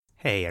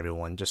Hey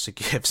everyone, just to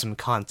give some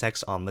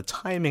context on the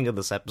timing of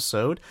this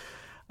episode,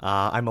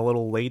 I'm a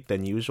little late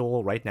than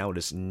usual. Right now it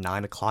is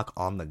 9 o'clock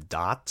on the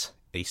dot,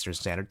 Eastern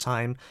Standard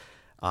Time.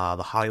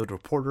 The Hollywood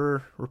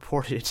Reporter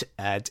reported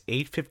at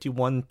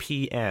 8:51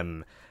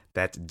 p.m.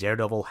 that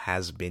Daredevil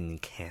has been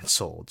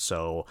canceled.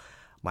 So,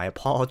 my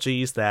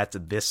apologies that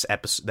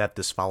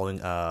this following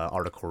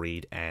article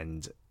read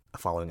and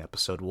following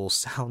episode will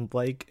sound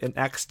like an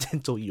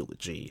accidental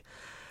eulogy.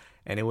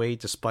 Anyway,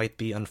 despite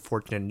the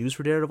unfortunate news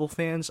for Daredevil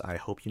fans, I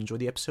hope you enjoy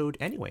the episode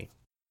anyway.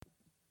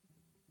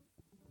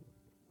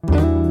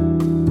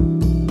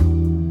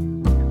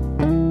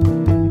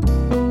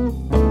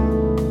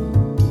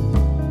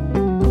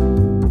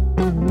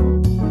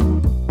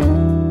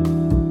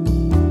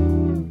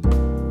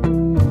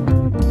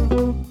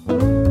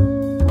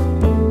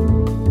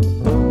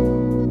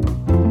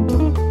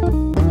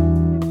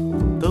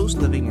 Those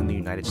living in the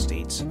United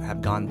States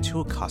have gotten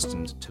too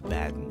accustomed to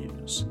bad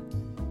news.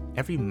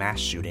 Every mass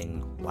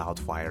shooting,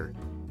 wildfire,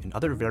 and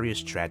other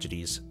various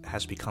tragedies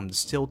has become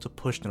distilled to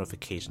push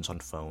notifications on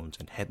phones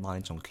and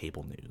headlines on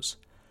cable news.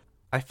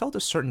 I felt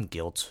a certain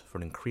guilt for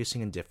an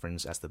increasing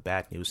indifference as the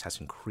bad news has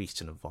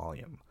increased in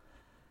volume.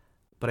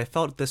 But I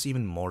felt this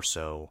even more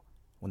so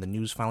when the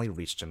news finally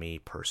reached me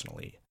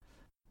personally.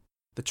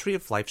 The Tree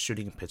of Life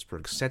shooting in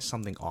Pittsburgh set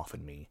something off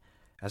in me,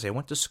 as I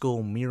went to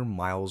school mere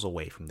miles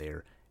away from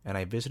there, and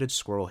I visited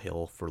Squirrel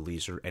Hill for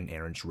leisure and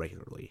errands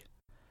regularly.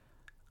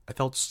 I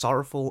felt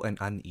sorrowful and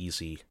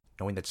uneasy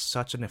knowing that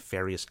such a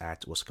nefarious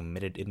act was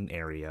committed in an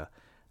area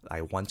that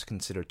I once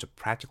considered to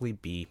practically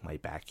be my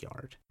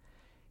backyard.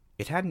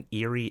 It had an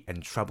eerie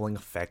and troubling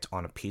effect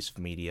on a piece of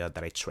media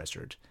that I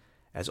treasured,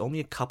 as only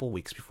a couple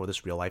weeks before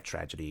this real-life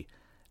tragedy,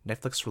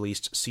 Netflix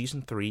released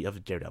Season 3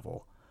 of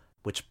Daredevil,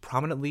 which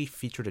prominently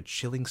featured a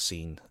chilling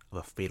scene of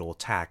a fatal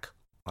attack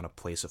on a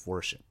place of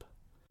worship.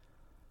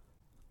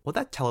 What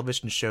that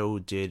television show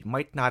did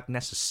might not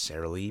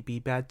necessarily be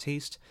bad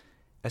taste,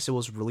 as it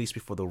was released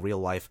before the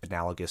real-life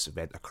analogous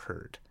event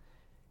occurred.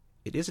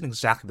 It isn't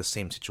exactly the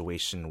same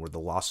situation where the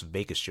Las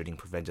Vegas shooting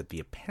prevented the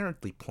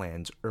apparently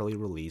planned early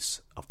release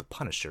of The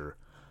Punisher,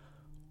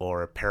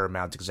 or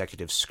Paramount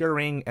executives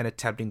scurrying and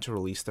attempting to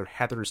release their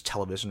Heathers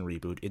television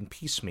reboot in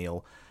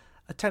piecemeal,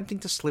 attempting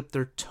to slip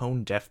their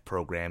tone-deaf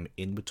program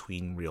in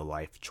between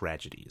real-life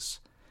tragedies.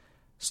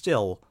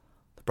 Still,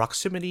 the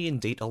proximity and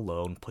date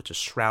alone puts a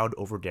shroud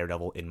over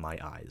Daredevil in my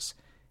eyes,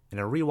 and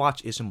a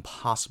rewatch is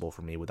impossible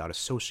for me without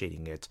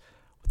associating it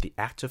with the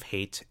act of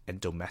hate and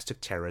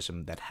domestic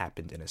terrorism that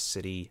happened in a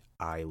city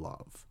I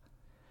love.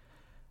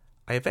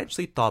 I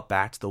eventually thought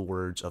back to the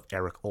words of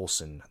Eric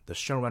Olson, the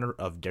showrunner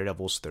of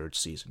Daredevil's third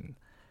season.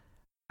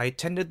 I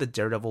attended the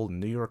Daredevil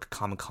New York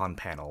Comic-Con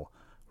panel,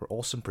 where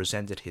Olson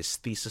presented his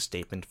thesis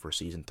statement for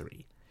Season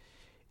 3.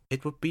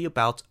 It would be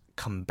about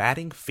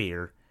combating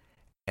fear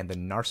and the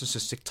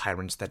narcissistic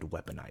tyrants that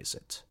weaponize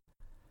it.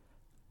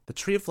 The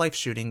Tree of Life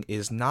shooting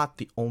is not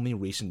the only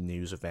recent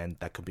news event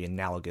that could be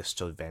analogous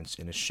to events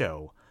in a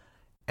show,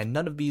 and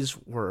none of these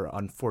were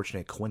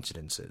unfortunate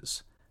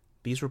coincidences.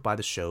 These were by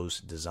the show's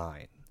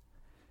design.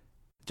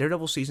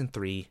 Daredevil Season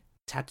 3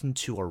 tapped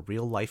into our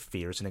real-life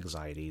fears and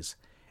anxieties,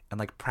 and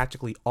like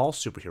practically all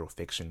superhero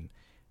fiction,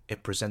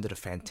 it presented a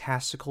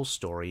fantastical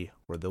story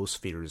where those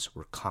fears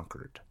were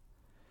conquered.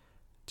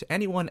 To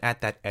anyone at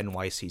that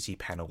NYCC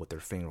panel with their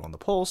finger on the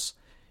pulse,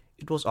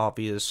 it was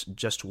obvious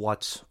just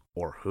what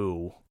or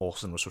who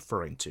Olson was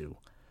referring to.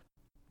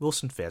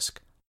 Wilson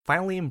Fisk,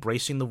 finally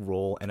embracing the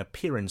role and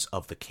appearance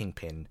of the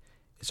Kingpin,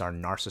 is our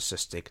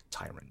narcissistic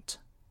tyrant.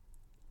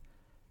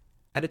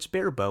 At its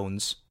bare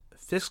bones,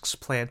 Fisk's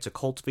plan to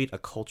cultivate a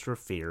culture of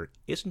fear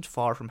isn't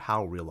far from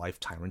how real-life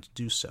tyrants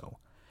do so.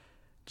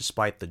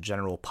 Despite the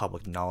general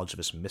public knowledge of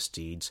his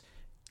misdeeds,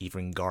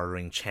 even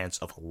garnering chants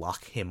of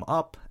lock him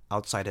up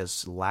outside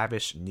his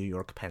lavish New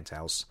York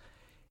penthouse,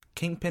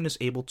 Kingpin is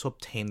able to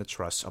obtain the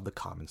trust of the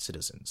common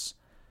citizens.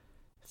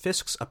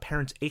 Fisk's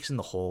apparent ace in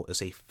the hole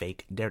is a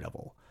fake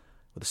Daredevil,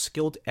 with a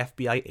skilled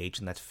FBI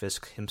agent that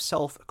Fisk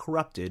himself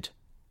corrupted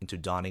into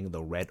donning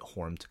the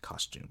red-horned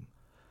costume.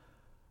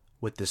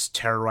 With this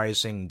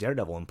terrorizing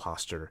Daredevil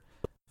imposter,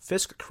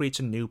 Fisk creates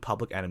a new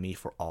public enemy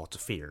for all to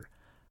fear,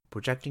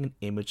 projecting an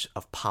image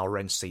of power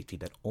and safety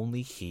that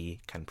only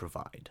he can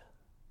provide.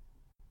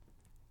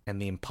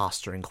 And the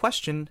imposter in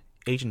question,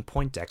 Agent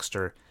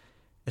Poindexter,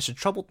 is a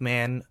troubled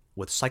man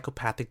with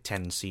psychopathic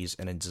tendencies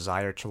and a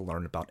desire to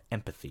learn about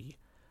empathy.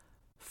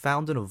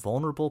 Found in a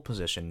vulnerable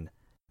position,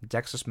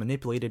 Dex is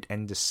manipulated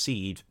and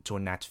deceived to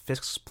enact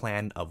Fisk's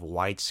plan of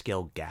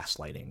wide-scale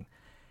gaslighting.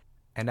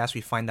 And as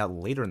we find out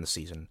later in the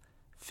season,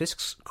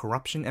 Fisk's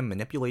corruption and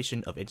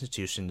manipulation of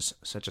institutions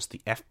such as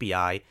the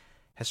FBI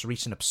has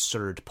reached an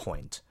absurd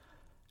point.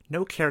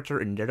 No character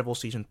in Daredevil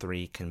Season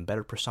 3 can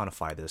better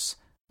personify this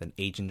than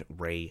Agent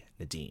Ray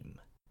Nadeem.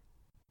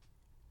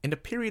 In a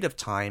period of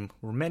time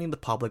where many in the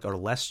public are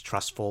less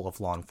trustful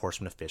of law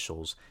enforcement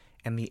officials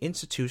and the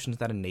institutions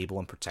that enable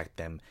and protect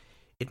them,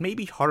 it may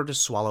be harder to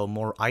swallow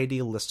more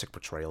idealistic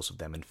portrayals of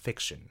them in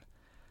fiction.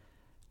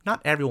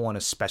 Not everyone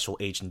is Special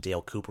Agent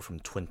Dale Cooper from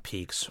Twin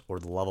Peaks or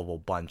the lovable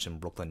bunch in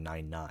Brooklyn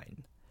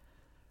Nine-Nine.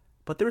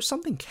 But there is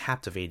something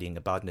captivating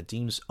about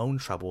Nadim's own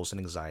troubles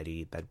and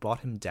anxiety that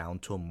brought him down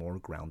to a more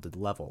grounded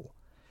level.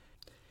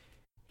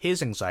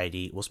 His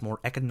anxiety was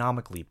more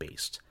economically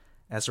based,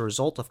 as a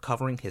result of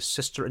covering his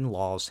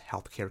sister-in-law's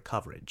healthcare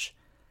coverage.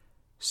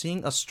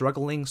 Seeing a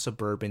struggling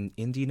suburban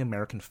Indian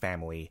American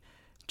family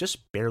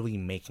just barely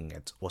making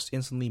it was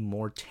instantly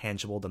more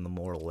tangible than the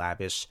more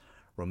lavish,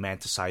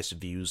 romanticized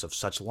views of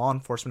such law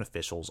enforcement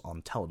officials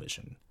on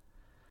television.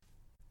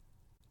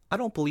 I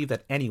don't believe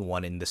that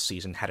anyone in this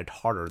season had it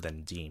harder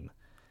than Nadim.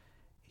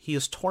 He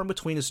is torn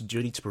between his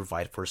duty to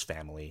provide for his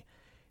family,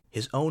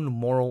 his own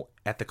moral,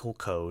 ethical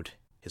code,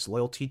 his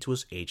loyalty to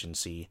his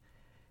agency,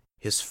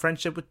 his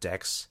friendship with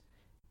Dex,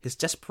 his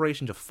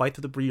desperation to fight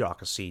through the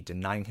bureaucracy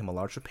denying him a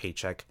larger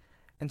paycheck,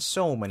 and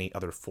so many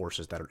other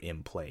forces that are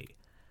in play.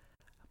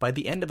 By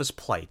the end of his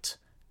plight,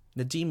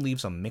 Nadim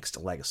leaves a mixed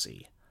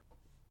legacy.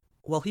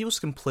 While he was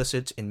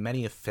complicit in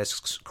many of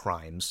Fisk's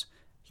crimes,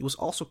 he was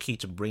also key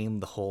to bringing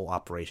the whole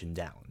operation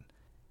down.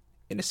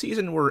 In a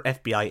season where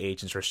FBI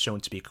agents are shown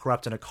to be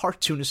corrupt in a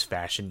cartoonish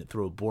fashion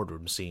through a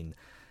boardroom scene,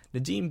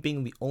 Nadim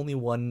being the only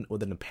one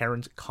with an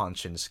apparent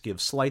conscience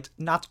gives slight,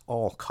 not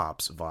all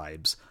cops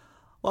vibes,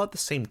 while at the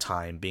same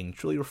time being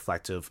truly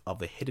reflective of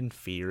the hidden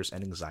fears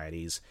and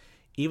anxieties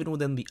even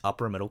within the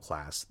upper middle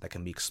class that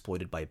can be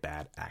exploited by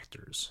bad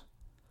actors.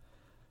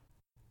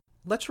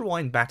 Let's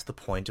rewind back to the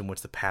point in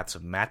which the paths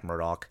of Matt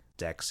Murdock,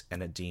 Dex,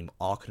 and Nadim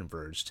all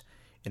converged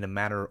in a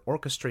manner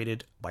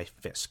orchestrated by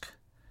Fisk.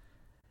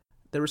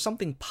 There is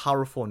something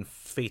powerful and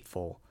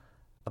faithful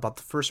about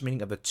the first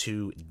meeting of the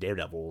two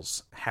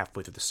daredevils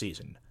halfway through the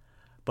season.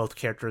 Both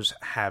characters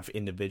have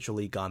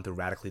individually gone through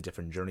radically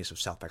different journeys of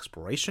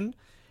self-exploration,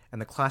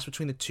 and the clash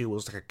between the two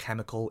was like a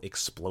chemical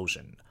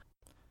explosion.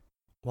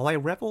 While I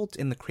reveled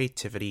in the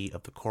creativity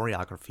of the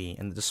choreography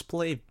and the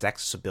display of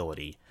Dex's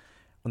ability,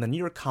 when the New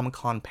York Comic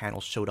Con panel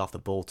showed off the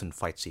Bulletin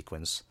fight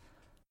sequence,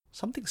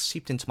 something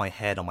seeped into my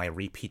head on my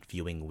repeat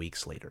viewing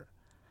weeks later.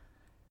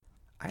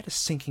 I had a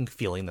sinking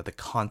feeling that the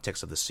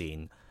context of the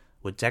scene,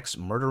 with Dex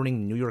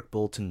murdering New York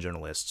Bulletin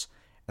journalists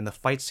and the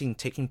fight scene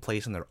taking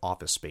place in their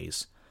office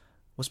space,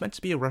 was meant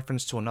to be a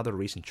reference to another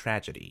recent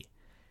tragedy.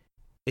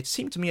 It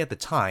seemed to me at the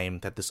time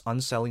that this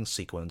unsettling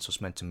sequence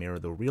was meant to mirror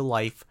the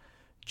real-life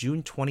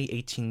June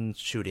 2018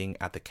 shooting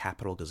at the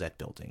Capitol Gazette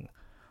building,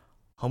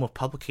 home of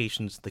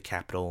Publications, The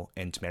Capitol,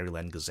 and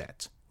Maryland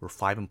Gazette, where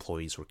 5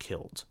 employees were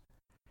killed.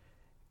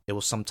 It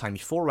was sometime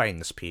before writing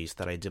this piece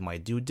that I did my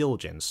due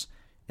diligence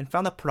and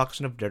found that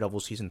production of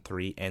Daredevil Season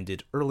 3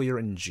 ended earlier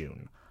in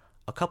June,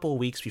 a couple of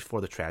weeks before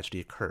the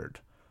tragedy occurred.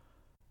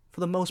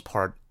 For the most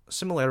part,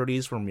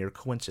 similarities were mere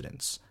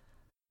coincidence.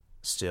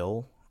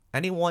 Still,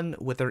 anyone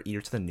with their ear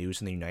to the news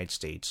in the United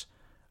States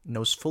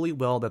knows fully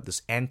well that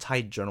this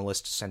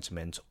anti-journalist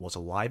sentiment was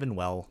alive and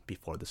well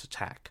before this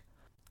attack.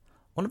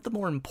 One of the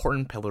more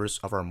important pillars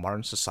of our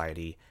modern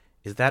society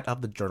is that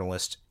of the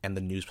journalist and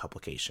the news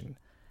publication,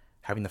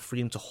 having the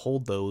freedom to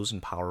hold those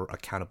in power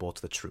accountable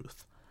to the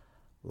truth.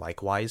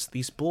 Likewise,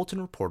 these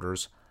Bulletin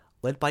reporters,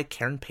 led by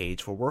Karen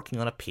Page, were working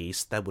on a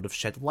piece that would have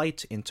shed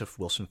light into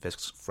Wilson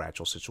Fisk's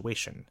fragile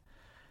situation.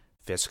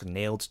 Fisk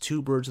nailed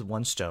 2 birds with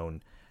 1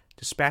 stone,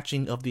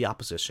 dispatching of the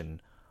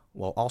opposition,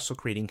 while also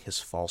creating his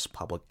false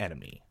public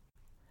enemy.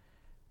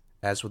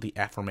 As with the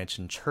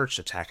aforementioned church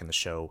attack in the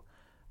show,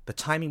 the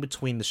timing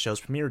between the show's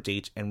premiere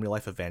date and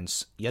real-life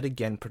events yet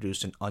again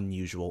produced an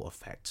unusual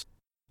effect.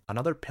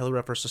 Another pillar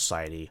of our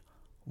society,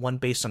 one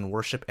based on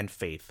worship and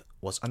faith,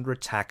 was under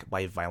attack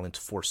by violent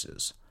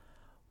forces.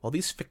 While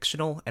these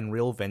fictional and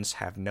real events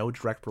have no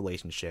direct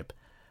relationship,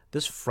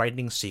 this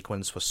frightening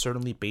sequence was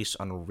certainly based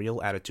on a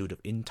real attitude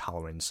of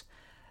intolerance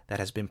that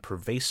has been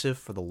pervasive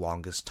for the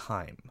longest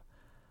time.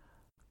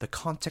 The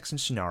context and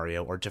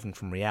scenario are different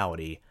from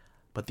reality,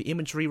 but the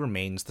imagery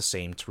remains the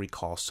same to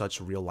recall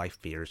such real-life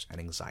fears and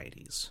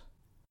anxieties.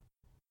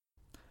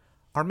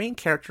 Our main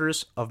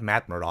characters of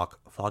Matt Murdock,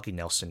 Foggy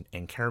Nelson,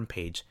 and Karen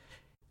Page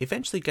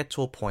eventually get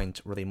to a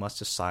point where they must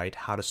decide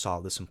how to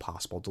solve this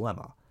impossible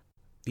dilemma.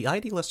 The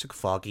idealistic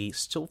Foggy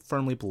still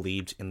firmly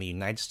believed in the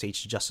United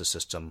States justice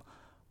system,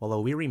 while a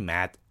weary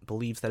Matt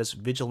believes that his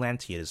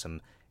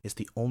vigilantism is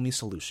the only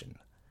solution.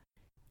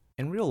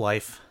 In real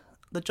life,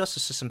 the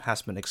justice system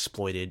has been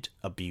exploited,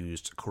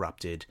 abused,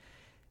 corrupted,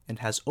 and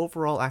has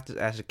overall acted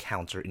as a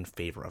counter in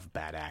favor of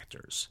bad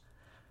actors.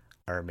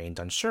 I remained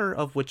unsure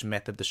of which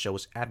method the show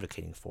was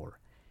advocating for.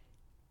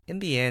 In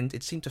the end,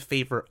 it seemed to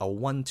favor a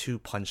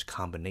 1-2 punch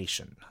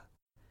combination.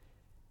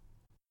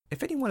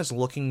 If anyone is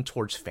looking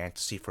towards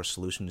fantasy for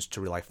solutions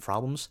to real-life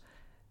problems,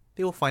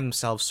 they will find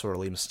themselves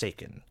sorely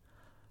mistaken.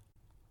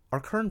 Our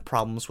current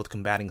problems with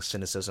combating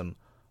cynicism,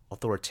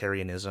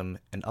 authoritarianism,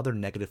 and other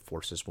negative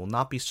forces will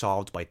not be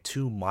solved by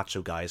 2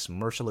 macho guys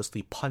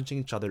mercilessly punching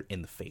each other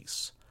in the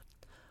face.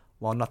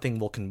 While nothing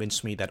will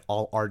convince me that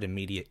all art and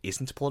media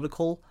isn't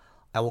political,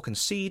 I will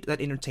concede that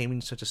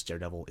entertainment such as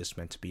Daredevil is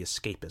meant to be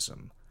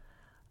escapism.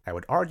 I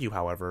would argue,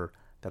 however,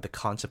 that the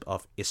concept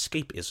of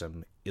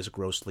escapism is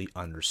grossly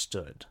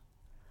understood.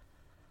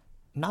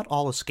 Not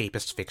all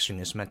escapist fiction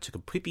is meant to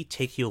completely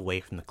take you away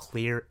from the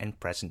clear and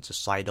present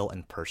societal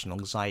and personal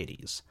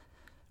anxieties.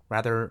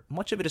 Rather,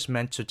 much of it is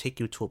meant to take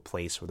you to a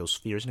place where those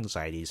fears and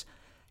anxieties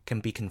can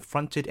be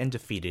confronted and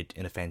defeated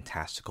in a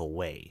fantastical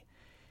way.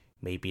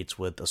 Maybe it's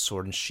with a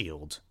sword and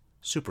shield,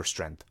 super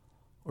strength,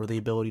 or the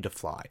ability to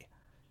fly.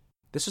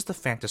 This is the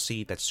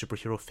fantasy that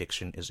superhero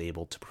fiction is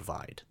able to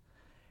provide.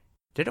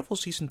 Daredevil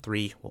Season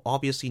 3 will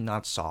obviously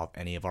not solve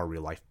any of our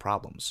real-life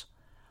problems,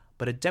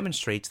 but it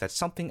demonstrates that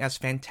something as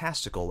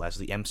fantastical as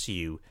the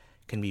MCU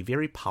can be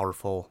very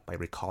powerful by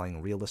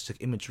recalling realistic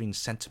imagery and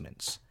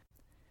sentiments.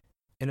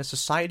 In a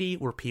society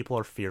where people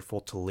are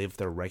fearful to live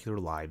their regular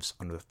lives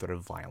under the threat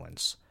of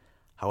violence,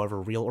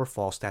 however real or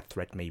false that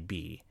threat may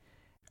be,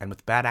 and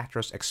with bad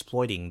actors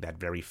exploiting that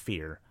very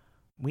fear,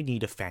 we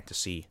need a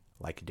fantasy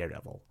like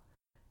Daredevil.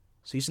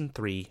 Season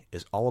 3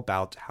 is all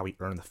about how he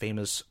earned the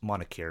famous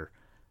moniker,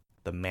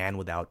 the Man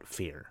Without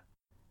Fear.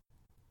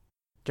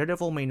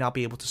 Daredevil may not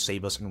be able to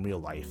save us in real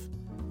life,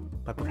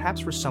 but perhaps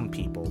for some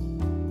people,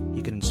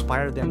 he can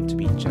inspire them to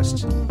be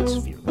just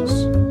as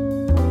fearless.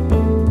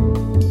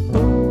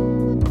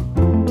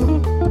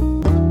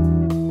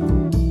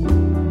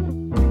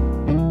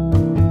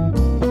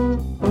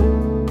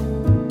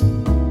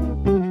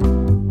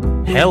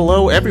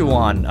 Hello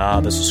everyone,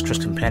 this is Chris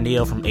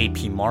Compendio from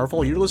AP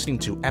Marvel. You're listening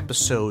to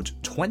episode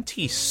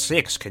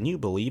 26, can you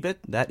believe it?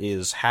 That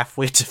is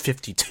halfway to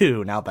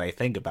 52 now that I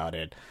think about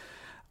it.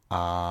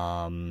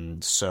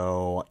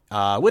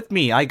 With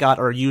me, I got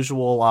our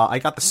usual, I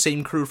got the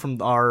same crew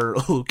from our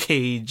Luke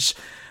Cage,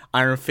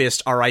 Iron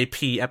Fist,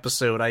 RIP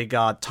episode. I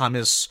got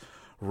Thomas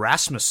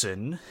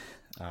Rasmussen.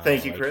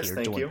 Thank you, Chris,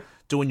 thank you.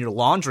 Doing your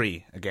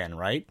laundry again,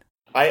 right?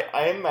 I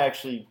am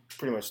actually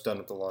pretty much done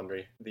with the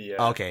laundry. The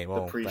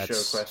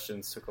pre-show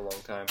questions took a long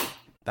time.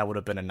 That would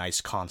have been a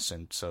nice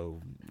constant, so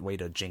way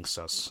to jinx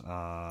us.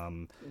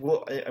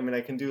 Well, I mean,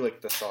 I can do, like,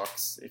 the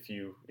socks if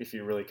you're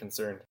really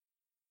concerned.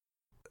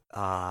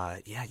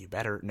 Yeah, you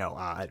better. No,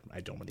 I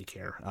don't really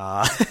care.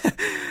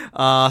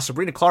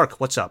 Sabrina Clark,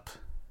 what's up?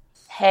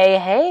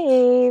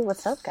 Hey,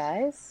 what's up,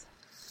 guys?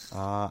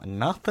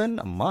 Nothing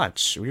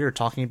much. We are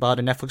talking about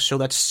a Netflix show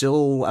that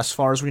still, as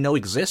far as we know,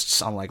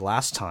 exists, unlike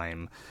last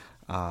time.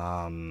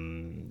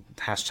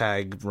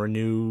 Hashtag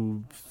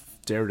renew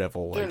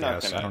Daredevil, I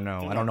guess. I don't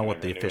know. I don't know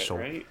what the official...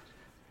 Right?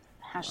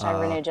 Hashtag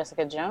renew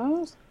Jessica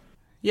Jones?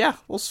 Yeah,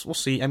 we'll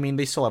see. I mean,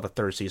 they still have a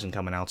third season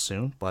coming out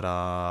soon, but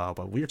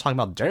we were talking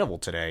about Daredevil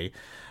today.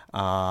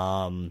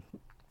 You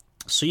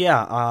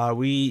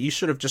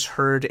should have just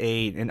heard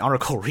an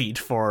article read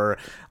for,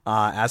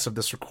 as of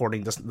this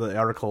recording, the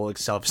article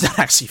itself is not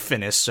actually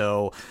finished,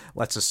 so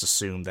let's just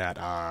assume that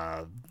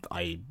I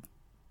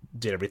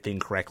did everything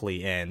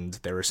correctly and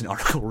there is an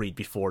article read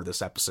before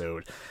this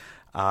episode.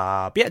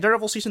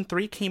 Daredevil Season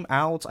 3 came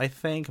out, I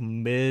think,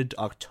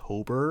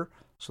 mid-October,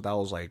 so that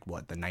was like,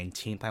 the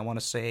 19th, I want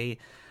to say,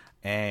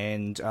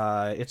 and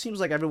it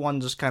seems like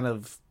everyone just kind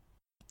of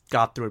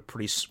got through it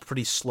pretty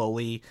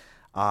slowly.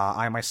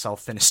 I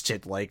myself finished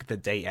it, like, the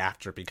day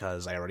after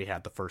because I already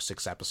had the first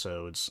 6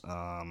 episodes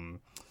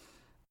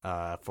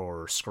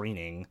for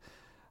screening.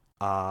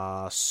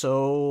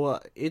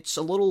 So it's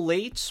a little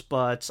late,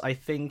 but I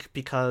think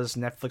because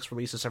Netflix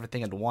releases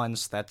everything at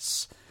once,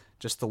 that's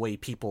just the way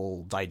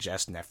people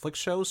digest Netflix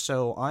shows.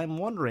 So I'm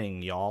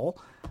wondering, y'all,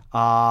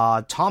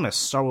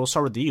 Thomas, we'll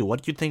start with you. What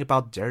did you think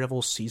about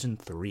Daredevil Season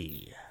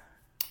 3?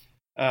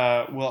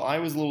 Well, I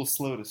was a little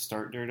slow to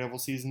start Daredevil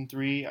Season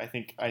 3. I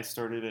think I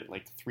started it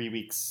like 3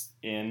 weeks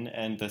in,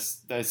 and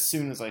as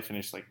soon as I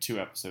finished like 2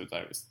 episodes,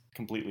 I was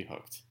completely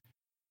hooked.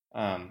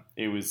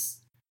 It was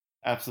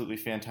absolutely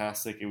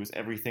fantastic. It was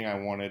everything I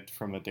wanted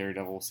from a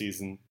Daredevil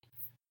season,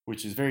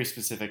 which is very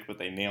specific, but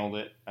they nailed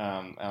it.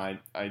 And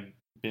I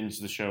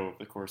binged the show over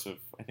the course of,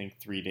 I think,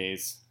 3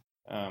 days.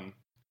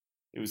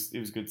 It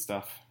was good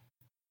stuff.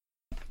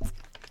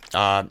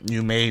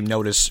 You may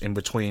notice in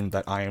between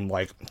that I am,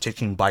 like,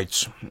 taking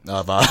bites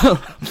of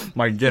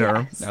my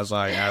dinner as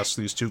I ask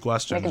these 2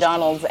 questions.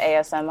 McDonald's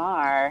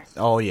ASMR.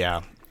 Oh,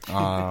 yeah.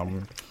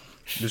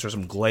 These are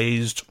some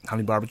glazed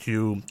honey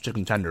barbecue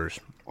chicken tenders.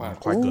 Wow.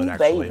 Quite good,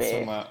 actually.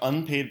 Baby. Some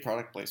unpaid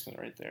product placement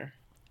right there.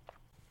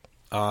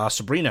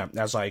 Sabrina,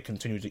 as I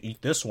continue to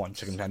eat this one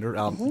chicken tender,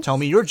 tell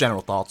me your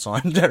general thoughts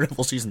on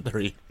Daredevil Season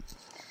 3.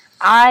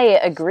 I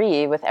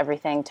agree with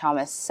everything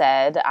Thomas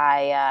said.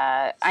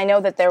 I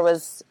know that there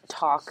was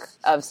talk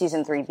of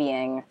Season 3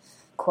 being,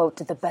 quote,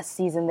 the best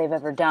season they've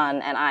ever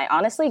done, and I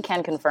honestly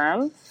can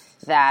confirm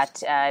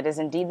that it is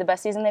indeed the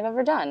best season they've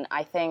ever done.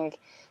 I think,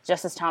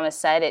 just as Thomas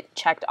said, it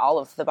checked all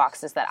of the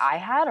boxes that I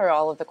had, or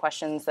all of the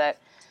questions that,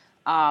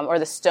 or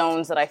the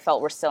stones that I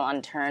felt were still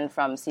unturned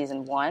from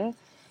Season 1.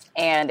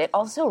 And it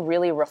also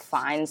really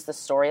refines the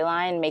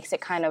storyline, makes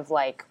it kind of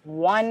like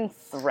one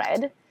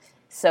thread,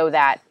 so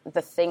that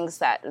the things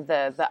that,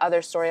 the other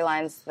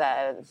storylines,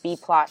 the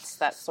B-plots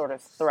that sort of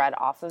thread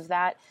off of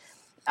that,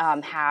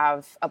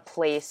 have a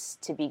place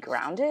to be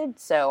grounded.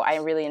 So I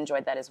really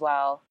enjoyed that as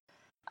well.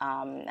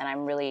 And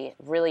I'm really,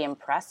 really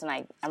impressed,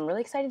 and I'm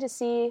really excited to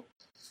see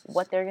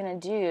what they're going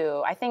to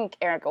do. I think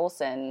Eric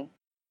Olson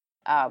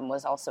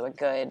was also a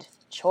good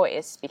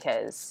choice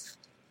because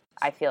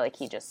I feel like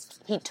he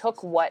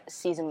took what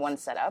season 1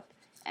 set up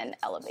and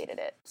elevated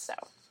it. So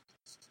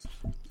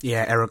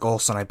yeah, Eric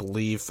Olson, I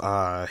believe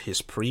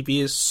his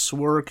previous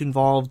work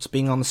involved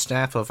being on the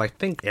staff of, I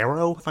think,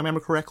 Arrow, if I remember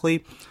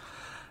correctly.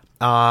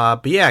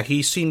 But yeah,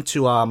 he seemed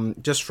to,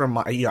 just from,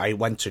 I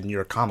went to New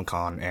York Comic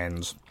Con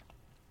and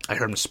I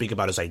heard him speak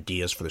about his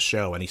ideas for the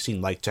show, and he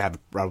seemed like to have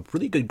a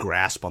really good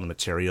grasp on the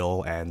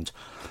material and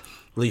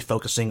really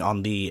focusing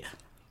on the,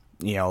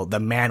 the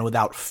Man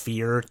Without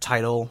Fear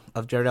title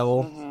of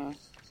Daredevil.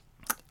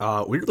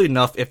 Mm-hmm. Weirdly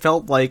enough, it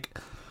felt like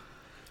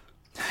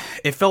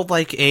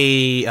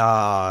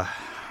a,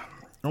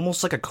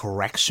 almost like a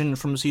correction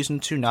from season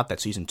 2. Not that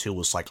season 2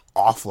 was, like,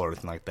 awful or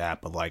anything like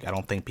that, but, like, I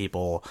don't think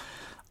people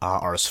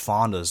are as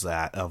fond of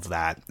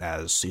that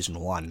as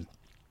season 1.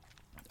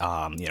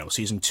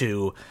 Season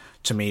 2,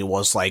 to me,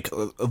 was, like,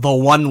 the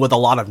one with a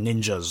lot of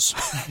ninjas.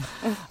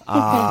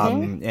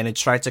 And it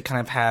tried to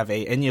kind of have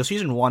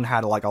season 1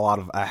 had, like,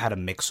 had a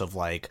mix of,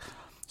 like,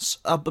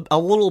 a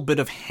little bit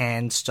of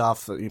hand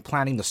stuff,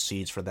 planting the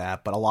seeds for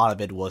that, but a lot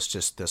of it was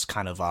just this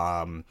kind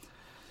of,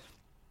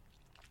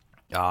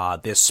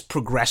 this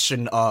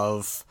progression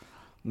of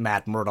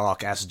Matt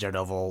Murdock as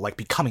Daredevil, like,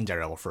 becoming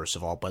Daredevil, first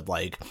of all, but,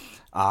 like,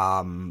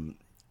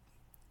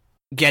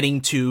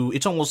 getting to,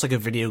 it's almost like a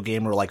video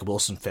game where, like,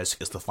 Wilson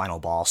Fisk is the final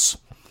boss.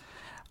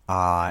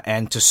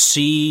 And to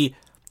see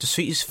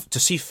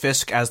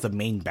Fisk as the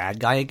main bad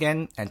guy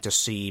again, and to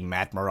see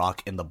Matt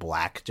Murdock in the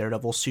black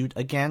Daredevil suit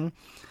again,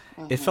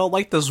 it felt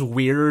like this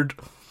weird,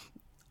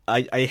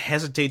 I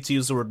hesitate to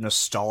use the word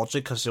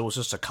nostalgic because it was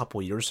just a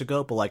couple years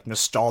ago, but like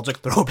nostalgic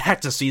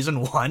throwback to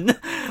season 1.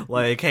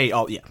 Like, hey,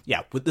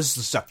 this is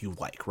the stuff you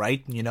like,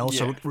 right?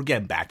 So we're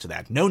getting back to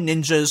that. No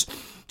ninjas,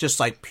 just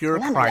like pure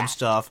crime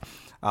stuff.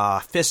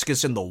 Fisk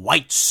is in the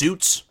white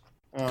suits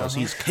because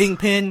he's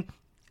Kingpin.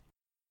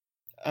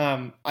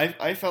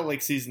 I felt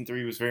like season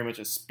 3 was very much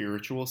a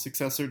spiritual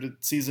successor to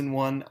season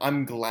 1.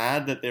 I'm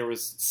glad that there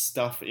was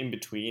stuff in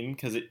between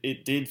because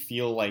it did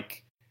feel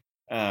like,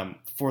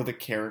 for the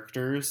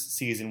characters,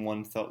 season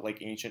 1 felt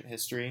like ancient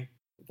history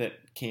that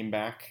came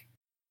back.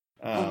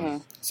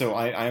 So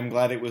I'm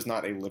glad it was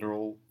not a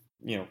literal,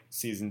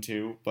 season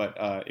 2, but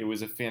it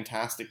was a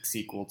fantastic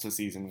sequel to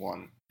season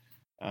 1.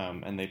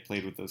 And they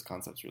played with those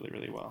concepts really,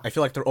 really well. I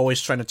feel like they're always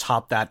trying to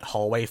top that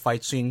hallway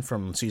fight scene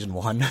from season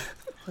 1.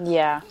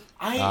 Yeah.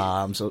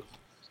 So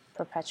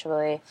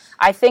perpetually.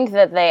 I think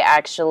that they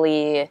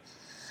actually,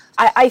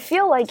 I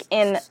feel like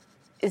in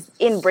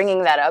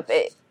bringing that up,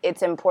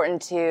 it's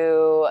important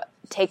to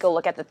take a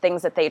look at the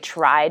things that they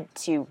tried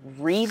to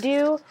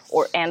redo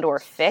or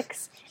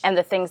fix, and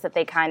the things that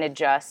they kind of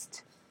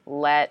just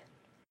let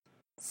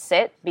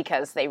sit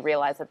because they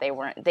realized that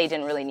they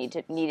didn't really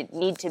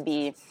need to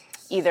be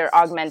either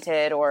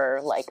augmented or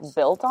like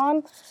built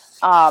on.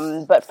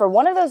 But for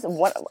one of those,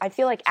 I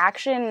feel like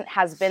action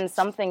has been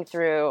something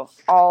through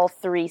all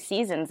 3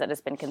 seasons that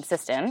has been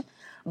consistent,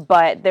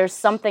 but there's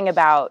something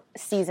about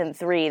season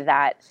 3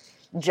 that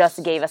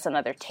just gave us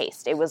another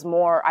taste. It was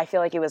more, I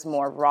feel like it was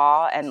more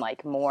raw and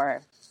like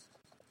more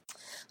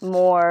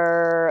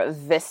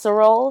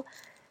visceral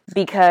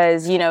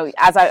because,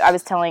 as I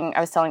was telling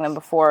them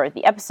before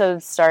the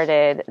episode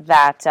started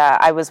that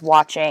I was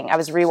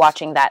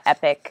rewatching that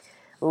epic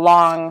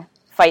long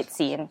fight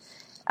scene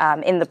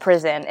in the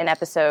prison in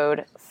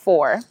episode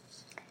 4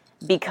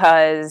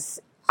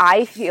 because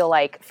I feel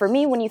like, for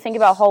me, when you think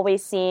about hallway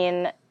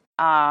scene,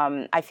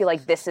 I feel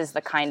like this is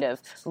the kind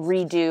of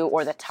redo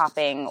or the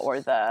topping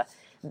or the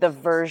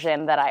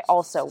version that I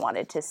also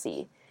wanted to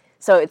see.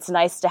 So it's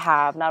nice to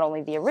have not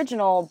only the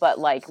original, but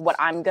like what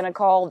I'm going to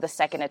call the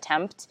second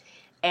attempt.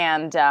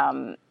 And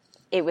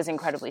it was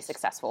incredibly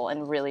successful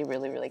and really,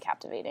 really, really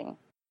captivating.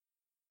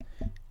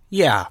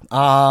 Yeah.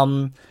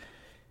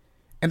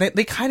 And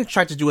they kind of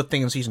tried to do a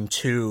thing in season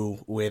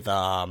 2 with,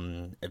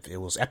 it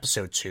was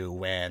episode 2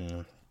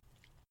 when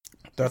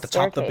they're at the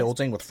top of the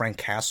building with Frank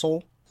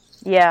Castle.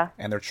 Yeah.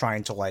 And they're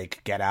trying to,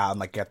 like, get out and,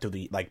 like, get through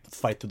the, like,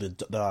 fight through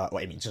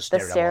just the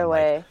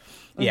stairway.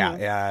 Like,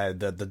 yeah,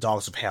 the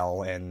Dogs of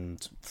Hell,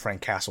 and Frank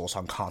Castle was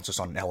unconscious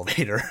on an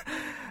elevator.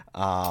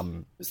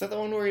 Is that the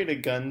one where he had a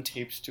gun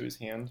taped to his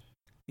hand?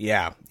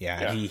 Yeah.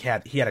 He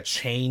had a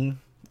chain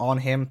on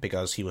him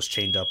because he was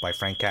chained up by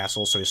Frank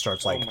Castle, so he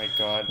starts like, oh my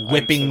god,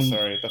 whipping. I'm so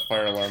sorry, the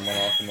fire alarm went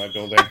off in my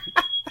building.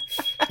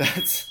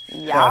 That's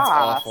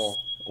awful.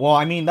 Well,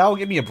 I mean, that'll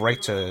give me a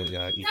break to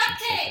eat some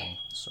chicken.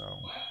 So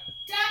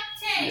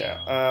yeah,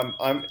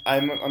 I'm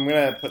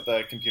gonna put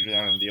the computer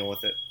down and deal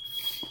with it.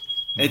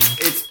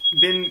 It's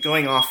been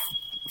going off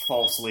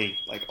falsely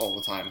like all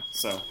the time,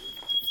 so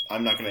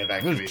I'm not gonna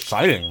evacuate. This is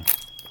exciting.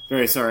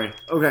 Very sorry.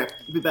 Okay,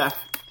 be back.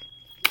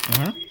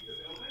 Mm-hmm.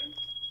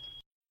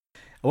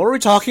 What were we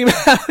talking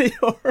about?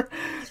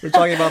 We're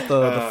talking about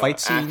the fight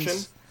scenes.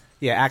 Action?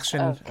 Yeah,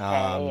 action.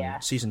 Okay,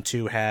 Season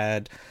 2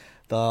 had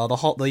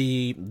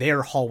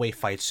their hallway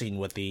fight scene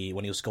when he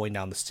was going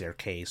down the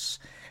staircase,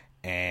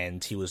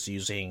 and he was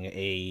using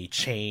a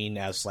chain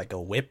as like a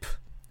whip,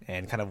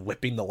 and kind of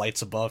whipping the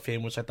lights above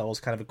him, which I thought was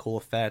kind of a cool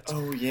effect.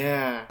 Oh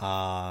yeah.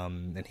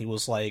 And he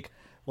was like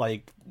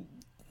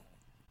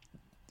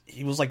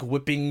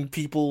whipping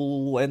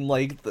people, and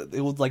like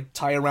it would like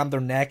tie around their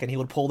neck, and he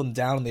would pull them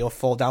down, and they would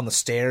fall down the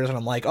stairs. And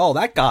I'm like, oh,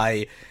 that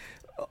guy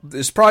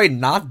is probably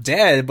not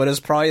dead, but is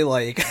probably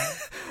like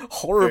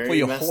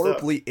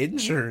horribly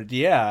injured.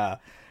 Yeah.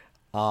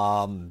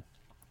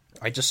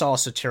 I just saw a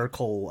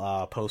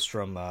satirical post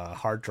from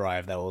Hard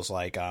Drive that was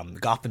like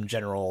Gotham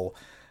General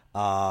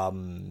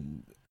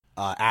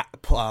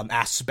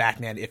asks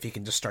Batman if he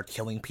can just start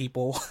killing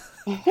people.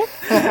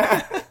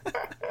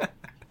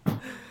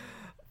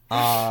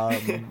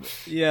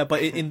 Yeah,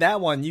 but in that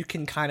one you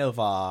can kind of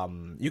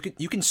you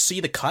can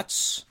see the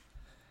cuts.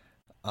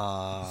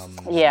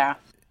 Yeah.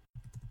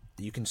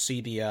 You can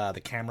see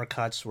the camera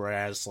cuts,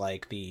 whereas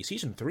like the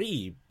season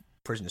 3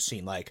 prison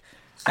scene, like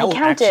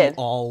that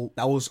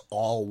was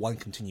all one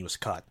continuous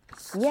cut.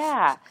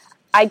 Yeah.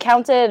 I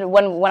counted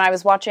when I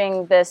was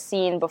watching this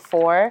scene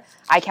before,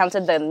 I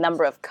counted the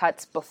number of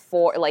cuts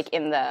before, like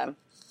in the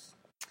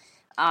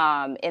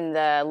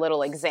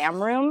little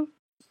exam room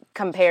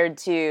compared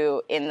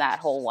to in that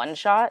whole one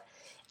shot.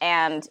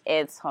 And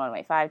it's,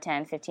 5,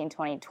 10, 15,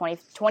 20,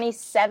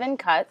 27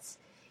 cuts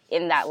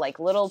in that like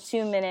little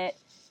 2-minute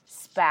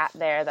spat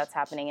there that's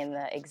happening in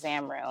the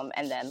exam room.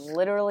 And then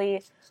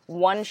literally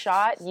one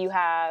shot, you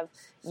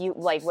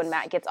like when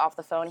Matt gets off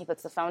the phone, he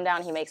puts the phone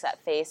down, he makes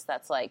that face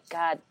that's like,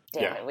 God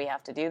damn it, we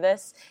have to do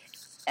this.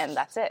 And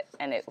that's it.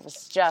 And it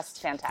was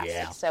just fantastic.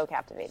 Yeah. So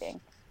captivating.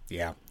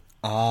 Yeah.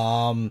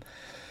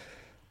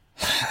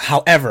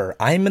 However,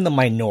 I'm in the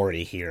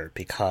minority here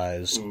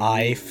because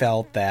I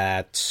felt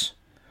that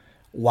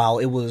while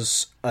it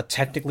was a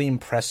technically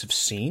impressive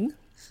scene,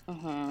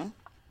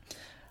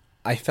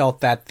 I felt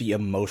that the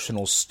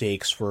emotional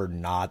stakes were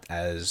not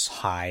as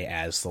high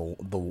as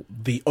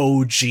the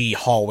OG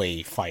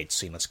hallway fight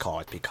scene, let's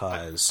call it,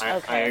 because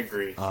I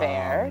agree.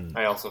 Fair.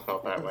 I also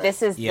felt that way.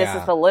 This is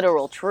the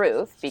literal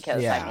truth,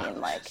 because I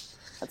mean, like,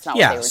 that's not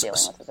what they were dealing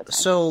with at the time.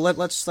 So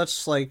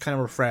let's like kind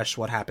of refresh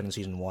what happened in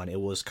season 1. It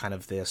was kind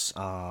of this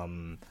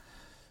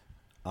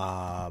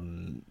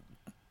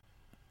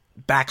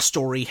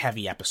backstory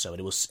heavy episode.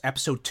 It was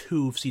episode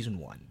 2 of season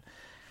 1,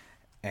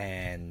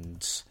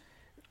 and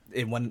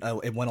it went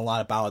a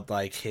lot about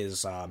like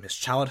his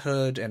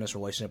childhood and his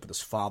relationship with his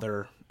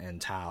father,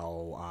 and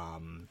how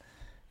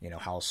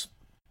how his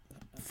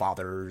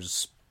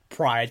father's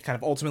pride kind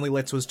of ultimately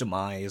led to his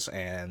demise,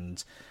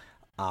 and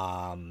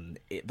the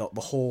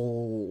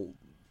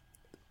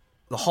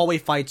hallway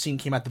fight scene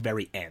came at the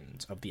very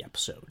end of the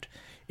episode.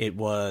 It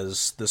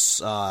was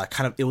this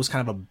kind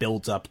of a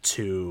build up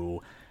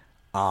to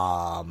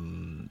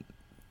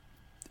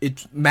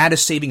Matt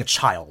is saving a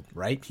child,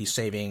 right? He's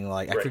saving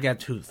I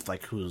forget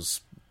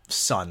whose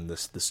son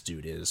this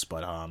dude is,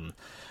 but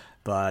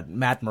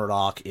Matt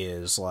Murdock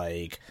is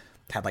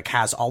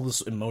has all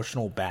this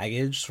emotional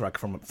baggage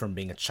from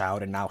being a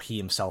child, and now he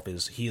himself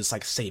is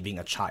saving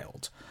a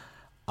child.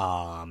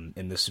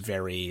 In this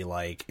very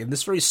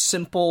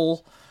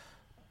simple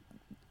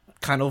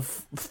kind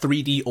of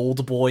 3D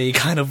old boy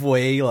kind of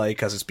way,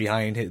 because it's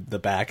behind the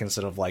back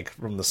instead of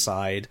from the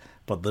side,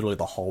 but literally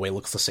the hallway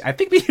looks the same. I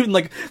think even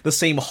the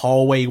same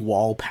hallway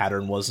wall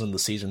pattern was in the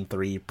season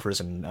 3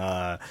 prison.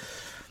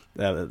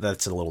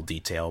 That's a little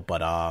detail,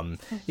 but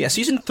yeah,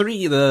 season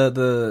 3,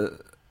 the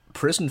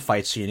prison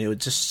fight scene, it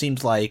just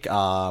seems like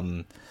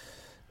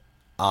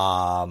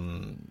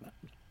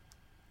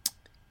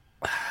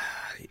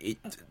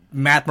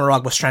Matt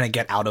Murdock was trying to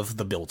get out of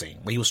the building.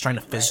 He was trying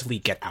to physically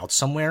get out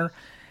somewhere,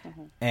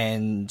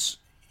 and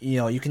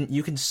you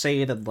can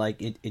say that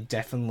it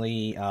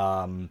definitely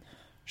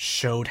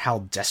showed how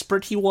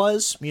desperate he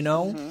was,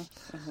 and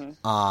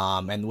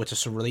which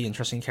is a really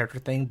interesting character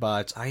thing.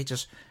 But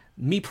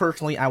me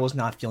personally, I was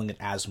not feeling it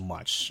as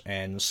much,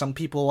 and some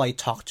people I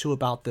talked to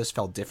about this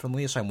felt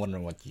differently. So I'm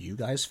wondering what you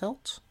guys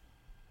felt.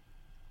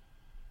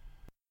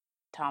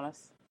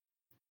 Thomas.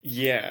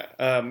 Yeah,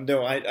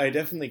 no, I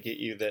definitely get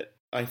you that.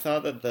 I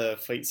thought that the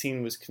fight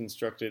scene was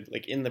constructed,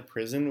 in the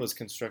prison, was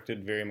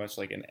constructed very much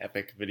like an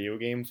epic video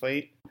game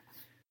fight.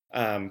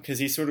 Because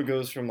he sort of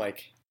goes from,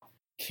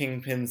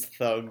 Kingpin's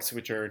thugs,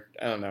 which are,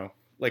 I don't know,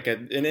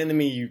 an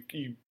enemy you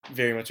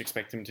very much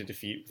expect him to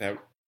defeat without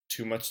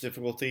too much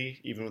difficulty,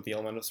 even with the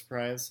element of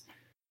surprise.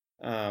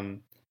 And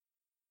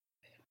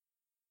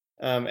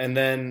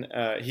then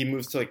he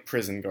moves to,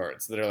 prison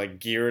guards that are,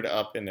 geared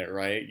up in their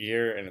riot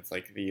gear, and it's,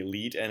 the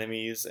elite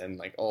enemies and,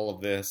 all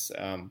of this,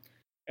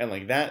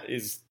 and that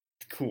is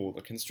cool.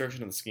 The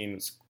construction of the scheme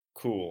is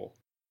cool.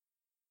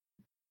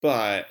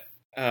 But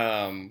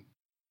in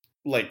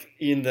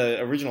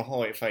the original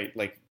hallway fight,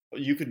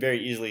 you could very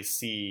easily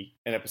see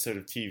an episode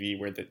of TV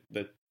where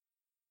the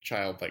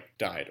child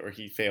died, or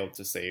he failed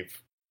to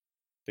save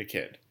the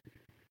kid.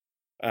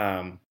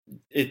 As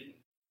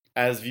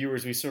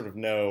viewers, we sort of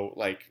know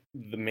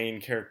the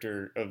main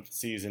character of the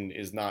season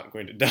is not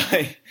going to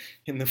die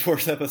in the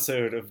 4th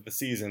episode of the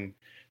season.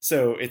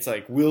 So it's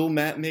will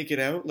Matt make it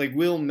out?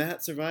 Will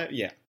Matt survive?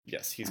 Yeah.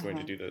 Yes, he's going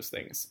to do those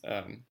things.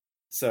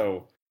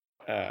 So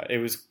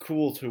it was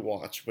cool to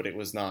watch, but it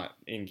was not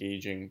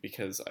engaging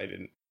because I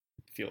didn't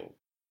feel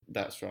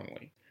that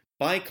strongly.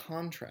 By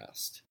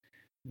contrast,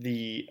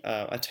 the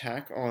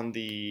attack on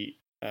the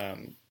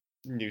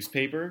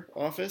newspaper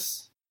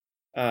office,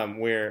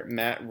 where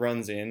Matt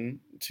runs in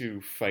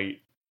to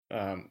fight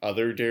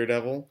other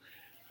Daredevil,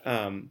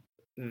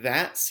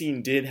 that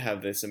scene did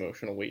have this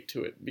emotional weight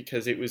to it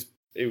because it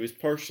was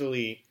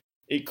partially,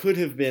 it could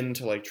have been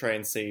to like try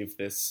and save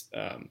this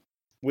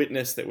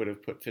witness that would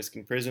have put Fisk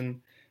in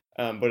prison,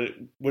 but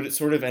what it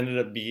sort of ended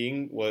up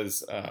being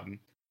was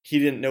he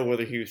didn't know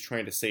whether he was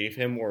trying to save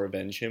him or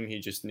avenge him. He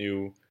just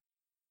knew,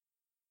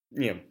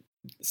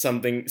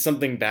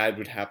 something bad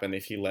would happen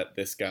if he let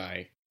this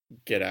guy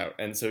get out.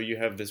 And so you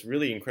have this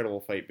really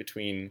incredible fight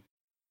between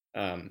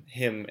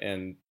him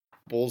and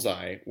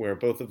Bullseye, where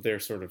both of their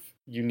sort of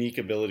unique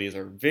abilities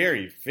are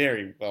very,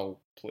 very well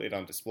played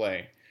on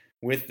display,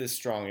 with this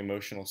strong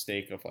emotional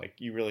stake of like,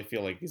 you really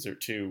feel like these are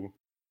two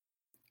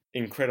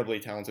incredibly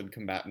talented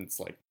combatants,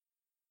 like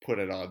put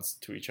at odds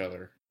to each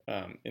other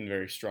in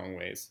very strong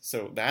ways.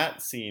 So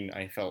that scene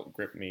I felt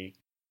gripped me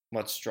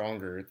much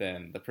stronger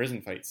than the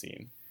prison fight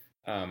scene.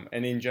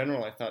 And in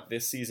general, I thought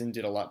this season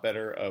did a lot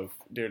better of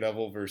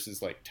Daredevil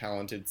versus like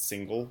talented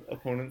single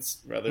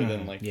opponents rather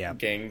than like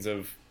gangs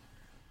of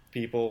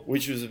people,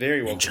 which was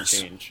very welcome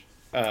change.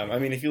 I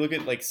mean, if you look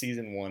at like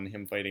season 1,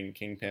 him fighting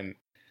Kingpin,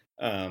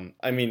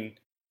 I mean,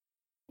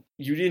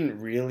 you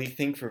didn't really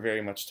think for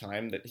very much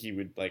time that he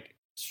would like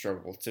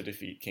struggle to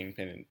defeat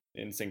Kingpin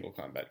in single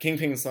combat.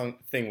 Kingpin's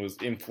thing was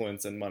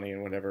influence and money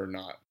and whatever,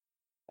 not.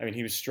 I mean,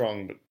 he was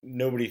strong, but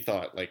nobody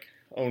thought like,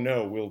 oh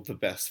no, will the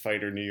best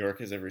fighter New York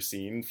has ever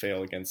seen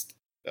fail against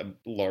a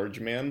large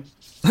man?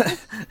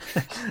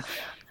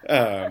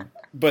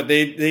 But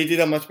they did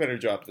a much better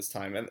job this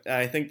time, and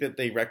I think that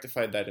they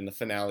rectified that in the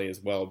finale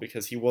as well,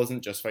 because he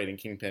wasn't just fighting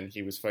Kingpin,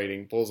 he was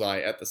fighting Bullseye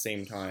at the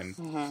same time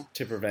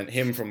to prevent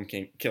him from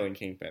killing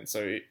Kingpin.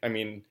 So, I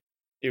mean,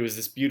 it was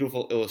this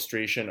beautiful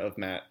illustration of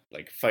Matt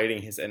like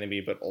fighting his enemy,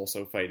 but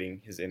also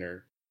fighting his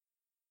inner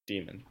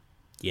demon.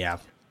 Yeah.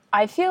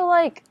 I feel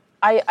like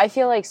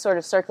sort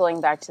of circling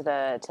back to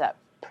that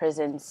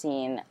prison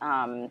scene,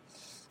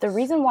 the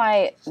reason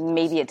why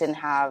maybe it didn't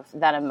have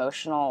that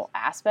emotional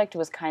aspect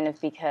was kind of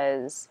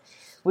because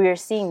we were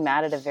seeing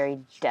Matt at a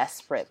very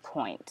desperate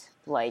point.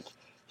 Like,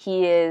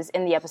 he is,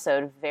 in the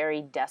episode,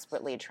 very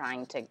desperately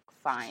trying to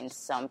find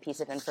some piece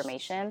of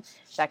information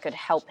that could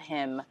help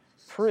him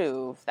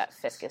prove that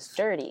Fisk is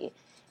dirty.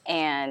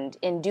 And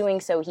in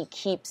doing so, he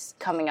keeps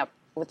coming up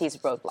with these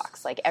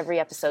roadblocks. Like, every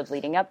episode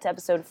leading up to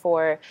episode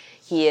 4,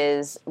 he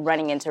is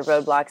running into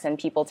roadblocks and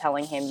people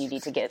telling him, you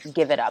need to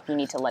give it up, you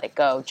need to let it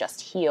go,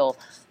 just heal,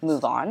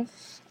 move on.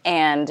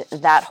 And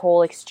that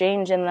whole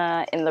exchange in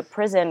the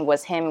prison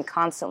was him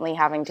constantly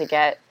having to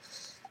get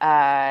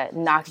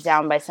knocked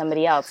down by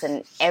somebody else,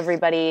 and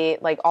everybody,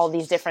 like all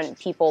these different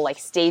people, like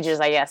stages,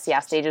 I guess,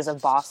 stages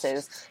of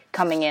bosses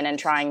coming in and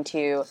trying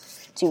to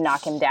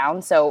knock him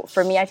down. So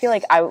for me, I feel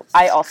like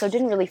I also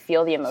didn't really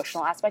feel the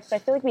emotional aspects. I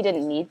feel like we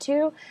didn't need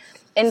to.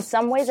 In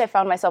some ways, I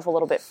found myself a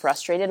little bit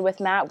frustrated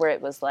with Matt, where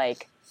it was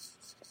like,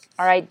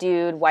 all right,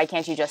 dude, why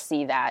can't you just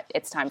see that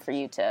it's time for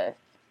you to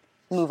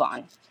move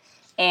on?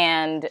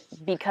 And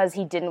because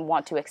he didn't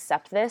want to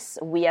accept this,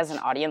 we as an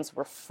audience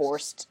were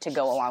forced to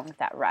go along with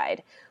that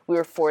ride. We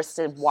were forced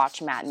to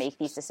watch Matt make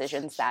these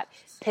decisions that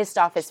pissed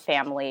off his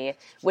family,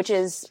 which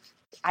is,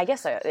 I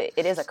guess, it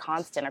is a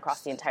constant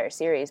across the entire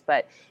series,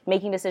 but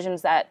making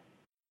decisions that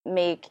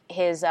make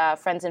his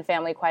friends and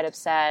family quite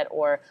upset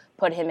or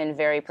put him in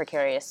very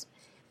precarious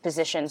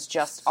positions,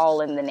 just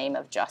all in the name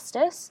of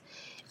justice.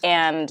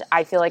 And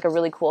I feel like a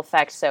really cool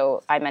effect,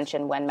 so I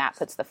mentioned when Matt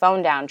puts the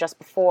phone down, just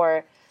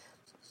before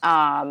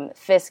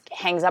Fisk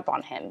hangs up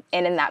on him.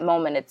 And in that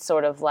moment, it's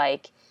sort of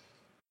like,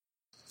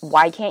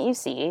 why can't you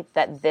see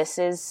that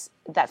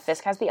that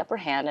Fisk has the upper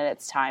hand and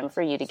it's time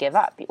for you to give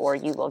up or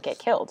you will get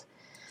killed?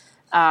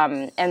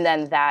 And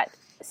then that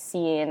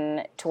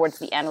scene towards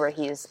the end where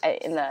he's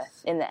in the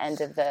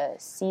end of the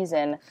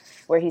season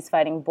where he's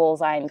fighting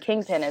Bullseye and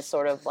Kingpin is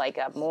sort of like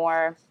a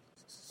more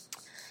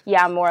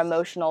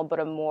emotional, but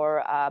a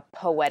more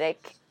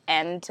poetic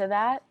end to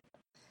that.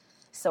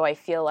 So I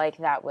feel like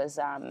that was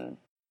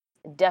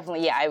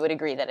definitely, I would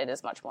agree that it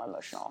is much more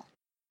emotional,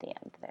 the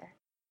end there.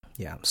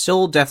 Yeah,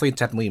 still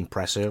definitely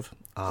impressive.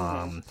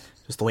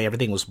 Just the way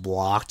everything was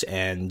blocked,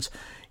 and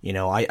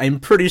I'm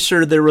pretty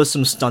sure there was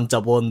some stunt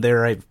double in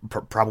there.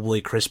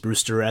 Probably Chris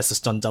Brewster as a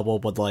stunt double,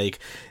 but like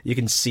you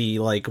can see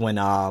like when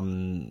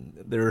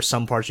there are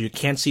some parts you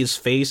can't see his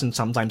face, and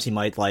sometimes he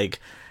might like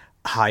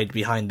hide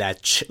behind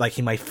that like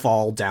he might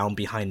fall down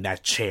behind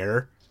that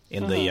chair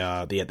in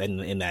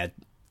in that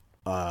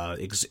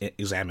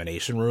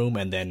examination room,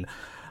 and then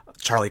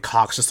Charlie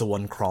Cox is the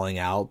one crawling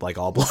out, like,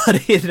 all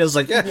bloody. And it was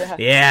like,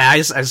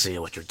 I see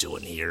what you're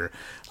doing here.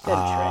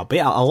 But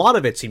yeah, a lot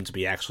of it seemed to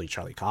be actually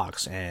Charlie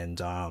Cox. And,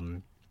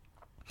 by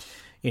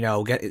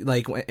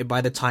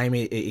the time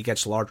it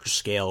gets larger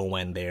scale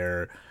when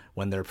they're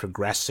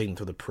progressing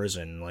through the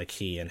prison, like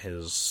he and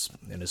his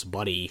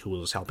buddy who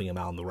was helping him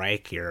out on the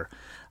right here,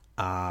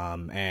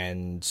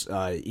 And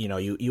you know,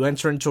 you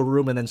enter into a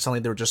room and then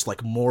suddenly there are just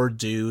like more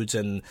dudes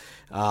and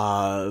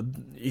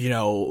you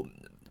know,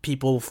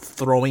 people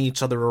throwing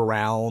each other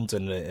around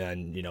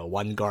and you know,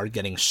 one guard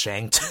getting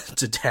shanked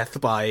to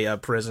death by a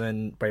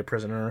prisoner.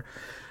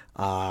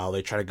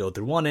 They try to go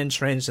through one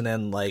entrance and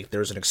then like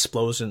there's an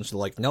explosion, so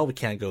they're like, no, we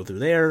can't go through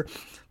there.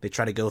 They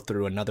try to go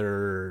through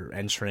another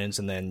entrance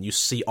and then you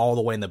see all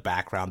the way in the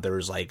background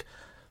there's like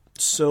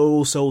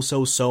so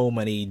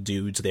many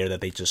dudes there that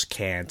they just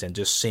can't, and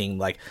just seeing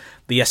like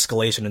the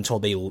escalation until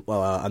they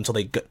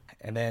go,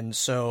 and then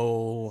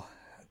so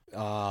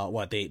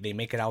they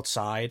make it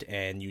outside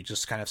and you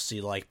just kind of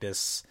see like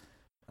this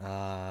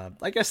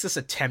I guess this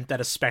attempt at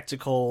a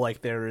spectacle.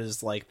 Like there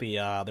is like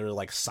there are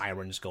like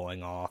sirens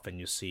going off and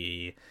you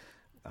see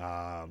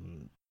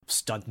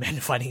stuntmen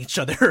fighting each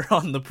other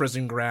on the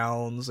prison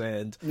grounds,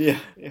 and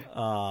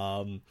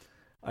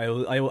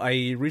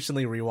I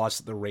recently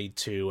rewatched the Raid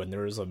 2 and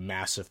there was a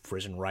massive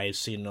prison riot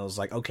scene and I was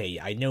like, okay,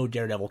 I know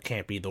Daredevil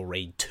can't be the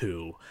Raid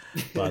 2,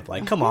 but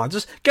like, come on,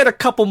 just get a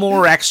couple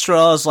more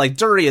extras, like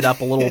dirty it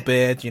up a little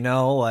bit, you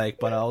know, like,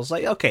 but I was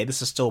like, okay,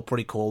 this is still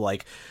pretty cool,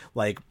 like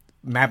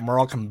Matt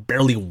Murdock can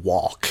barely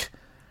walk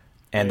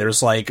and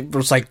there's like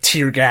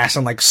tear gas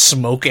and like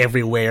smoke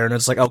everywhere and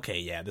it's like, okay,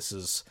 yeah,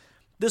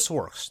 this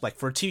works, like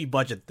for a TV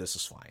budget, this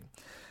is fine.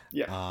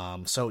 Yeah.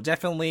 So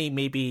definitely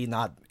maybe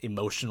not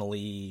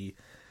emotionally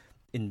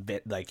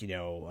like, you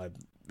know,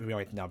 we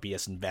might not be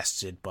as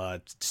invested,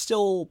 but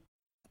still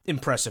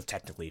impressive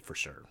technically for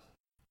sure.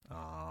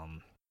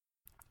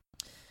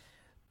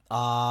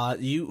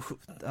 You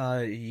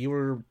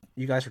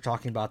guys were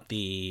talking about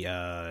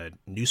the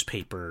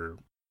newspaper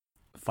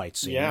fight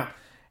scene. Yeah.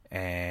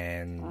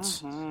 And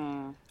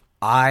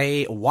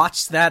I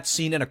watched that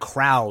scene in a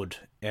crowd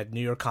at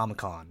New York Comic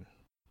Con.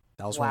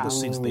 That was one of the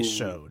scenes they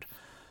showed.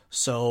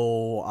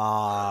 So,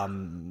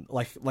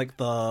 like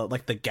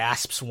the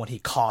gasps when he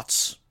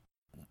caught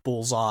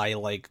Bullseye,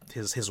 like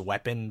his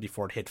weapon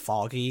before it hit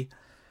Foggy,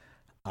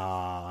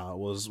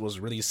 was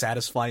really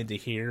satisfying to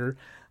hear.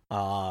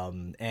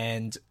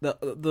 And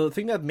the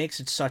thing that makes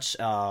it such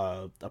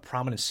a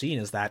prominent scene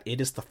is that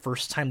it is the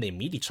first time they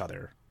meet each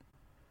other.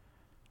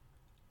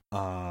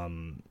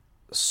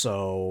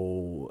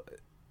 So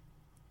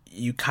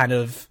you kind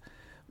of,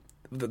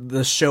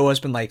 the show has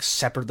been like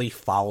separately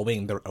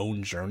following their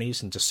own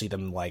journeys, and to see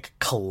them like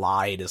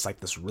collide is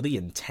like this really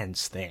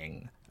intense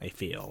thing, I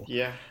feel.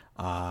 Yeah.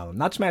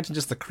 Not to mention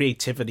just the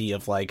creativity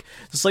of like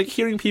just like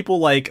hearing people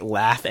like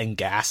laugh and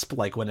gasp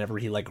like whenever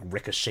he like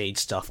ricocheted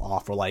stuff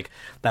off, or like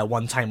that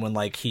one time when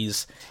like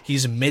he's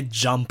mid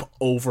jump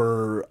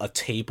over a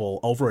table,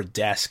 over a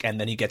desk, and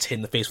then he gets hit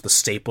in the face with a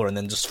stapler and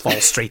then just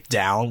falls straight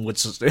down,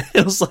 which is,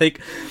 it was like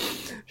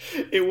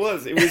it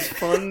was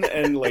fun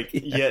and like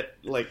yet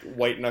like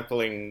white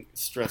knuckling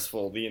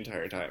stressful the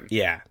entire time.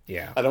 Yeah.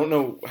 I don't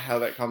know how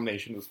that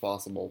combination was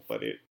possible,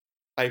 but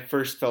I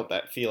first felt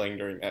that feeling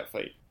during that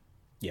fight.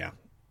 Yeah.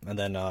 And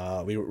then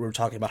we were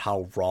talking about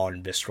how raw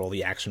and visceral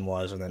the action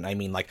was, and then I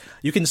mean, like,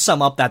 you can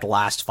sum up that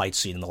last fight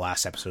scene in the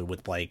last episode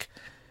with like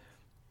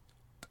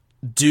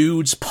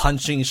dudes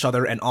punching each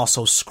other and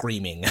also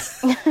screaming.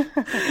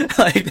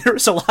 Like, there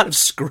was a lot of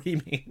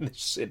screaming in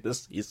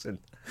this season.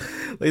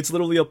 It's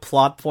literally a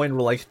plot point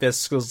where like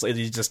Fisk goes,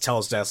 he just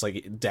tells Dex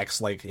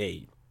like,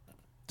 hey,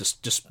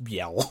 just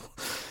yell.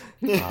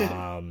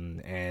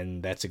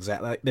 And that's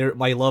exactly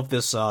I love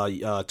this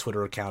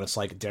Twitter account. It's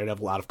like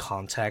Daredevil out of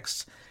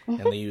context,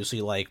 and they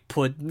usually like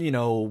put, you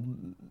know,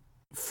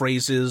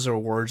 phrases or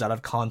words out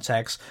of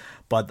context.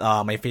 But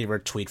my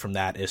favorite tweet from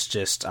that is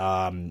just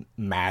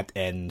Matt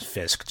and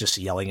Fisk just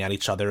yelling at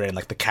each other, and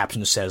like the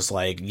caption says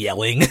like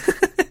yelling.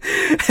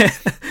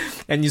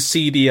 And you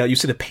see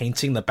the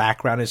painting in the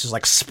background is just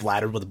like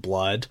splattered with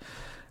blood.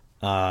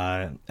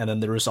 And then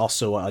there was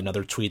also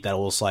another tweet that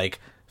was like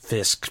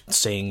Fisk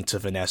saying to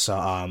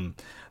Vanessa,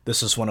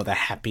 this is one of the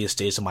happiest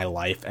days of my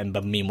life,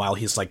 but meanwhile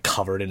he's like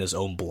covered in his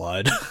own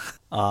blood.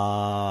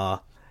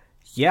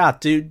 Yeah,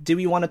 do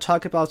we want to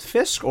talk about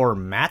Fisk or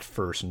Matt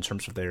first in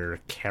terms of their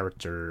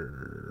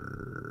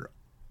character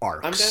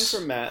arcs? I'm down for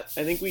Matt.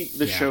 I think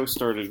the show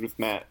started with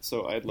Matt,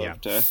 so I'd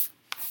love to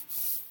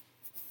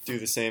do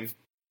the same.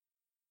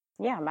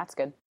 Yeah, Matt's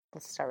good.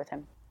 Let's start with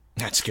him.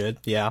 That's good.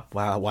 Yeah.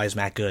 Wow. Why is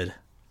Matt good?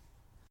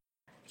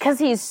 Because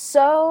he's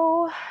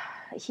so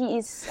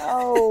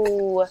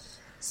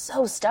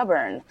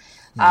stubborn.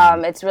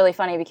 It's really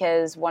funny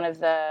because one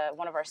of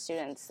our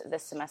students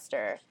this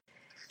semester,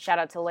 shout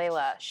out to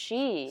Layla,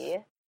 she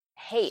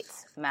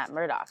hates Matt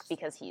Murdock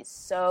because he's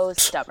so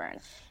stubborn.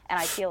 And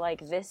I feel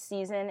like this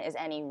season is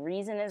any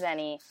reason as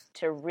any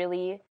to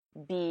really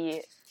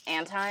be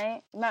anti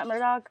Matt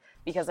Murdock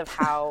because of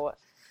how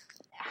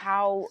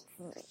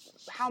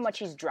much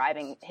he's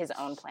driving his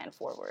own plan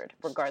forward,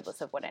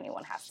 regardless of what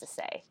anyone has to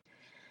say.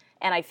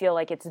 And I feel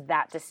like it's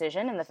that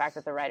decision and the fact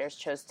that the writers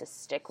chose to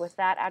stick with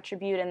that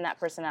attribute and that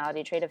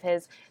personality trait of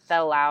his that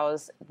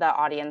allows the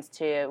audience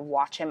to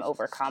watch him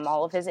overcome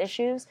all of his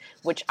issues,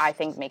 which I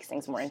think makes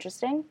things more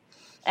interesting.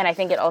 And I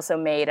think it also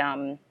made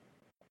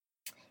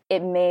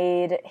it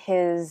made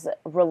his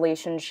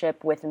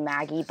relationship with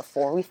Maggie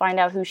before we find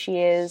out who she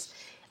is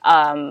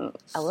a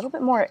little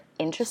bit more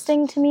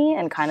interesting to me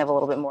and kind of a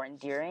little bit more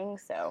endearing.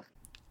 So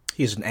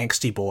he's an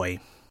angsty boy.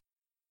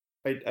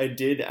 I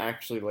did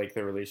actually like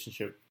their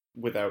relationship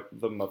without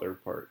the mother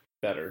part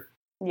better.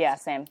 Yeah,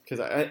 same. Because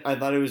I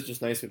thought it was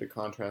just nicer to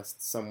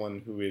contrast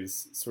someone who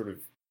is sort of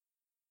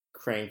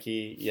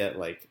cranky, yet,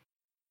 like,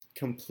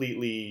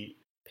 completely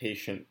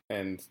patient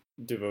and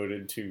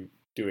devoted to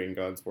doing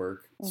God's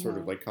work. Sort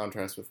of, like,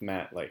 contrast with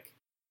Matt, like...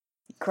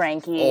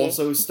 Cranky.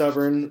 Also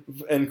stubborn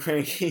and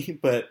cranky,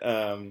 but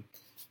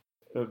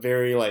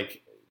very,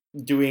 like,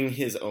 doing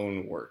his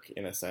own work,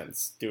 in a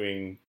sense.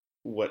 Doing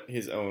what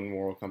his own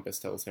moral compass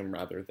tells him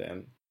rather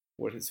than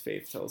what his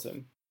faith tells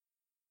him.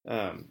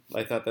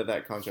 I thought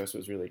that contrast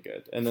was really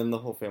good. And then the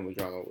whole family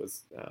drama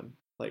was,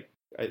 like,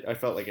 I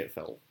felt like it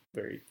fell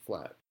very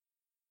flat.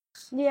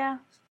 Yeah.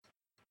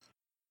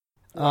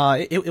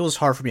 It was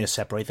hard for me to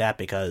separate that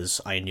because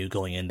I knew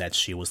going in that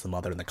she was the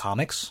mother in the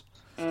comics.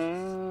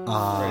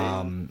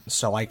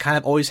 So I kind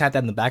of always had that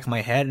in the back of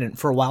my head, and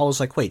for a while I was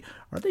like, wait,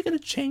 are they going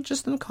to change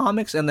this in the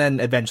comics? And then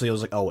eventually I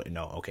was like, oh, wait,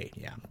 no, okay,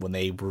 yeah. When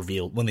they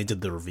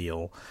did the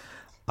reveal.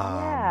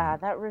 Yeah,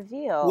 that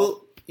reveal.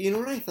 Well, you know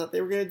what I thought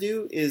they were going to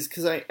do is,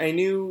 because I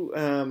knew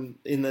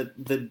in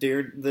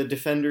the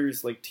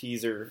Defenders, like,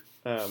 teaser,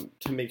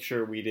 to make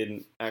sure we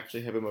didn't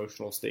actually have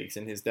emotional stakes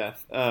in his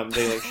death,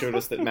 they, like, showed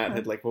us that Matt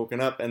had, like, woken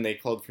up and they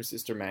called for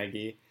Sister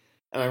Maggie.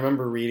 And I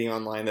remember reading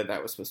online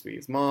that was supposed to be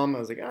his mom. I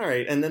was like, all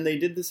right. And then they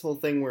did this whole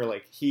thing where,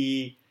 like,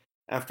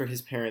 after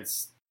his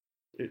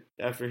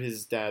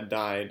dad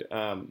died,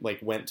 like,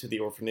 went to the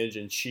orphanage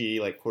and she,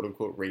 like, quote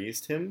unquote,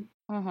 raised him.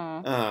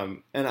 Mm-hmm.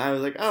 And I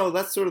was like, oh,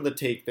 that's sort of the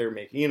take they're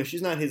making. You know,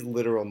 she's not his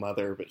literal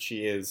mother, but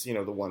she is, you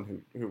know, the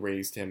one who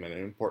raised him and an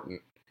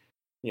important,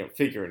 you know,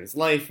 figure in his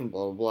life and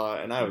blah, blah,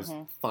 blah. And I was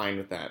fine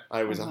with that.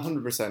 I was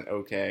 100%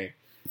 okay.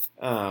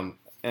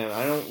 And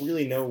I don't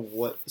really know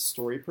what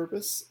story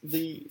purpose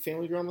the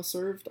family drama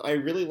served. I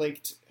really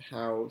liked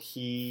how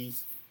he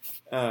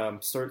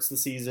starts the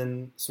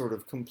season sort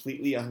of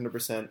completely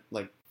 100%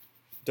 like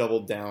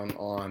doubled down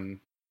on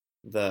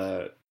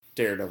the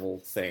Daredevil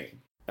thing.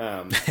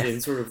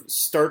 In sort of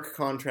stark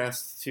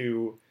contrast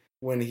to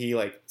when he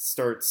like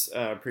starts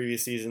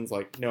previous seasons,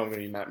 like, no, I'm going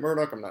to be Matt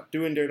Murdock. I'm not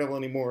doing Daredevil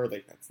anymore.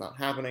 Like, that's not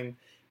happening.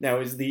 Now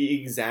is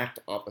the exact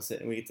opposite,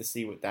 and we get to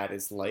see what that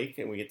is like,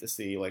 and we get to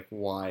see like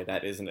why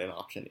that isn't an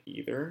option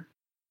either.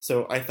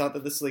 So I thought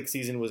that this like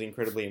season was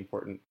incredibly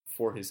important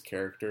for his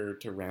character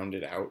to round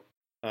it out.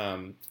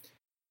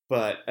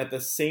 But at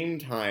the same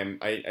time,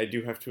 I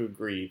do have to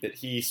agree that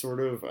he sort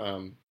of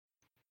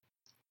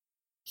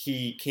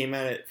he came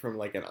at it from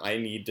like an I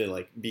need to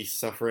like be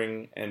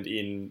suffering and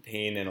in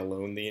pain and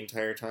alone the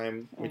entire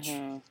time, which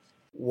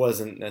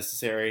wasn't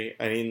necessary.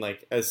 I mean,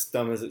 like, as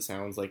dumb as it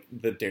sounds, like,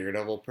 the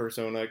Daredevil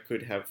persona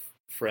could have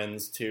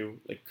friends too,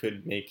 like,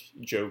 could make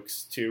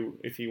jokes too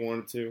if he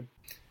wanted to.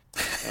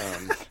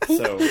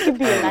 So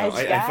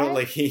I felt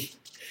like he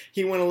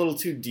went a little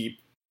too deep,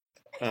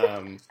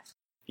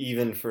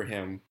 even for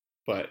him.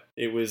 But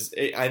I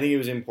think it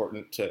was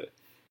important to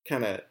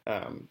kind of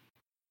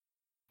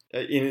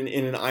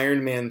in an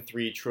Iron Man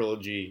 3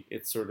 trilogy,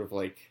 it's sort of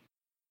like,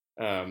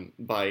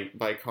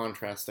 by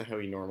contrast to how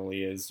he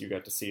normally is, you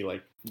got to see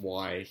like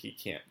why he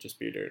can't just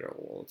be Daredevil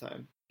all the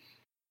time.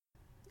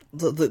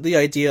 The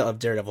idea of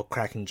Daredevil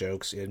cracking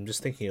jokes, I'm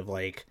just thinking of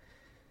like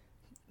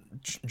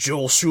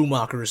Joel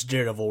Schumacher's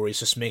Daredevil, where he's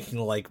just making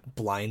like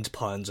blind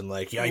puns and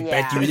like, I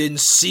bet you didn't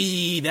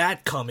see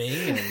that coming.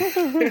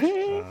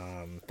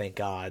 And, thank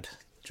God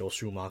Joel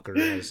Schumacher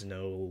has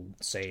no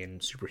say in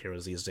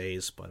superheroes these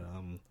days, but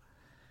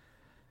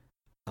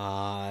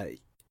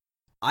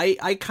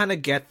I kind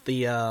of get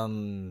the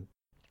angst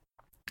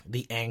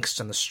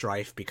and the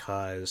strife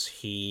because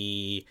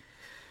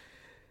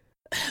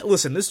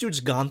listen, this dude's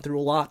gone through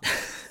a lot.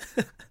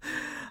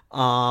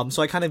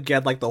 So I kind of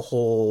get like the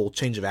whole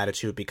change of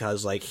attitude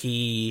because like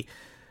he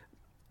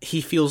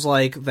feels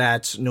like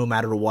that no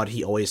matter what,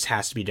 he always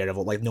has to be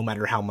Daredevil. Like no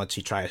matter how much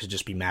he tries to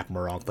just be Matt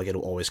Murdock, like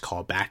it'll always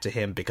call back to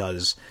him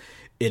because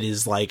it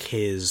is like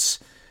his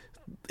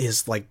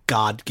like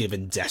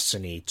God-given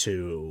destiny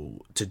to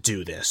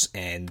do this,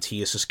 and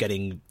he is just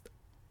getting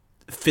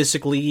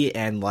physically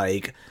and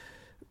like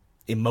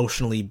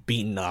emotionally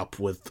beaten up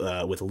with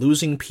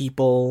losing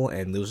people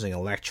and losing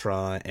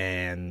Elektra,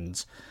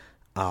 and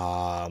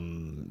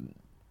I'm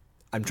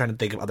trying to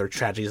think of other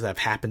tragedies that have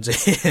happened to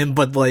him,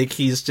 but like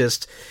he's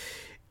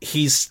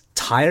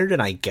tired,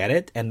 and I get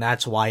it, and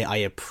that's why I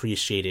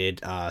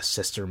appreciated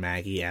Sister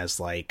Maggie as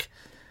like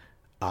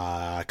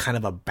kind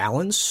of a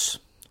balance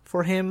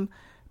for him,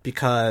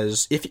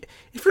 because if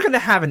you're gonna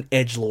have an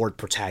edgelord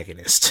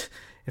protagonist,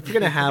 if you're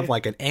gonna have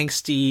like an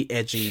angsty,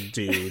 edgy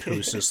dude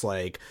who's just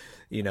like,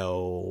 you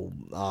know,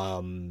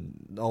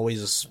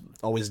 always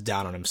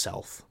down on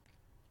himself,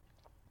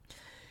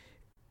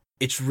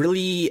 it's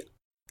really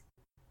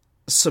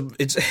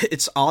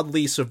it's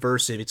oddly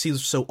subversive. It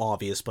seems so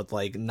obvious, but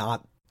like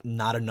not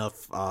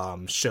enough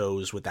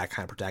shows with that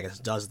kind of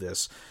protagonist does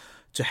this,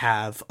 to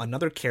have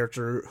another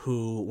character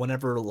who,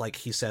 whenever like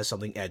he says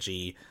something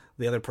edgy,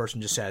 the other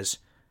person just says,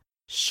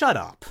 "Shut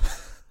up."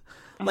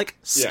 Like,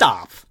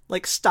 stop.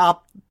 Like,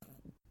 stop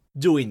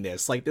doing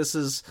this. Like, this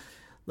is,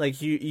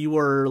 like, you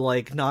were,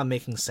 like, not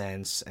making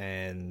sense,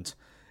 and,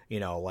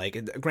 you know,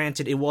 like,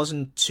 granted, it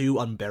wasn't too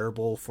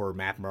unbearable for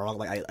Matt Murdock.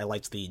 Like, I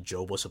liked the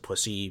Job was a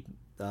pussy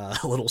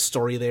little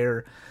story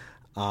there.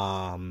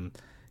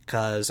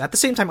 Because at the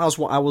same time, I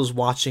was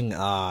watching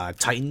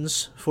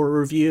Titans for a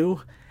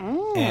review,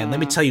 and let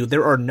me tell you,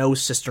 there are no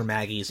Sister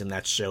Maggies in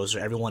that show, so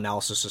everyone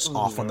else is just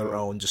off on their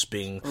own, just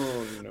being,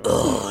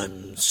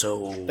 I'm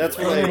so That's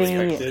what I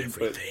expected,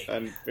 but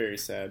I'm very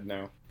sad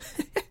now.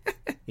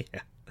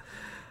 Yeah.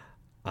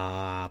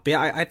 But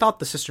yeah, I thought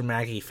the Sister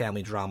Maggie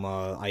family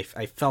drama,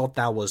 I felt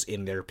that was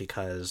in there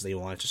because they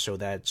wanted to show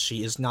that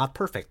she is not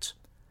perfect.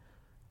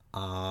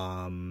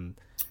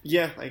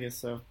 Yeah, I guess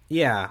so.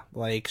 Yeah,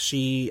 like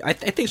I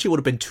think she would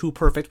have been too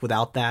perfect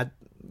without that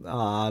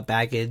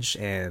baggage,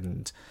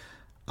 and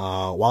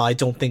while I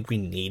don't think we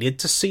needed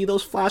to see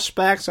those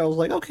flashbacks, I was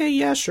like, okay,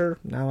 yeah, sure.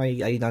 Now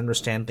I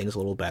understand things a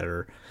little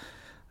better.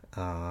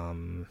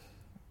 And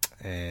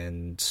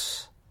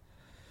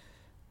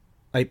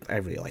I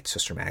really liked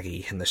Sister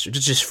Maggie in this,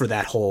 just for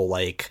that whole,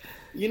 like...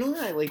 You know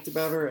what I liked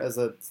about her as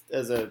a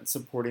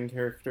supporting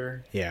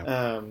character?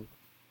 Yeah.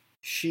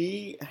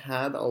 She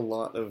had a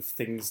lot of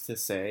things to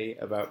say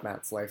about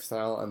Matt's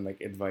lifestyle and, like,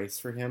 advice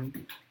for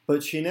him,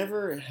 but she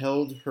never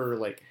held her,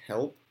 like,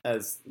 help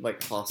as,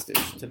 like,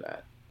 hostage to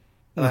that.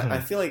 Mm-hmm. I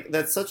feel like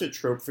that's such a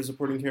trope for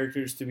supporting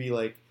characters to be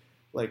like,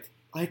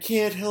 I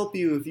can't help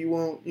you if you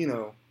won't, you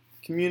know,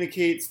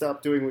 communicate,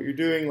 stop doing what you're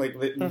doing, like,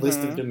 list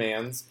of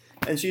demands.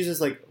 And she's just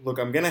like, look,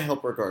 I'm going to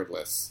help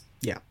regardless.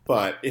 Yeah.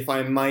 But if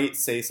I might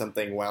say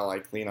something while I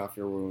clean off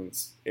your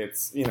wounds,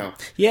 it's, you know.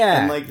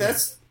 Yeah. And, like,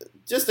 that's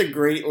just a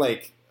great,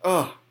 like,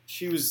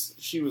 she was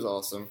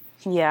awesome.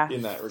 Yeah.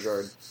 In that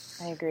regard.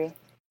 I agree.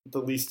 The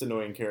least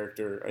annoying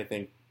character, I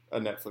think, a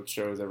Netflix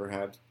show has ever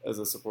had as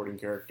a supporting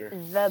character.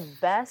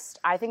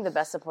 I think the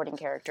best supporting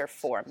character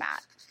for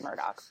Matt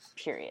Murdock,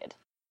 period.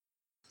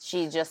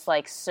 She just,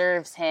 like,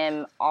 serves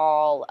him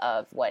all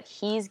of what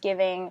he's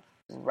giving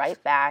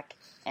right back,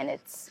 and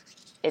it's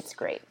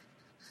great.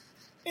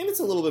 And it's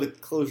a little bit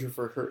of closure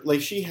for her.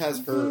 Like, she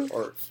has her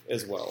arc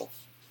as well,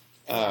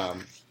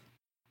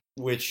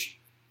 which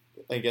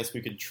I guess we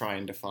could try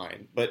and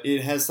define. But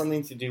it has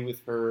something to do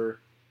with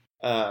her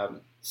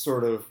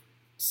sort of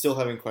still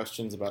having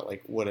questions about,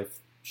 like, what if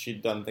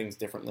she'd done things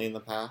differently in the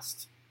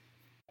past,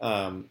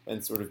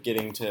 and sort of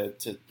getting to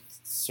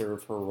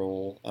serve her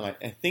role. And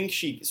I think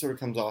she sort of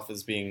comes off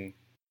as being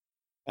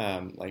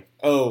like,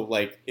 oh,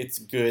 like, it's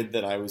good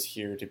that I was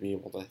here to be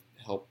able to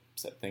help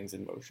set things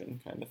in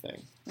motion, kind of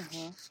thing.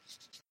 Mm-hmm.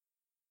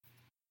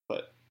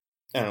 But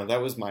I don't know,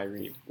 that was my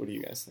read. What do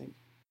you guys think?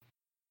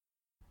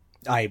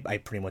 I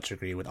pretty much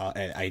agree with.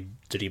 I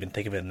didn't even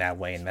think of it in that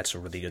way, and that's a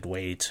really good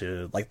way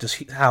to, like,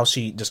 just how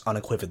she just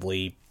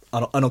unequivocally,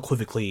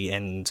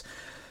 and,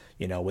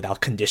 you know,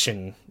 without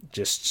condition,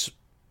 just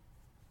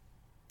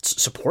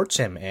supports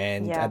him,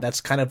 and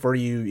that's kind of where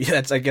you.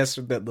 That's, I guess,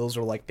 that those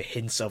are like the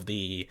hints of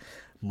the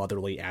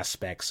motherly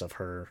aspects of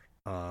her.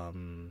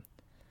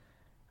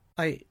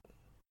 I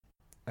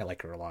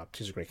like her a lot.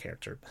 She's a great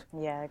character.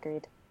 Yeah,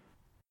 agreed.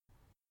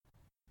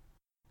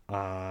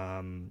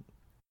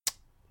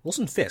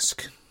 Wilson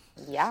Fisk.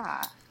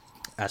 Yeah.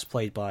 As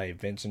played by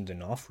Vincent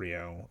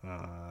D'Onofrio.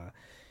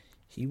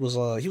 He was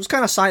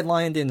kind of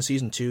sidelined in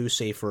season 2,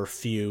 save for a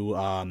few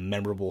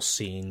memorable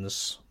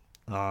scenes.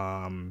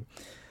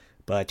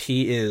 But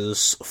he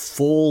is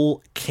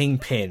full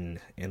Kingpin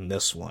in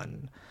this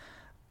one.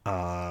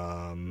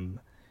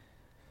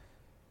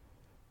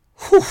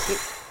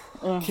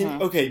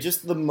 Okay,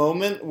 just the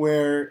moment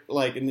where,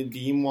 like,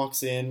 Nadeem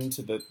walks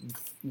into the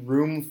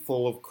room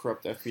full of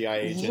corrupt FBI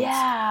agents.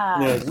 Yeah.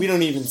 You know, like, we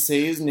don't even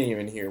say his name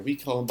in here. We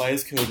call him by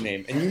his code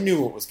name. And you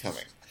knew what was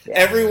coming. Yeah.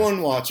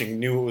 Everyone watching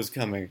knew what was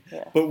coming.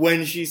 Yeah. But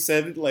when she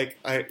said, like,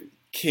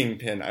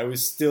 Kingpin, I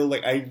was still,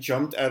 like, I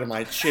jumped out of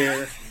my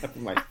chair. I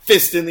put my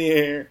fist in the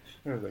air.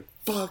 I was like,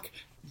 fuck,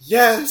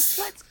 yes!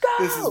 Let's go!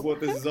 This is what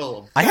this is all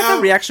about. I had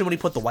that reaction when he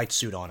put the white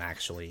suit on,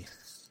 actually.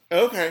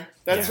 Okay,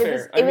 that's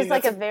fair. It was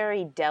like a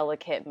very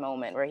delicate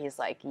moment where he's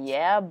like,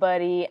 yeah,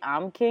 buddy,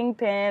 I'm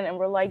Kingpin. And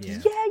we're like, yeah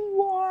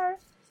you are.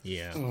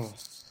 Yeah.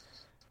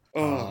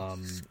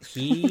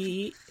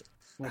 He...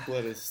 My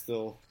blood is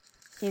still...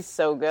 He's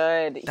so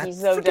good. He's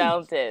so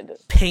talented.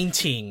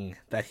 Painting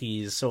that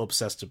he's so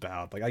obsessed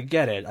about. Like, I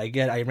get it.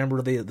 I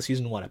remember the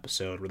season 1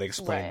 episode where they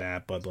explained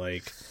that, but,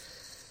 like...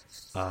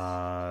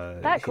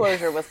 that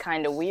closure was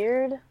kind of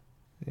weird.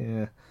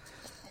 Yeah.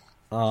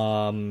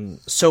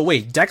 So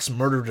wait, Dex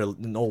murdered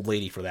an old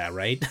lady for that,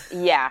 right?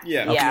 Yeah.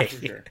 Yeah. Okay.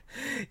 For sure.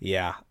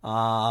 Yeah.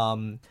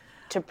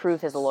 To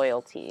prove his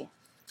loyalty.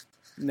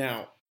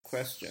 Now,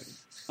 question.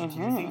 Do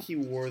you think he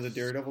wore the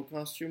Daredevil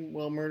costume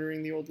while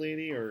murdering the old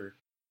lady, or...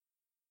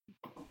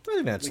 I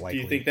think that's likely.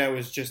 Do you think that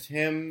was just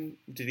him?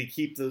 Did he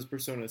keep those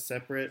personas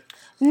separate?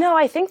 No,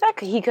 I think that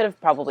he could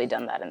have probably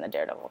done that in the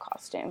Daredevil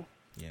costume.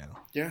 Yeah.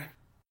 Yeah.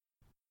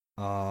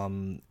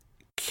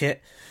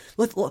 Kit,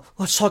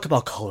 let's talk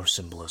about color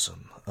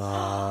symbolism.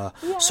 Yeah.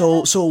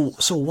 So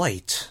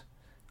white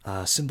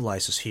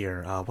symbolizes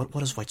here. What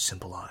does white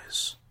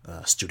symbolize?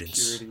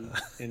 Students. Purity,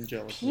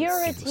 angelicness.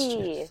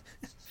 Purity.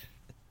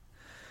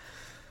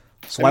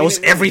 So why was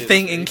it really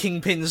everything is, in right?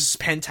 Kingpin's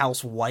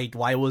penthouse white?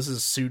 Why was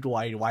his suit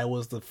white? Why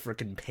was the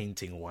frickin'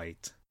 painting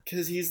white?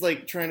 Because he's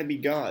like trying to be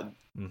God.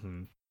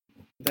 Mm-hmm.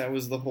 That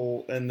was the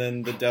whole, and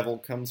then the devil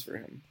comes for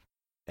him.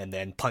 And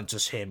then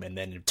punches him, and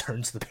then it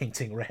turns the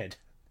painting red.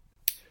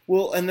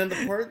 Well, and then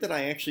the part that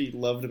I actually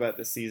loved about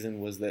this season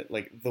was that,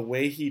 like, the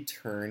way he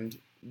turned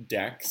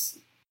Dex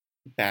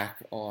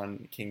back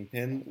on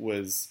Kingpin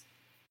was,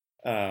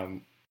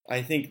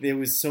 I think it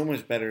was so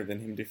much better than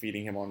him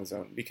defeating him on his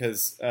own,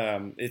 because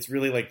it's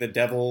really like the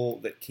devil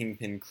that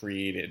Kingpin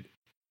created,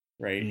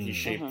 right? He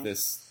shaped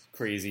this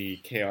crazy,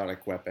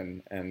 chaotic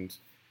weapon and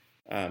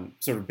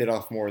sort of bit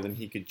off more than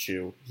he could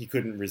chew. He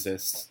couldn't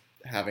resist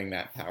having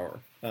that power.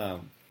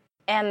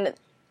 And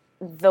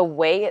the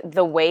way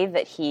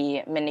that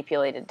he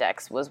manipulated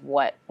Dex was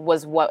what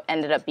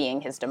ended up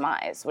being his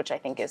demise, which I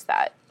think is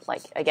that,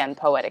 like, again,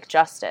 poetic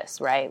justice,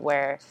 right?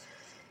 Where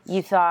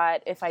you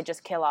thought, if I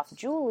just kill off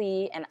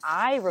Julie and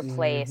I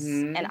replace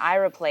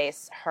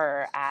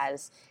her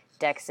as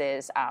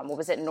Dex's what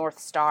was it, North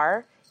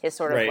Star, his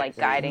sort of Right, like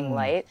right. guiding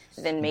light,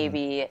 then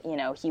maybe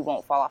he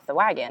won't fall off the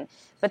wagon.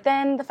 But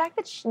then the fact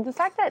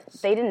that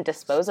they didn't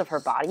dispose of her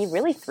body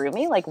really threw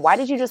me. Like, why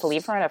did you just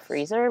leave her in a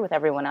freezer with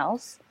everyone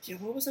else? Yeah,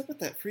 what was up with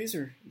that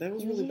freezer? That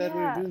was a really bad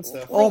way of doing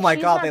stuff. Oh my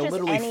she's God, not they just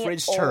literally any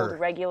fridged old, her.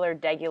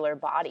 regular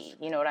body.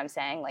 You know what I'm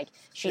saying? Like,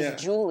 she's Yeah.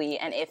 Julie,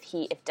 and if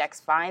Dex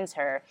finds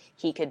her,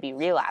 he could be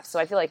relapsed. So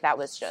I feel like that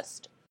was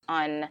just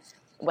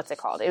what's it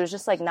called? It was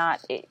just like not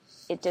it.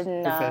 It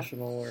didn't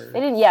Professional or... It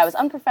didn't. Yeah, it was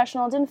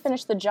unprofessional. It didn't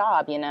finish the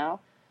job.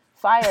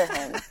 Fire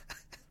him.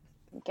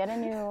 Get a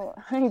new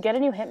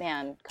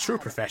hitman. God. True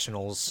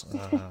professionals.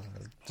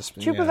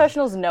 True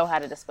professionals know how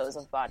to dispose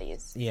of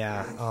bodies.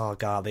 Yeah. Oh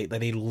God,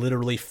 they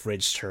literally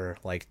fridged her.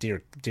 Like,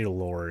 dear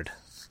Lord.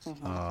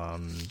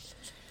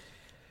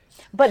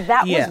 But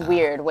that Yeah. was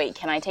weird. Wait,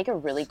 can I take a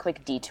really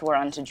quick detour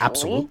onto Julie?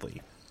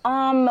 Absolutely.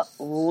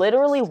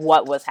 Literally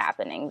what was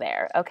happening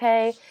there,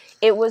 okay?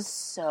 It was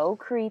so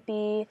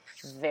creepy,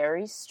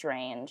 very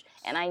strange.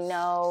 And I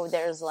know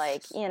there's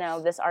like,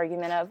 this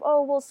argument of,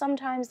 oh, well,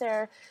 sometimes there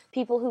are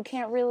people who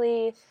can't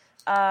really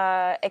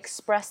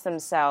express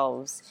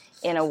themselves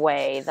in a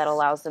way that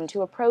allows them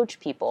to approach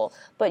people.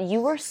 But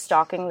you were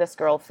stalking this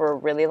girl for a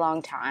really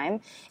long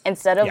time.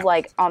 Instead of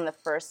like on the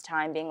first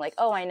time being like,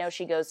 oh, I know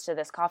she goes to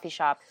this coffee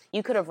shop,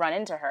 you could have run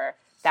into her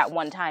that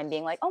one time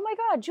being like, oh my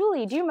God,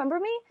 Julie, do you remember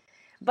me?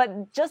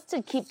 But just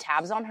to keep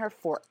tabs on her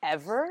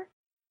forever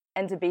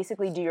and to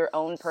basically do your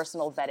own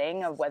personal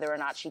vetting of whether or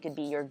not she could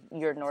be your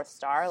North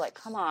Star, like,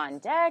 come on,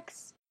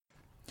 Dex.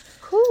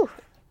 Whew.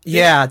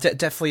 Yeah,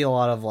 definitely a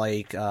lot of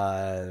like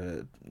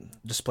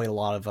displayed a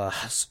lot of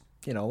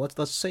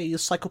let's say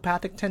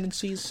psychopathic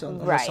tendencies.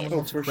 Unless Right. someone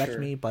wants to for correct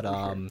sure, me, but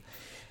for sure.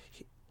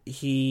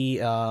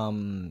 he I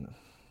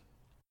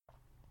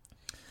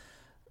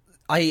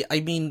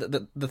mean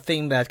the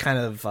thing that kind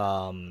of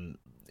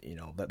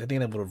the thing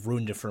that would have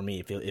ruined it for me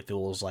if it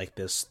was like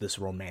this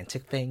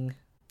romantic thing,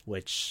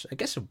 which I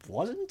guess it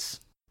wasn't.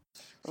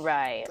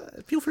 Right.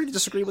 Feel free to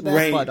disagree with that,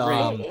 Right, but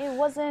right. It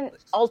wasn't,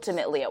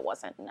 ultimately it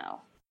wasn't,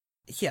 no.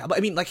 yeah, but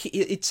I mean, like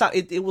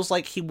it was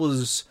like he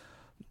was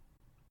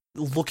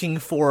looking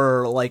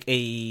for like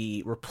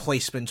a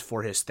replacement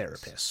for his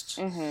therapist.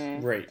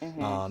 Right.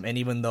 And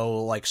even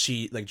though like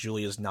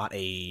Julie is not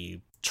a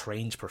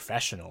trained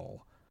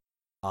professional,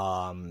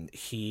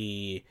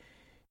 he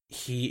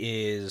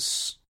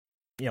is,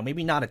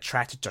 maybe not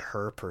attracted to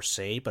her per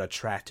se, but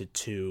attracted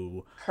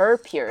to Her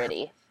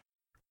purity.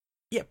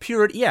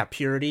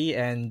 purity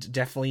and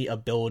definitely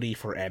ability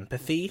for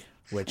empathy,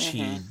 which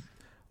he,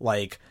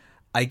 like,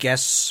 I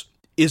guess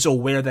is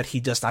aware that he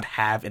does not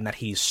have and that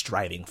he's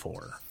striving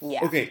for.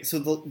 Yeah. Okay, so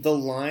the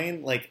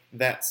line, like,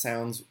 that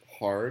sounds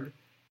hard,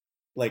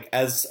 like,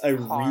 as a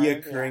Hard,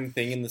 reoccurring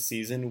thing in the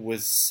season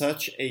was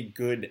such a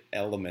good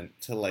element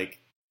to, like,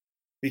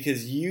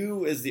 because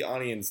you as the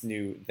audience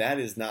knew that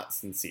is not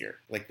sincere.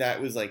 Like,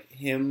 that was like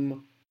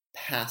him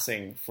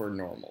passing for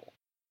normal.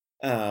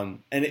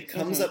 And it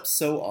comes up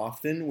so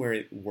often where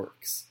it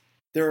works.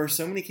 There are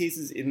so many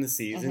cases in the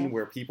season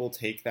where people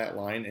take that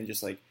line and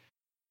just like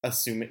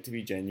assume it to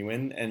be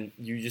genuine, and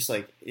you just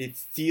like, it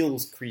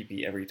feels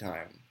creepy every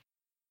time.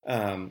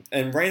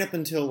 And right up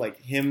until like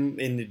him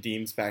in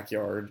Nadim's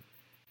backyard,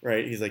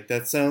 right? He's like,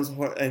 that sounds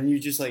hard, and you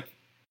just like,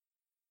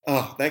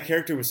 oh, that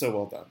character was so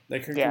well done.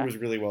 That character was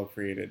really well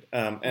created.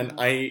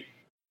 And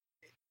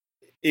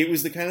it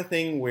was the kind of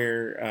thing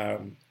where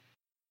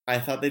I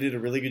thought they did a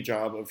really good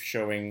job of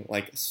showing,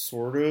 like,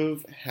 sort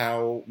of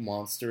how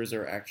monsters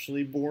are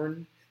actually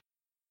born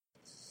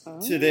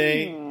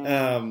today.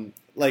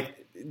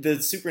 Like,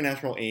 the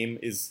supernatural aim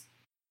is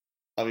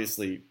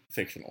obviously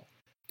fictional,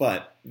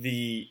 but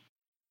the,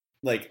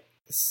 like,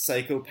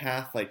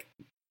 psychopath, like,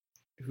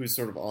 who's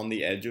sort of on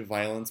the edge of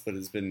violence but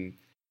has been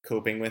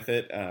coping with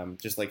it,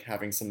 just like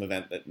having some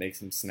event that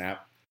makes him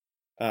snap.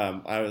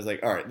 I was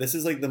like, all right, this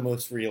is like the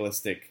most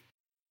realistic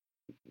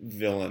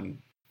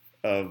villain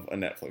of a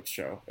Netflix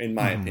show, in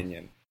my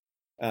opinion.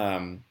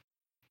 And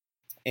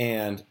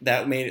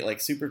that made it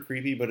like super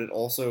creepy, but it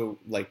also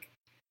like,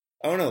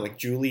 I don't know, like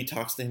Julie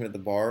talks to him at the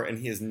bar and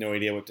he has no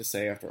idea what to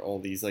say after all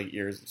these like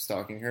years of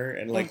stalking her.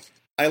 And like,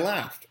 I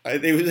laughed.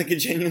 It was like a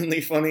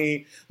genuinely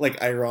funny,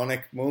 like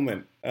ironic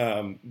moment.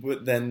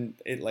 But then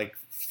it like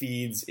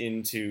feeds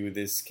into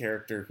this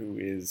character who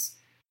is,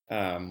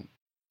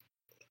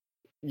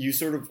 you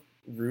sort of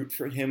root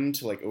for him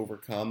to like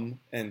overcome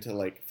and to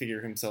like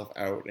figure himself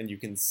out, and you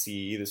can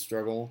see the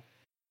struggle.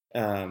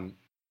 And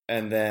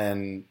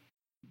then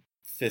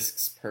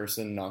Fisk's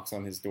person knocks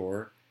on his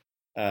door,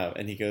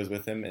 and he goes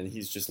with him, and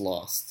he's just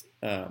lost.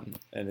 And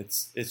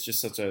it's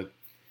just such a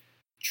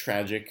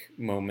tragic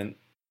moment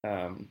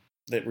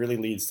that really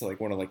leads to like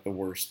one of like the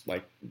worst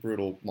like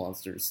brutal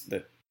monsters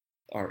that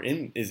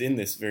is in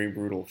this very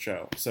brutal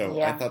show.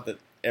 So I thought that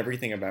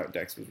everything about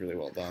Dex was really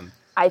well done.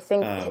 I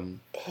think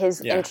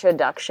his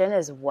introduction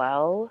as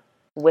well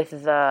with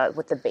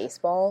the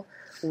baseball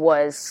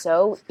was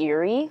so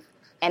eerie,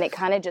 and it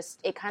kind of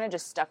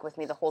just stuck with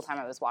me the whole time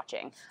I was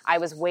watching. I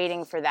was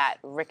waiting for that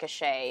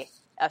ricochet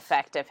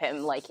effect of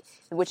him, like,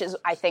 which is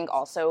I think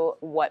also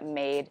what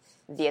made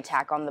the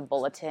attack on the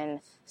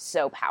bulletin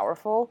so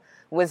powerful,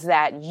 was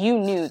that you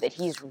knew that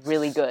he's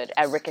really good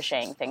at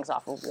ricocheting things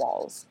off of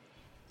walls,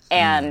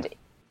 and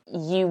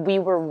we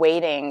were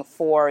waiting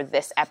for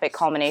this epic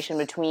culmination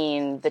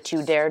between the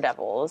two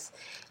daredevils,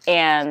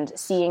 and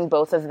seeing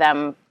both of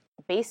them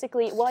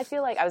basically, well, I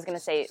feel like I was going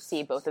to say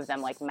see both of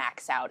them like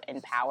max out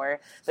in power,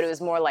 but it was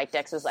more like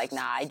Dex was like,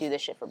 nah, I do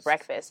this shit for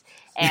breakfast.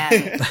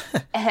 And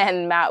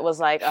and Matt was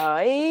like, oh,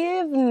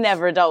 I've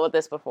never dealt with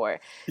this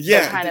before.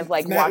 Yeah. So kind of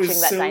like Matt watching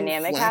that so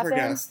dynamic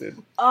happen.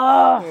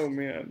 Oh,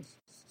 man.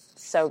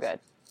 So good.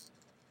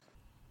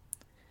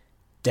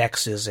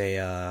 Dex is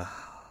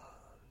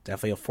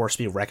definitely a force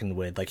to be reckoned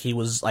with. Like, he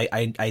was,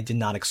 I did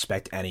not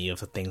expect any of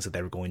the things that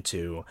they were going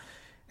to,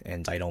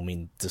 and I don't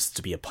mean this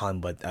to be a pun,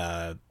 but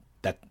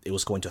that it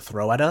was going to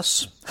throw at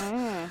us.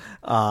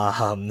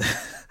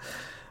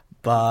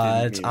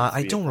 But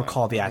I don't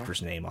recall the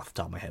actor's name off the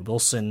top of my head.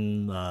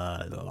 Wilson,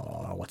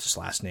 what's his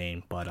last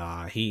name? But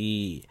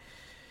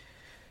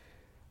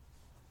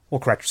we'll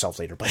correct yourself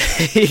later. But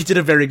he did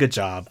a very good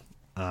job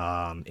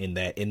in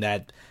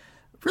that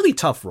really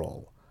tough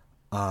role.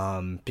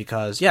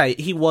 Because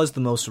he was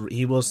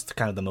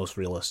kind of the most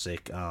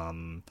realistic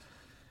villain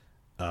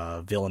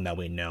that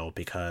we know.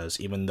 Because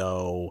even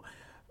though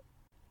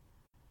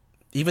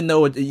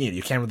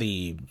you can't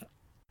really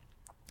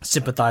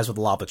sympathize with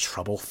a lot of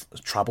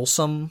the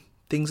troublesome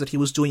things that he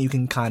was doing, you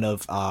can kind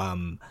of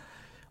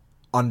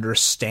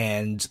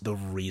understand the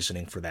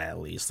reasoning for that, at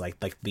least, like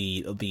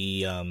the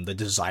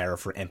desire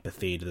for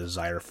empathy, the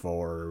desire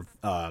for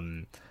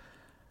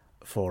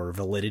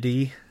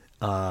validity,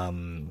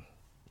 and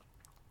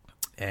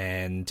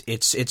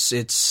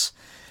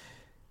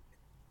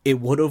it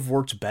would have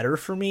worked better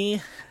for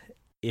me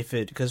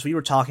because we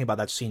were talking about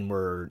that scene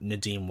where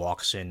Nadeem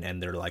walks in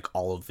and they're like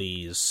all of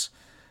these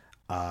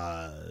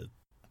FBI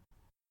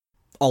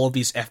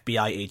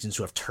agents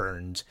who have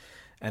turned,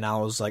 and I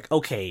was like,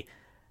 okay,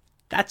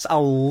 that's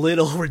a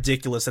little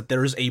ridiculous that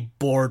there's a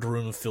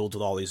boardroom filled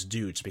with all these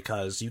dudes,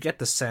 because you get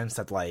the sense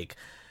that like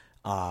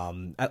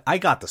I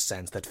got the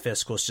sense that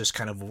Fisk was just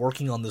kind of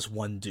working on this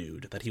one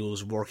dude, that he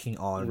was working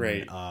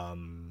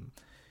on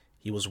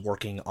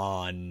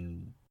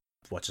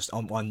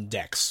on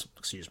Dex,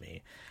 excuse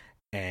me,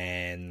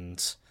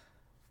 and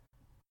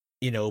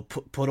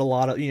put a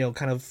lot of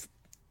kind of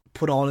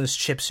put all his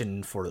chips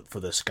in for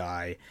this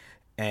guy.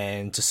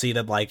 And to see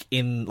that, like,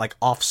 in, like,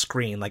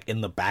 off-screen, like,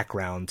 in the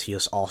background, he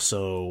is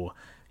also,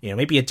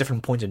 maybe at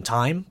different point in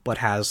time, but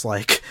has,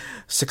 like,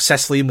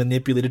 successfully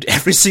manipulated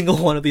every single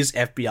one of these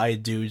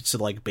FBI dudes to,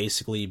 like,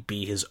 basically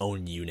be his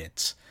own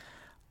unit.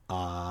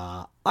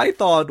 I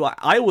thought,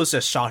 I was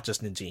as shocked as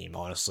Nadeem,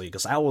 honestly,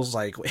 because I was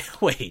like,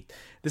 wait,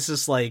 this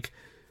is, like,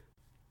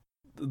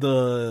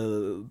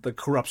 the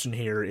corruption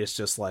here is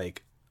just,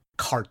 like,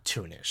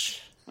 cartoonish.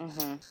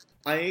 Mm-hmm.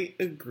 I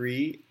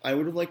agree. I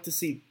would have liked to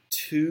see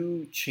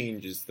two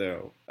changes,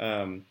 though,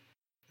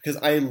 because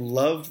I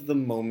loved the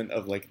moment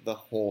of like the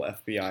whole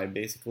FBI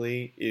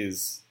basically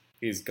is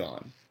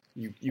gone.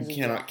 You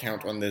cannot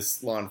count on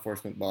this law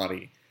enforcement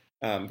body.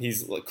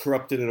 He's like,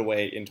 corrupted it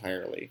away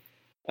entirely,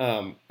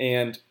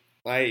 and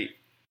I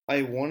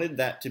wanted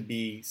that to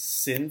be,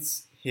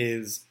 since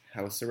his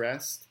house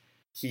arrest,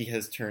 he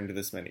has turned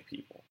this many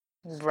people.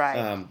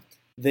 Right.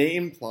 They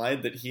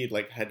implied that he had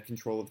like had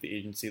control of the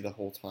agency the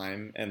whole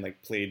time and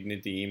like played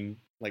Nadeem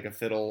like a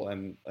fiddle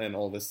and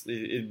all this.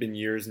 It had been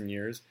years and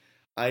years.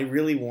 I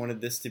really wanted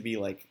this to be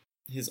like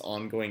his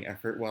ongoing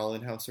effort while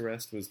in house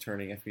arrest was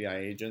turning FBI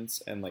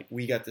agents, and like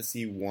we got to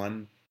see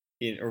one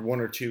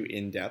or two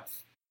in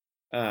depth.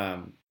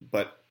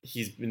 But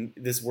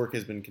this work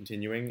has been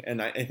continuing,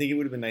 and I think it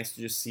would have been nice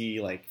to just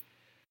see like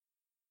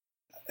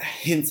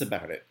hints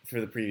about it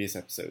for the previous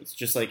episodes,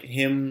 just like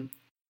him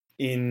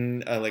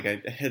in like a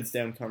heads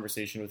down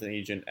conversation with an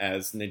agent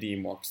as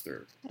Nadeem walks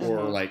through,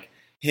 or like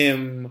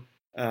him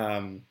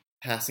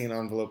passing an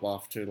envelope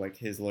off to like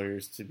his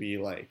lawyers to be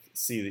like,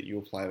 see that you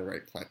apply the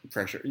right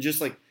pressure,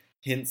 just like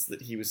hints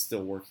that he was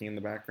still working in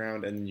the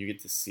background, and then you get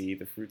to see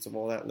the fruits of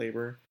all that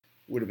labor.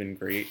 Would have been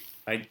great.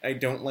 I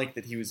don't like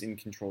that he was in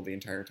control the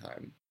entire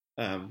time,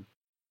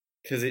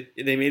 because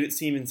they made it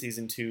seem in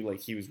season 2 like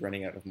he was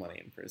running out of money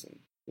in prison,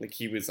 like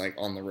he was like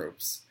on the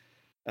ropes,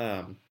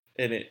 and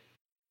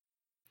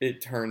it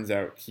turns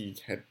out he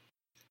had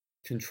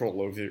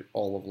control over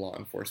all of law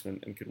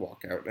enforcement and could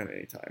walk out at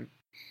any time.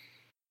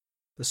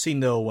 The scene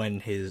though when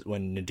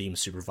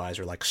Nadeem's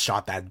supervisor like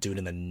shot that dude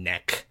in the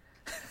neck,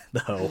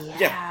 though.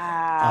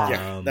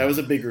 Yeah. That was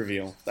a big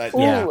reveal. That.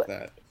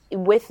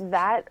 With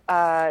that,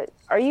 Chris,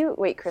 are you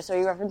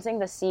referencing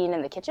the scene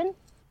in the kitchen?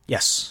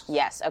 Yes.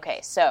 Yes. Okay.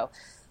 So,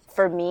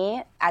 for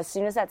me, as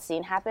soon as that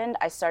scene happened,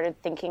 I started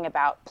thinking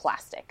about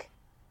plastic.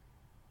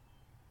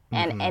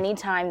 And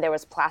anytime there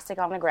was plastic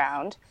on the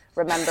ground,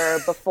 remember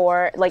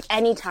before, like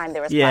anytime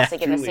there was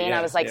plastic in the scene,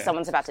 I was like,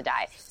 someone's about to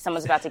die.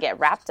 Someone's about to get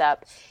wrapped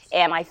up.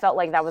 And I felt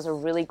like that was a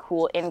really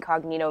cool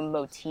incognito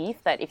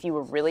motif that if you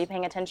were really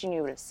paying attention,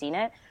 you would have seen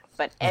it.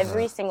 But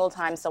every single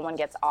time someone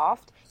gets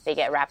offed, they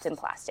get wrapped in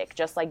plastic,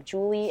 just like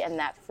Julie and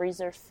that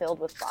freezer filled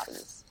with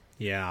bodies.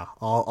 Yeah,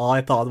 all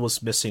I thought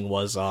was missing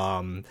was,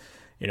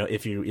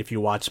 if you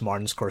watch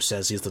Martin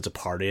Scorsese's The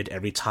Departed,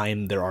 every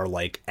time there are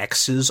like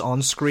X's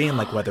on screen,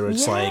 like whether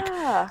it's like,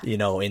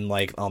 in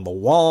like on the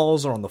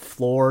walls or on the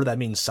floor, that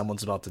means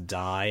someone's about to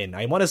die. And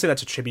I want to say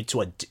that's a tribute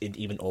to an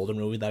even older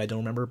movie that I don't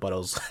remember, but I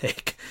was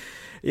like,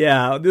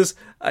 yeah,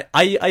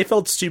 I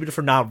felt stupid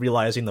for not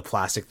realizing the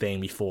plastic thing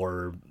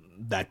before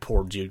that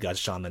poor dude got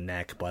shot in the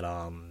neck, but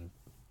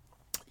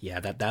yeah,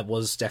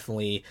 that's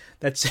definitely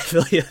a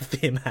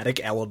thematic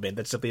element.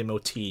 That's definitely a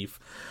motif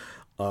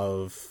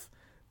of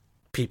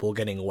people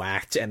getting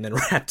whacked and then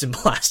wrapped in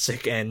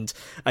plastic and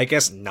I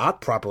guess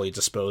not properly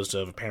disposed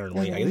of,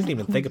 apparently. I didn't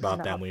even think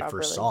about that when we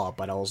first saw it,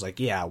 but I was like,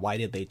 yeah, why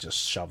did they just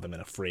shove them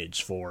in a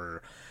fridge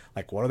for,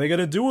 like, what are they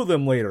gonna do with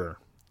them later?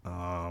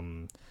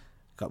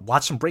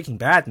 Watch some Breaking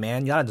Bad,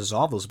 man. You gotta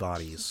dissolve those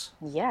bodies.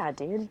 Yeah,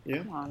 dude. Yeah.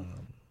 Come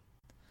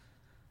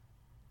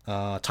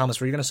on. Thomas,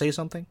 were you gonna say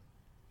something?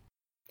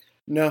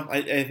 No,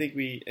 I think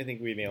we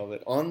nailed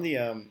it.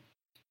 On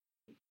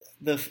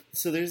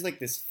so there's like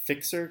this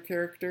fixer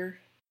character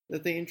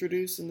that they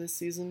introduce in this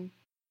season.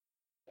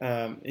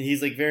 And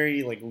he's like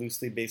very like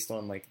loosely based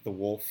on like the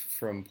Wolf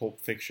from Pulp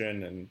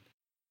Fiction, and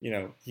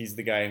he's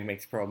the guy who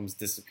makes problems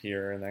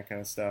disappear and that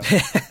kind of stuff.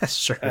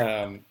 Sure.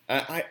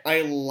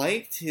 I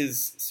liked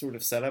his sort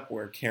of setup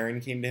where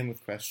Karen came to him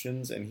with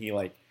questions, and he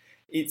like,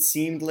 it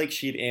seemed like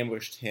she'd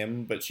ambushed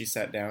him, but she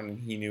sat down and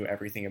he knew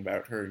everything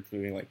about her,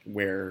 including like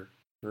where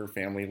her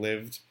family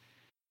lived.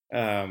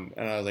 And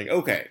I was like,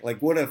 okay,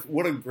 like what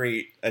a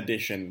great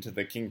addition to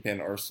the Kingpin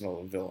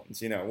arsenal of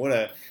villains. What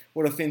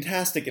a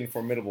fantastic and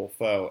formidable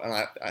foe.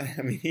 And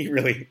I mean, he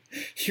really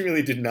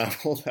did not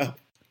hold up.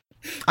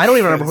 I don't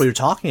even remember who you're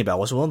talking about.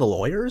 Was it one of the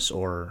lawyers,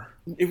 or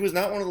it was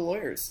not one of the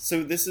lawyers?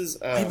 So this is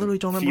I literally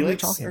don't remember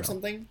Felix who you're talking or about.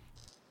 Something.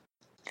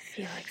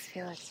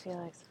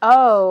 Felix.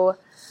 Oh,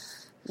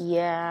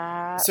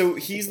 yeah. So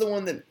he's the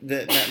one that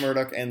Matt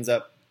Murdock ends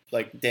up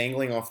like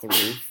dangling off the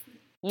roof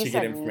to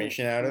get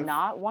information out of.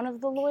 Not one of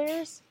the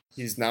lawyers?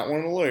 He's not one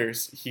of the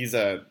lawyers. He's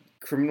a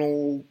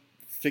criminal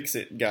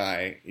fix-it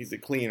guy. He's a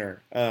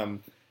cleaner.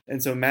 And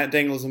so Matt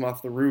dangles him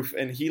off the roof,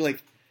 and he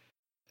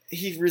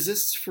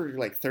resists for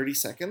like 30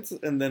 seconds,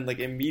 and then like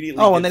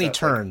immediately. Oh, and then he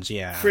turns.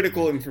 Like,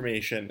 critical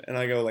information, and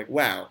I go like,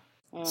 wow.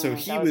 So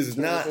he was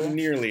not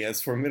nearly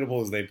as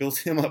formidable as they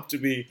built him up to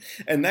be,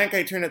 and that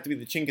guy turned out to be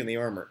the chink in the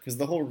armor, because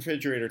the whole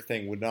refrigerator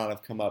thing would not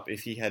have come up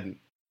if he hadn't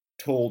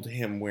told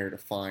him where to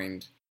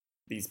find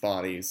these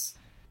bodies.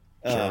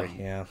 Sure,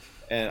 yeah.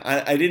 And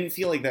I didn't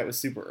feel like that was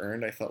super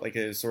earned. I felt like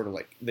it was sort of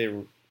like they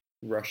were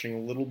rushing a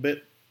little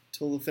bit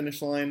till the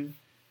finish line.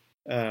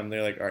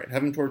 They're like, all right,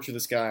 have him torture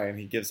this guy, and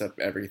he gives up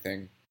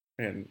everything,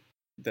 and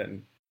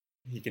then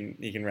he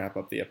can wrap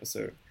up the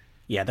episode.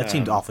 Yeah, that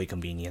seemed awfully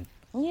convenient.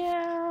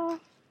 Yeah.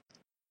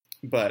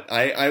 But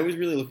I was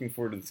really looking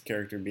forward to this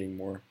character being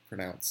more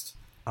pronounced.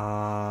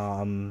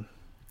 Last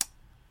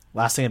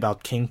thing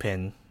about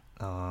Kingpin,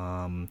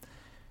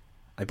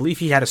 I believe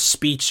he had a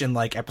speech in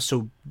like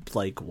episode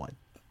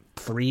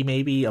 3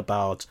 maybe,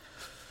 about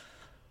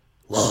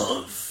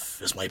love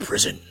is my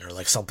prison, or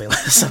like something to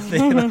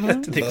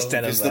the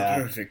extent of that.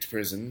 The perfect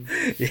prison.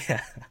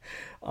 Yeah.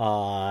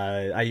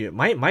 I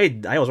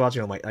was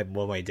watching with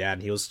my dad,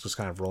 and he was just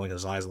kind of rolling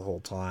his eyes the whole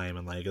time,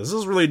 and like, is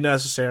this really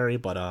necessary?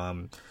 But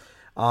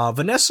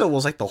Vanessa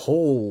was like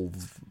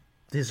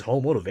his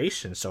whole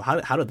motivation. So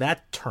how did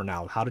that turn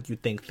out? How did you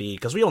think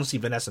because we don't see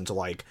Vanessa until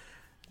like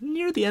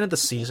near the end of the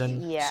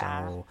season. Yeah.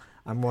 So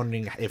I'm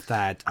wondering if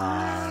that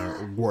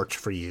worked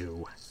for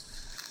you.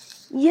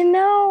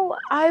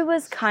 I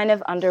was kind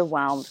of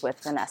underwhelmed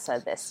with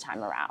Vanessa this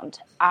time around.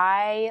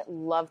 I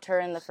loved her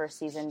in the first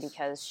season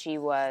because she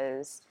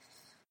was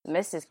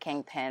Mrs.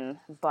 Kingpin,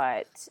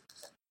 but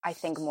I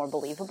think more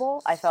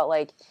believable. I felt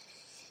like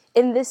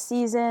in this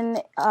season,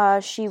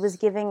 she was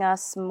giving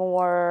us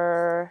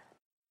more.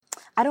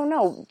 I don't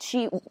know.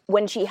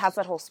 When she has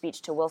that whole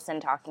speech to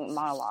Wilson,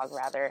 monologue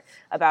rather,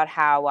 about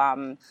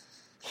how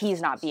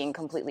he's not being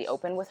completely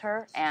open with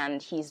her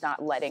and he's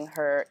not letting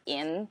her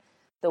in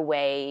the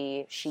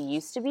way she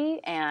used to be,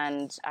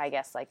 and I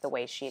guess like the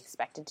way she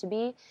expected to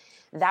be.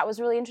 That was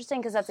really interesting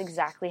because that's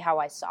exactly how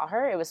I saw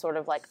her. It was sort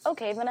of like,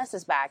 okay,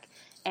 Vanessa's back,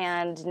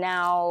 and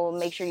now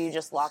make sure you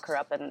just lock her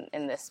up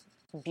in this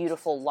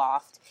beautiful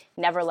loft.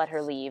 Never let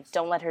her leave.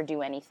 Don't let her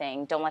do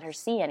anything. Don't let her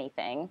see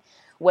anything.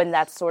 When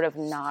that's sort of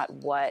not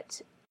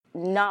what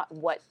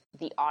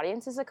the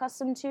audience is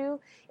accustomed to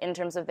in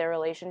terms of their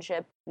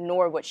relationship,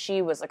 nor what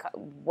she was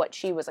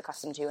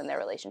accustomed to in their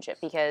relationship.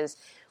 Because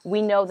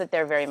we know that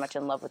they're very much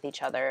in love with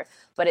each other,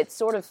 but it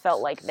sort of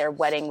felt like their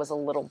wedding was a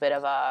little bit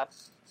of a,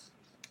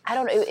 I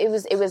don't know. It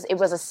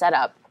was a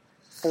setup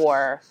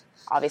for,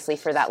 obviously,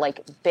 for that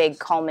like big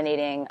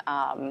culminating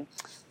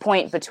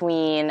point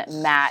between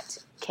Matt,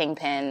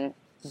 Kingpin,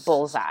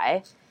 Bullseye,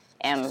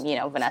 and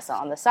Vanessa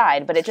on the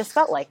side. But it just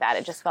felt like that.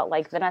 It just felt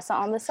like Vanessa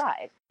on the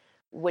side,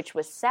 which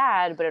was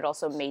sad. But it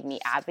also made me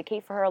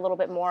advocate for her a little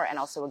bit more, and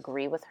also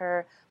agree with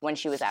her when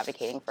she was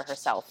advocating for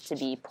herself to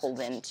be pulled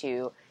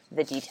into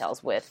the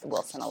details with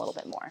Wilson a little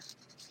bit more.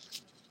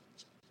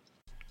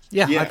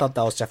 Yeah, I thought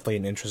that was definitely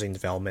an interesting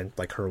development,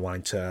 like her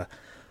wanting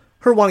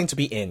to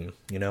be in,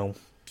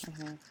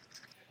 Mm-hmm.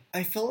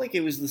 I felt like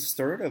it was the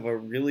start of a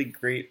really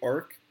great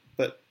arc,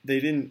 but they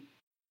didn't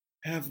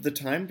have the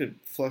time to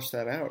flush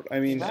that out. I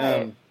mean,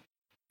 Right.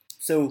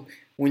 So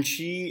when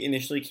she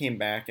initially came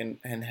back and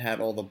had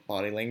all the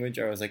body language,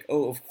 I was like,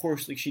 oh, of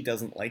course, like she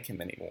doesn't like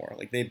him anymore.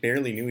 Like they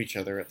barely knew each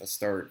other at the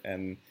start,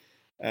 and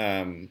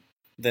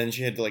then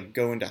she had to like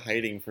go into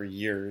hiding for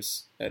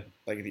years at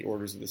like the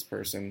orders of this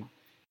person,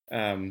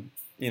 and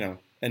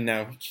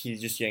now he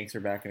just yanks her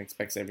back and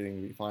expects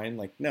everything to be fine.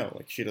 Like no,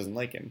 like she doesn't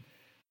like him,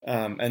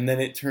 and then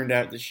it turned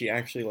out that she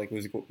actually like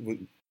was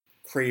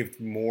craved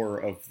more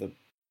of the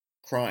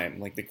crime,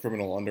 like the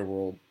criminal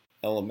underworld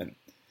element,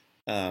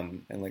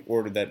 and like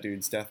ordered that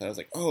dude's death. I was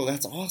like, oh,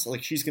 that's awesome!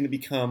 Like she's gonna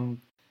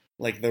become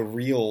like the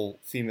real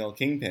female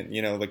kingpin,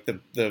 like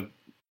the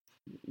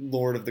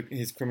lord of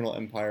his criminal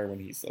empire when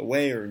he's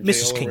away or in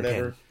Mrs. jail or Kingpin.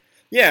 whatever.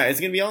 Yeah, it's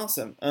gonna be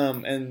awesome.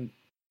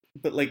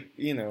 But like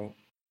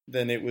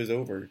then it was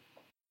over.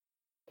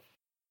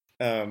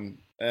 And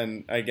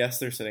I guess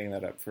they're setting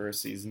that up for a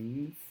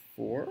season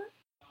 4.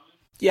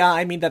 Yeah,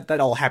 I mean that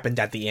all happened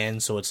at the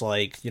end, so it's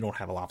like you don't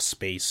have a lot of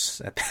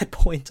space at that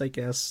point, I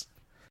guess.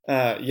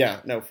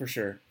 Yeah, no, for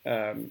sure.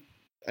 I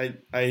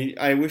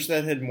wish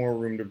that had more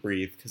room to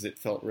breathe because it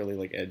felt really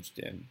like edged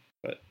in.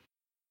 But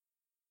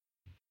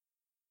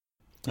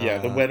yeah,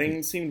 the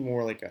wedding seemed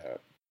more like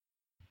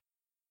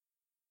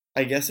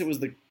I guess it was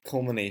the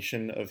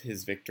culmination of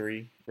his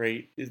victory,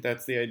 right?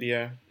 That's the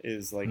idea?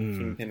 Is like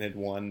Kingpin had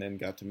won and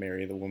got to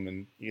marry the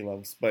woman he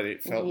loves, but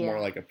it felt more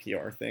like a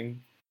PR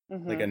thing,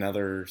 like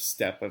another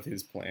step of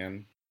his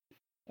plan,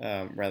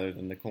 rather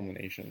than the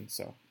culmination.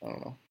 So I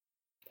don't know.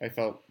 I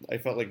felt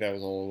like that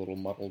was all a little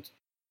muddled.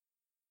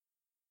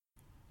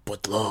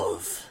 But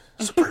love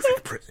is a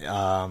perfect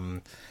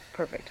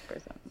Perfect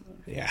person.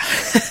 Yeah.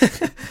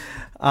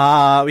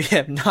 We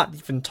have not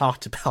even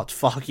talked about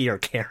Foggy or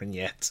Karen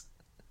yet.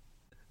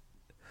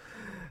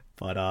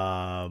 But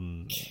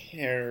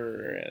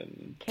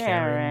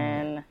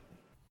Karen.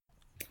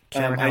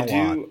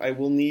 I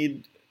will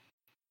need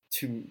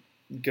to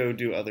go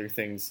do other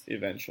things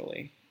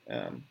eventually.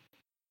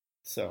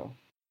 So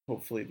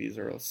hopefully these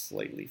are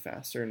slightly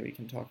faster and we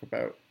can talk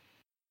about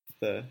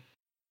the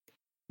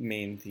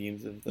main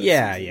themes of the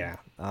season. Yeah.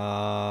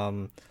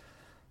 I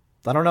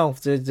don't know.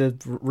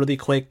 Really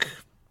quick,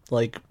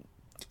 like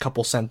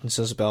couple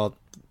sentences about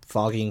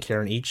Foggy and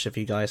Karen each, if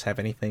you guys have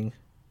anything.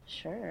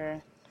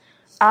 Sure.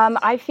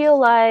 I feel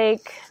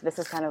like this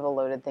is kind of a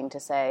loaded thing to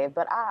say,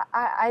 but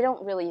I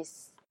don't really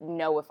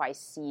know if I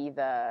see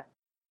the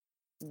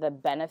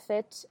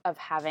benefit of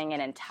having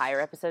an entire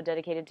episode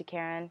dedicated to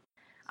Karen.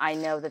 I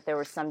know that there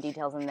were some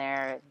details in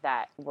there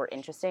that were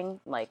interesting,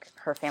 like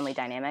her family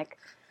dynamic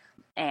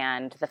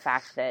and the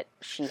fact that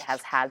she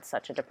has had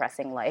such a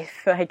depressing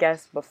life, I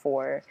guess,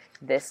 before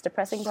this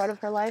depressing part of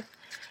her life.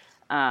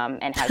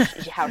 And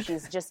how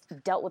she's just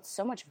dealt with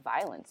so much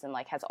violence and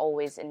like has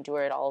always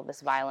endured all of this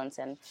violence.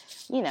 And,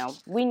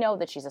 we know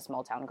that she's a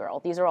small town girl.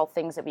 These are all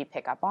things that we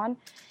pick up on.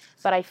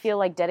 But I feel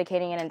like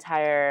dedicating an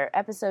entire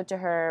episode to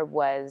her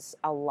was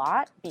a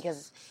lot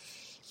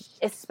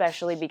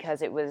especially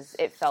because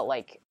it felt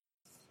like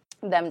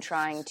them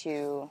trying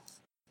to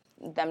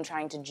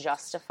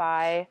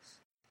justify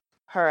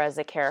her as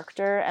a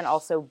character and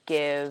also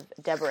give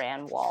Deborah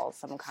Ann Wall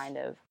some kind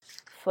of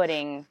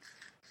footing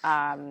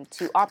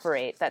to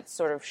operate that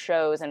sort of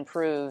shows and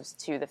proves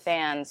to the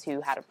fans who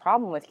had a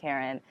problem with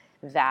Karen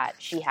that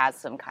she has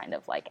some kind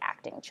of like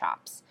acting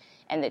chops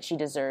and that she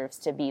deserves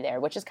to be there,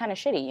 which is kind of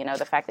shitty,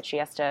 the fact that she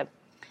has to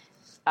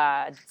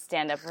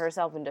stand up for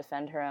herself and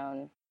defend her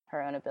own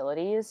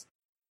abilities.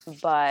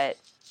 But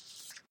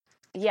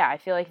yeah, I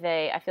feel like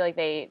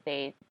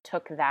they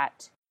took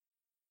that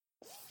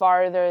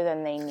farther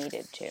than they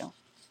needed to.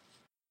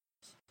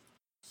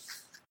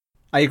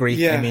 I agree.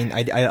 Yeah. I mean,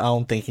 I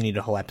don't think you need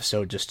a whole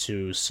episode just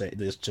to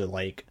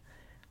like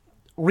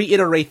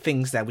reiterate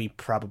things that we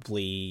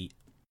probably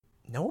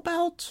know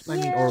about. I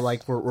mean, or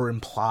like were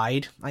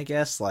implied, I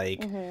guess.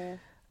 Like,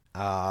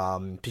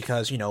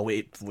 because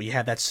we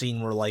had that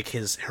scene where like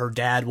her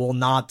dad will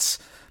not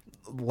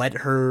let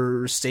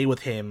her stay with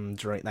him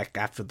during like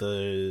after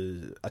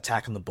the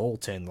attack on the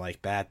Bolton,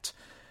 like that.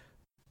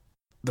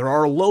 There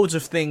are loads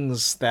of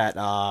things that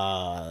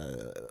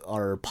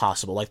are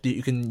possible. Like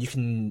you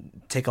can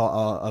take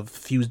a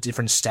few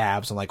different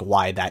stabs on like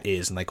why that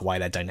is and like why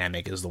that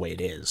dynamic is the way it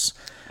is.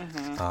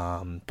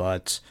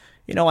 But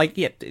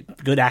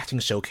good acting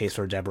showcase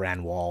for Deborah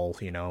Ann Wall.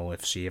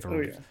 If she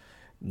ever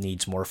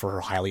needs more for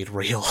her highlight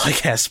reel, I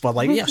guess. But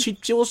like, yeah,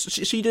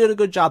 she did a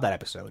good job that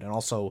episode, and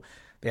also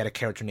they had a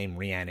character named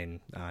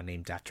Rhiannon,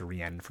 named after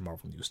Rhiannon from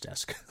Marvel News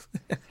Desk.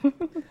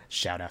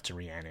 Shout out to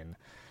Rhiannon.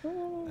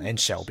 And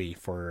Shelby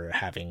for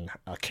having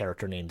a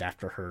character named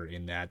after her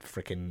in that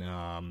freaking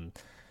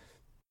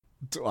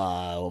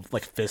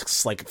like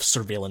Fisk's like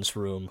surveillance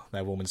room.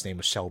 That woman's name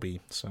was Shelby,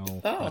 so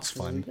that's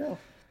fun. There you go.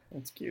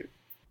 That's cute.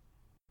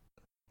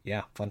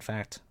 Yeah, fun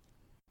fact.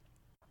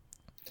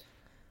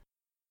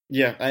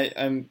 Yeah,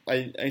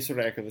 I sort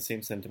of echo the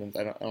same sentiments.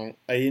 I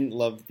didn't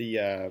love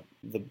the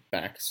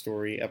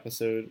backstory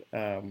episode,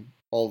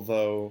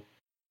 although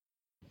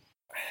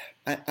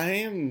I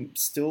am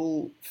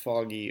still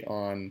foggy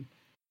on,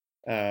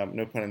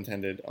 no pun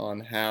intended,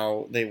 on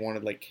how they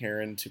wanted like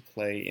Karen to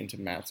play into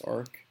Matt's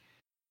arc.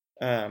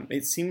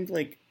 It seemed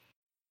like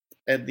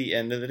at the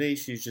end of the day,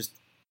 she just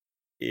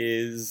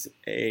is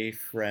a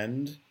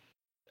friend,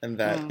 and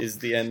that is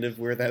the end of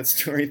where that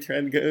story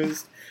thread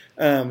goes.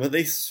 But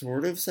they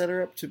sort of set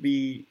her up to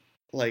be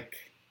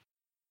like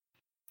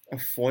a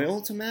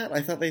foil to Matt. I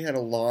thought they had a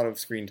lot of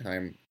screen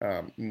time,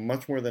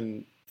 much more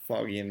than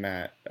Foggy and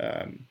Matt.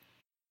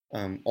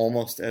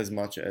 Almost as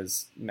much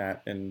as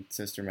Matt and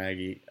Sister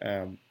Maggie,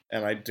 and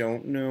I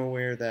don't know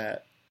where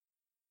that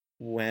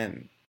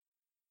went,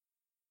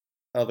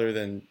 other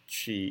than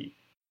she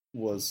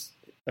was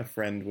a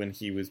friend when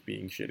he was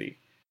being shitty.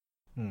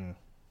 I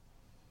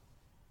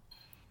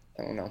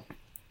don't know.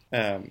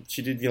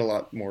 She did get a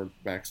lot more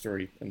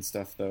backstory and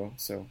stuff, though,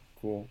 so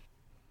cool.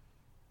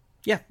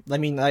 Yeah, I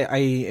mean, I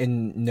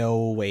in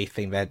no way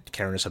think that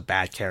Karen is a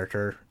bad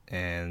character,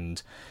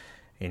 and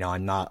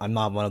I'm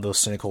not one of those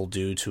cynical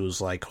dudes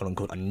who's like quote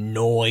unquote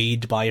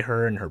annoyed by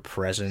her and her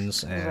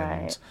presence.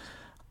 And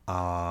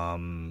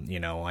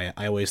I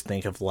always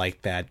think of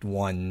like that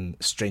one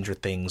Stranger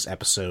Things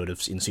episode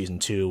in season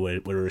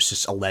 2 where it's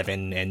just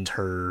Eleven and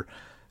her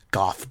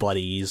goth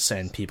buddies,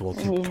 and people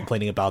keep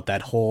complaining about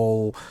that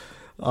whole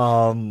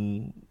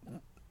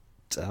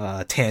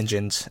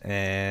tangent.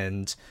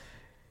 And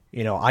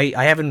I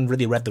haven't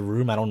really read the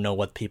room. I don't know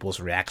what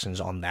people's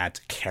reactions on that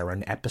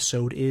Karen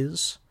episode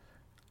is.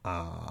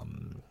 I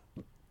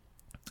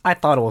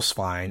thought it was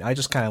fine. I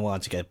just kind of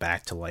wanted to get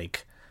back to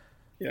like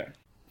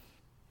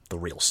the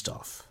real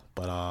stuff.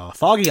 But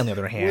Foggy, on the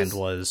other hand,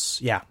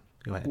 was go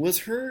ahead. Was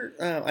her?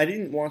 I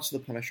didn't watch The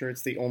Punisher.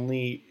 It's the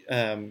only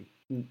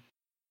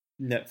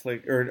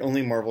Netflix or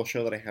only Marvel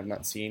show that I have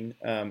not seen.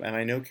 And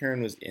I know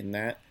Karen was in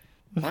that.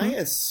 I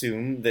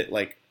assume that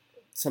like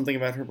something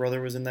about her brother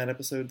was in that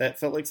episode. That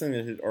felt like something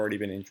that had already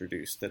been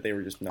introduced, that they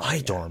were just not. I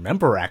don't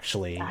remember,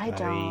 actually. I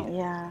don't,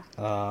 yeah.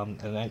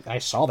 And I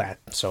saw that,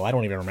 so I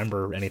don't even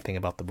remember anything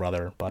about the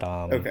brother, but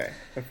Okay.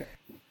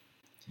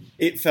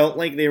 It felt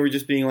like they were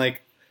just being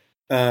like,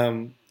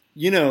 like,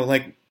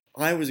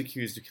 I was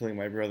accused of killing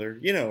my brother,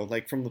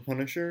 like from The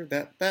Punisher,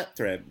 that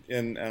thread.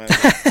 And I was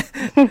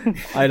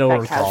like, I don't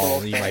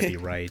recall, you might be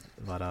right,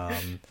 but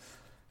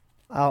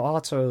I'll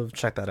have to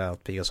check that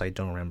out, because I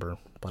don't remember,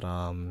 but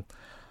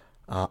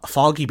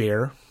Foggy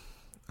Bear.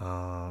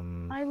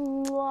 I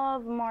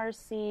love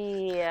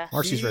Marcy.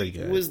 Marcy's very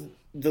good. Was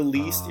the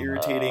least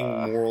irritating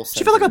moral.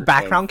 She felt like a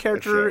background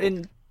character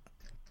in.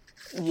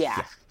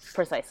 Yeah,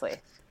 precisely.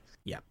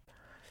 Yeah,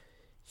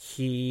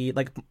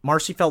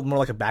 Marcy felt more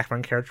like a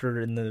background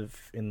character in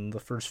the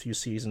first few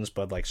seasons,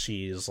 but like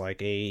she's like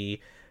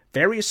a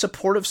very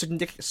supportive,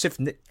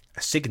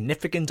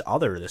 significant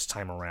other this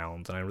time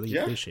around, and I really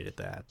appreciated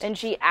that. And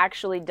she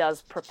actually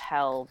does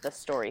propel the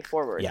story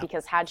forward,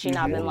 because had she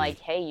not been like,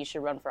 hey, you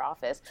should run for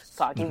office,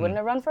 Foggy wouldn't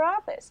have run for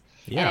office.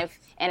 Yeah.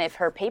 And if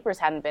her papers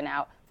hadn't been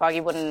out,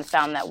 Foggy wouldn't have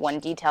found that one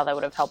detail that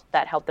would have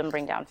helped them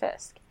bring down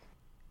Fisk.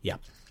 Yeah.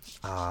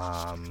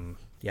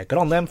 Good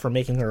on them for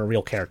making her a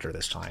real character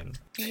this time.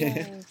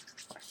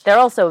 They're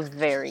also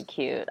very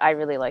cute. I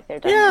really like their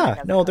dynamic.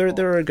 Yeah, no,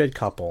 they're a good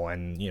couple,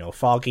 and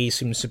Foggy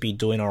seems to be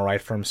doing all right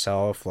for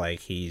himself. Like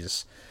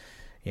he's,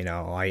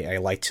 I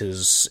liked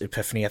his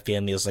epiphany at the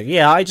end. He was like,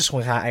 I just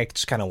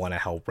kind of want to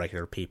help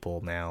regular people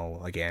now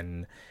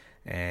again,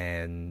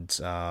 and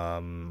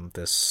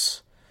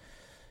this,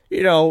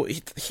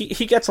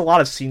 he gets a lot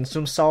of scenes to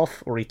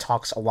himself where he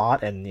talks a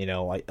lot, and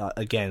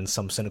again,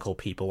 some cynical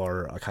people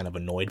are kind of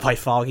annoyed by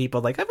Foggy,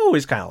 but like I've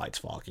always kind of liked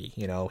Foggy.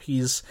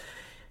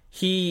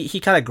 he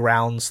kind of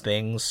grounds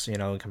things,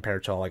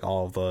 compared to like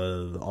all of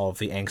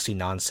the angsty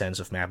nonsense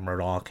of Matt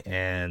Murdock,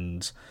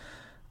 and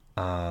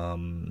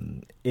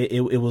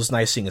it was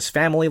nice seeing his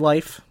family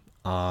life,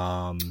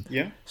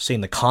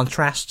 seeing the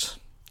contrast.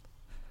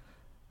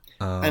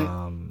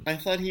 And I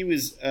thought he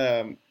was,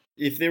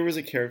 if there was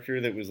a character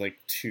that was like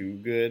too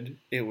good,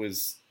 it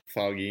was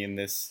Foggy in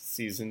this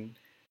season.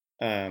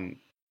 And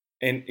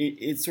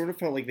it sort of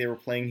felt like they were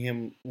playing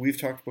him. We've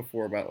talked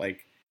before about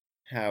like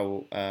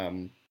how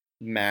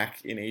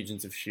Mac in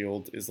Agents of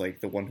S.H.I.E.L.D. is like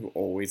the one who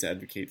always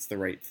advocates the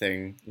right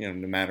thing, no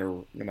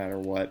matter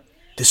what.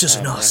 This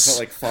isn't us. I felt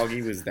like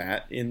Foggy was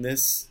that in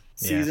this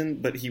season,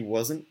 but he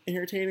wasn't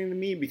entertaining to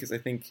me because I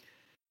think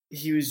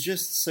he was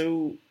just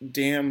so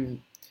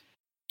damn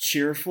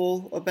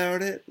cheerful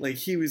about it. Like,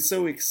 he was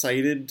so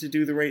excited to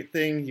do the right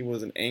thing. He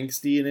wasn't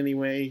angsty in any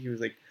way. He was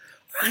like,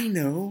 I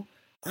know,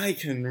 I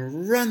can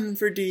run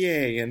for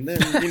DA. And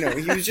then,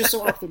 he was just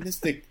so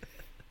optimistic.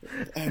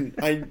 And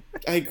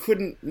I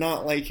couldn't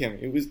not like him.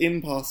 It was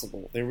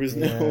impossible. There was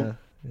no...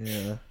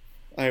 Yeah.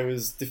 I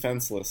was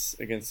defenseless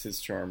against his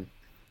charm.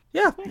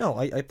 Yeah, no,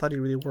 I thought he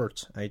really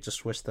worked. I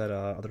just wish that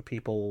other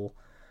people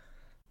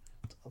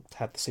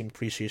had the same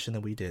appreciation that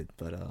we did,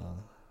 but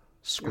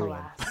screw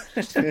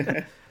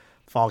him.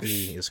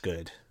 Foggy is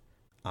good.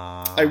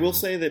 I will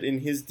say that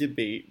in his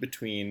debate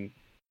between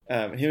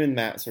him and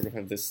Matt sort of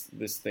have this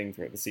thing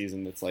throughout the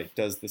season that's like,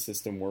 does the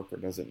system work or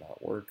does it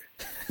not work?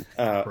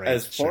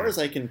 As far as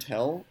I can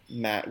tell,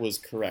 Matt was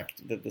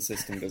correct that the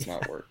system does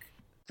not work.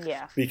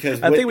 Yeah.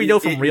 Because I think we know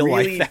from real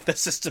life that the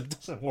system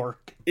doesn't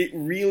work. It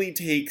really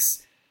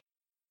takes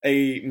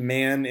a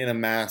man in a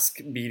mask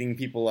beating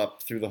people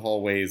up through the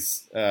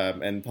hallways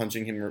and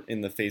punching him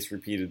in the face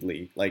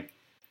repeatedly, like,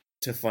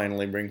 to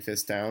finally bring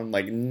Fisk down.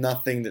 Like,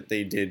 nothing that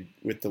they did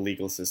with the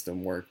legal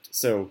system worked.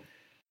 So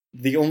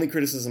the only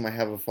criticism I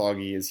have of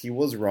Foggy is he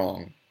was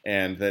wrong,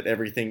 and that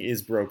everything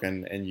is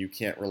broken and you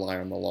can't rely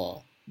on the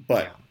law.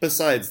 But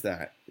besides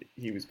that,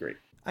 he was great.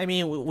 I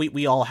mean,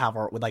 we all have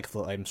our,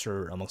 I'm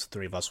sure amongst the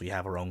three of us, we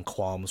have our own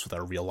qualms with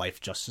our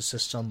real-life justice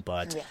system,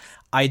 but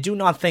I do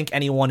not think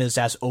anyone is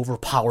as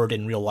overpowered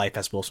in real life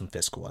as Wilson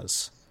Fisk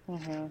was.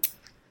 Mm-hmm.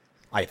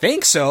 I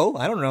think so.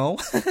 I don't know.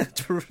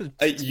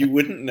 You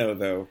wouldn't know,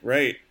 though,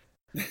 right?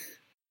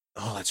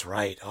 Oh, that's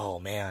right. Oh,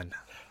 man.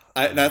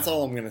 That's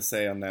all I'm going to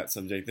say on that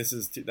subject.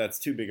 That's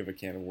too big of a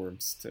can of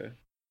worms to...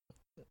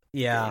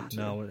 Yeah,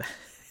 no.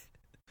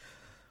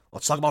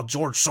 Let's talk about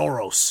George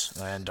Soros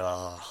and,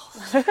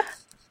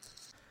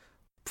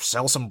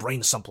 sell some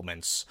brain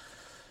supplements.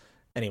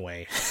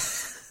 Anyway.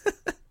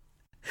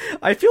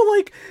 I feel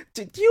like,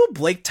 do you know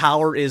Blake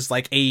Tower is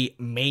like a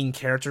main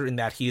character in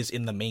that he is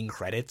in the main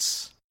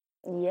credits?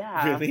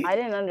 Yeah, really? I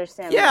didn't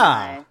understand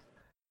why.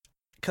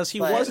 Because he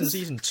was in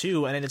season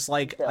 2, and it's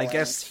like, I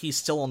guess he's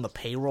still on the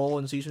payroll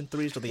in season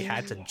 3, so they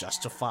had to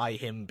justify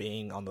him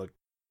being on the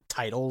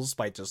titles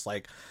by just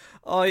like,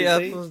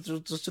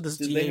 just do this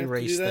DA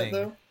race thing.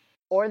 Though?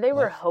 Or they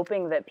were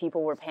hoping that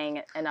people were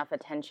paying enough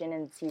attention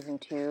in season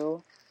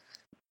 2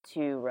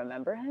 to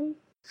remember him.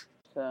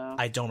 So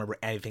I don't remember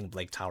anything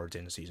Blake Tower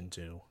did in season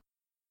 2.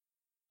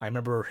 I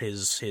remember he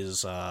was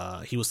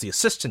the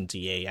assistant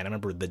DA, and I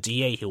remember the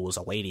DA who was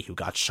a lady who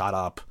got shot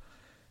up,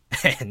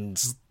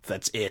 and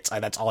that's it.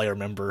 That's all I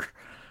remember.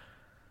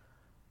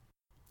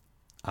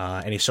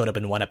 And he showed up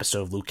in one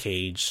episode of Luke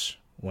Cage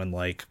when,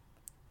 like,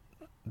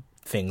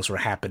 things were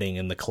happening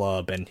in the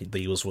club, and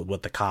he was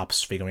with the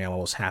cops figuring out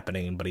what was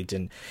happening, but he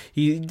didn't.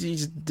 He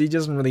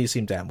doesn't really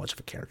seem to have much of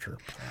a character.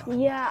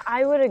 Yeah,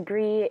 I would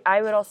agree.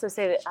 I would also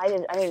say that I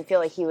didn't feel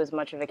like he was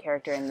much of a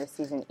character in this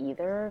season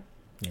either.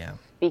 Yeah.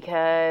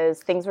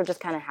 Because things were just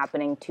kind of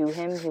happening to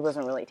him. He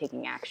wasn't really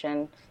taking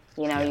action.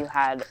 You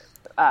had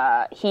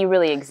he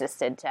really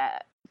existed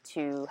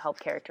to help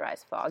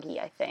characterize Foggy,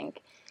 I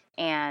think,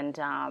 and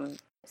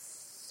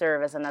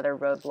serve as another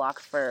roadblock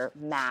for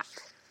Mac.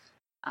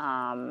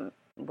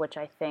 Which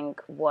I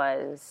think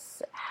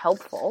was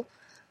helpful.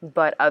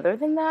 But other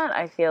than that,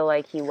 I feel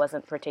like he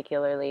wasn't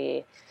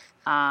particularly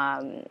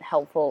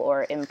helpful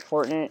or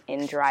important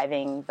in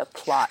driving the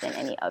plot in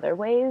any other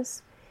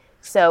ways.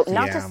 So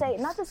not to say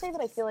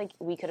that I feel like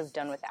we could have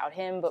done without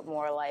him, but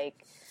more like,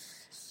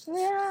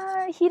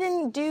 he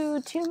didn't do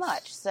too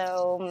much.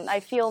 So I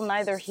feel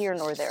neither here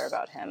nor there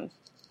about him.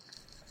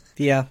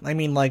 Yeah, I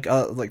mean, like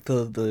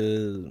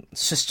the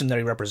system that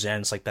he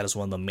represents, like, that is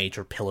one of the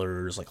major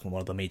pillars, like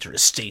one of the major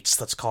estates,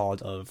 that's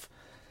called, of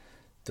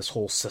this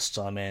whole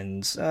system,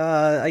 and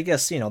I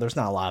guess, there's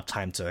not a lot of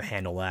time to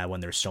handle that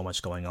when there's so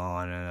much going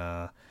on.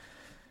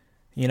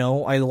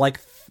 I like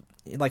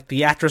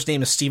the actor's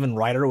name is Steven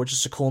Ryder, which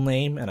is a cool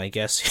name, and I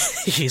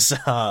guess he's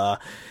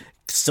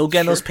still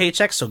getting those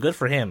paychecks, so good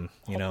for him,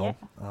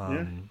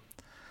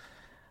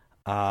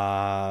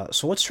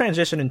 So let's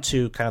transition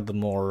into kind of the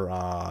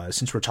more,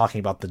 since we're talking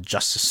about the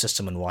justice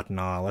system and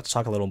whatnot, let's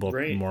talk a little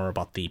bit more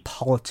about the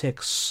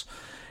politics.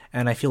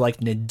 And I feel like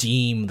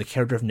Nadeem, the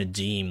character of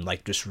Nadeem,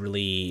 like, just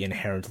really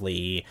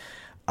inherently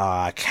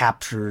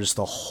captures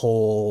the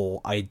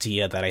whole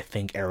idea that I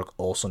think Eric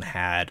Olson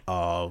had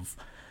of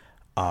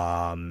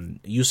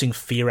using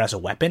fear as a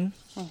weapon,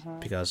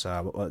 because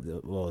what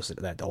was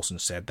it that Olsen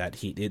said that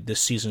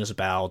this season is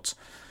about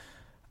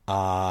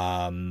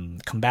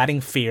combating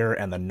fear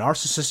and the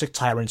narcissistic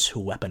tyrants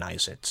who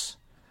weaponize it.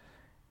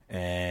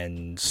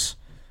 And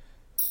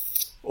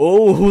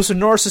who's a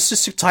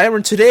narcissistic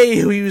tyrant today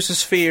who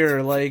uses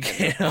fear? Like,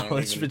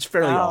 it's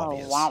fairly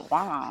obvious. Wah,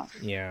 wah.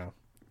 Yeah.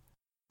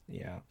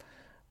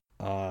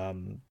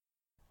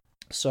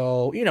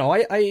 So,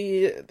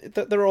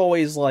 there are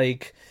always,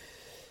 like,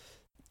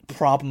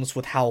 problems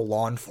with how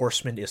law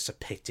enforcement is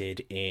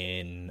depicted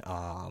in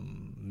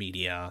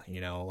media,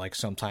 like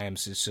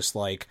sometimes it's just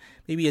like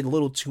maybe a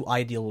little too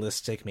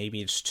idealistic,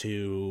 maybe it's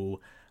too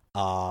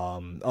there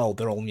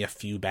are only a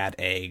few bad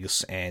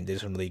eggs, and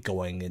it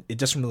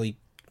doesn't really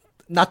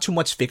not too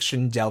much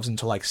fiction delves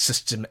into like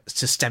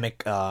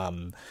systemic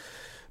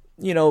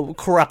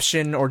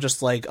corruption or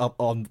just like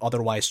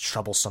otherwise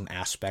troublesome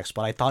aspects.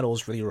 But I thought it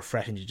was really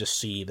refreshing to just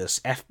see this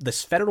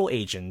federal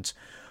agent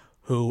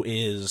who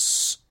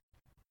is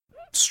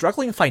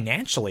struggling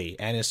financially,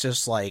 and it's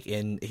just like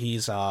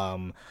he's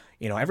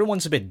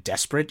everyone's a bit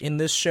desperate in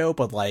this show,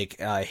 but like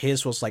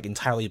his was like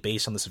entirely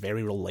based on this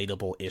very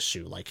relatable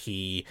issue. Like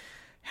he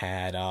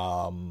had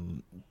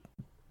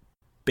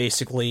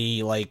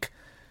basically like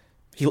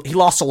he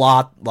lost a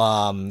lot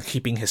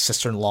keeping his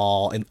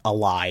sister-in-law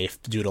alive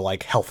due to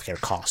like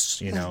healthcare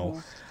costs,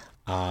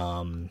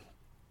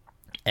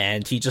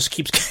 and he just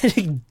keeps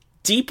getting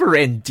deeper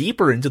and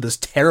deeper into this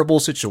terrible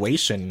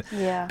situation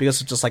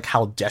because of just like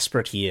how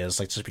desperate he is,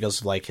 like just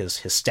because of like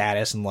his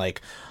status and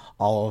like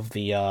all of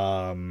the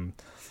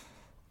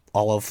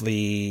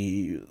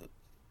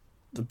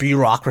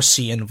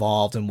bureaucracy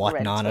involved and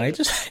whatnot. And it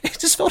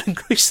just felt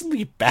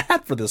increasingly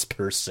bad for this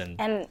person.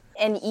 And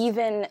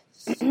even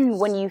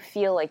when you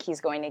feel like he's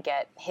going to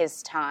get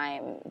his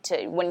time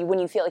to when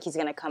you feel like he's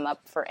going to come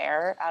up for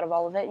air out of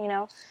all of it,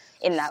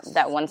 in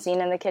that one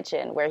scene in the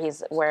kitchen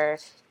where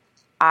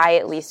I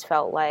at least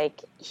felt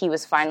like he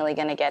was finally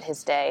going to get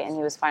his day, and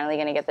he was finally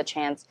going to get the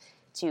chance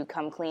to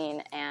come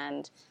clean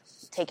and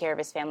take care of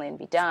his family and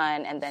be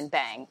done, and then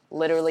bang,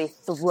 literally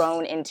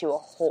thrown into a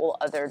whole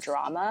other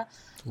drama.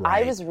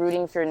 Right. I was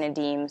rooting for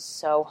Nadeem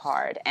so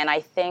hard, and I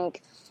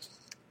think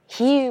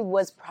he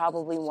was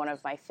probably one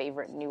of my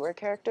favorite newer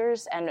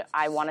characters, and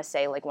I want to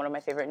say like one of my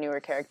favorite newer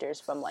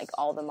characters from like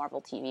all the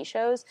Marvel TV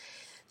shows,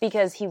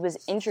 because he was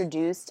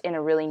introduced in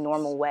a really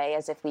normal way,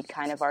 as if we'd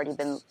kind of already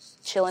been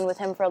chilling with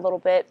him for a little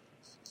bit.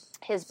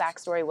 His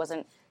backstory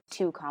wasn't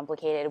too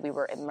complicated. We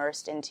were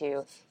immersed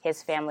into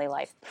his family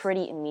life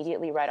pretty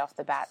immediately right off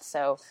the bat,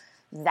 so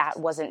that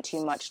wasn't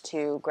too much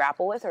to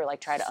grapple with or like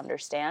try to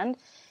understand.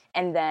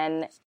 And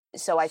then,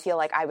 so I feel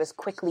like I was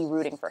quickly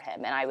rooting for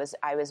him, and I was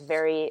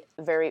very,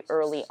 very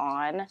early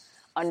on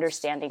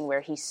understanding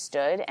where he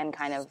stood and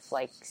kind of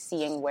like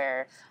seeing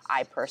where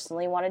I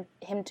personally wanted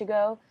him to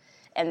go.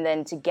 And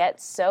then to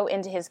get so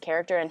into his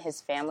character and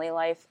his family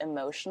life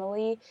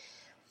emotionally,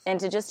 and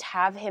to just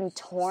have him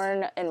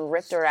torn and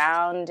ripped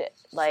around,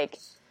 like,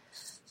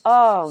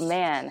 oh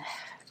man,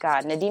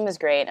 God, Nadeem is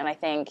great, and I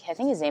think his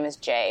name is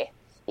Jay,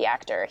 the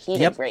actor. He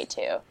did great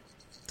too.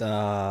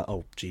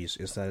 Oh, geez,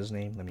 is that his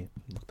name? Let me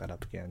look that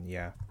up again.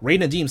 Yeah, Ray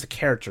Nadeem's the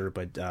character,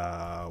 but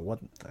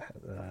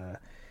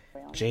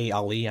Jay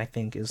Ali, I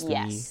think, is the.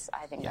 Yes,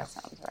 I think that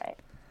sounds right.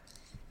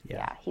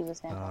 Yeah, he was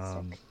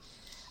fantastic.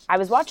 I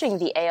was watching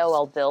the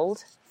AOL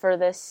build for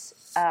this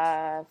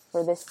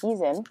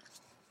season,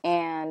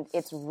 and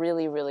it's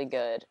really, really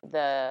good.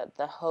 The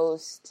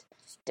host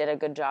did a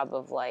good job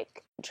of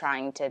like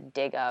trying to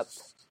dig up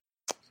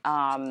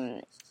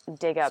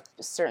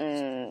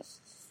certain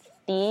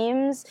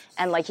themes,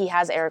 and like he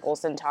has Eric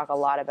Olson talk a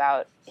lot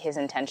about his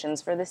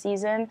intentions for the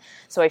season.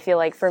 So I feel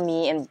like for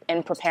me,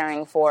 in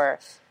preparing for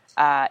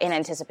in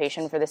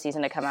anticipation for the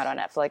season to come out on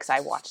Netflix, I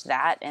watched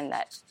that, and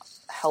that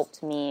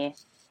helped me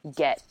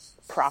get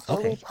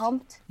properly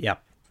pumped.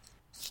 Yep.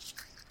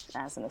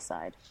 As an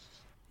aside.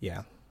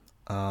 Yeah.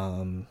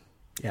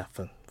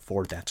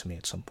 Forward that to me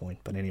at some point.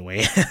 But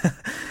anyway.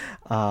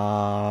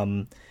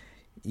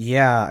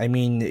 Yeah, I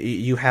mean,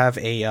 you have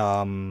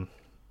a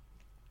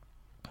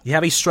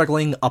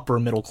struggling upper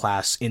middle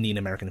class Indian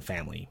American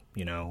family,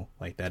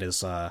 like that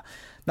is not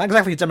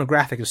exactly a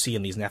demographic you see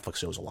in these Netflix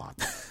shows a lot.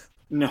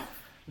 No.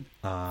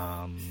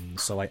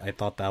 So I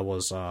thought that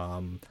was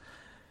a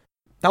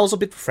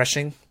bit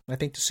refreshing, I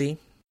think, to see.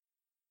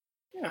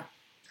 Yeah.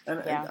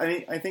 And yeah.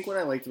 I think what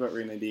I liked about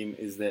Ray Nadeem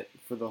is that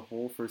for the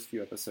whole first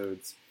few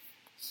episodes,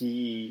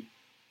 he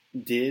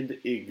did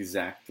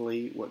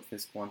exactly what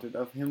Fisk wanted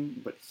of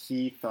him, but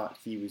he thought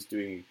he was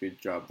doing a good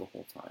job the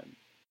whole time.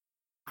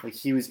 Like,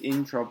 he was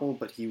in trouble,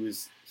 but he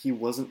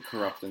wasn't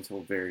corrupt until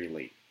very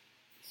late.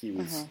 He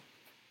was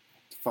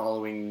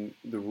following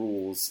the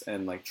rules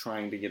and, like,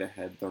 trying to get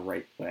ahead the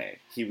right way.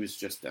 He was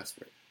just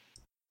desperate.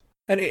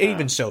 And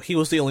even so, he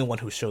was the only one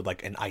who showed,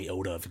 like, an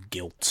iota of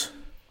guilt.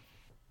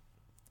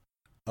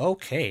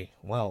 Okay,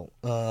 well,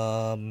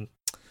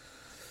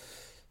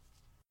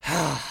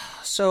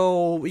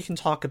 so we can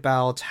talk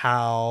about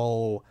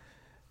how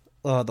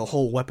the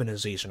whole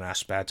weaponization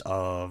aspect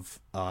of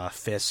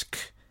Fisk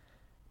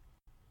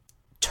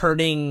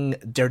turning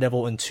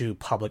Daredevil into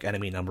public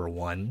enemy number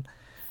one.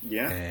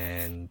 Yeah.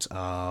 And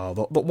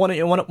the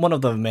one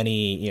of the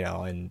many,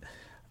 and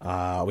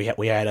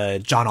we had a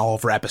John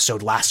Oliver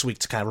episode last week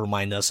to kind of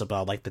remind us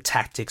about like the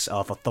tactics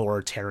of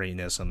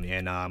authoritarianism,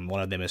 and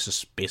one of them is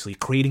just basically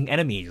creating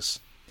enemies.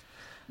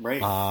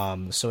 Right.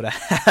 So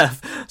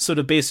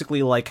to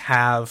basically like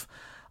have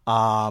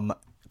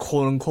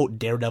quote unquote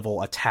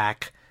Daredevil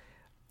attack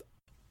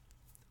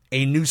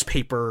a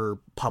newspaper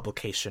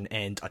publication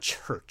and a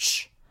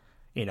church,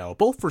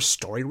 both for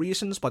story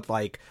reasons, but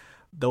like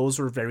those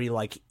were very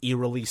like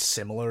eerily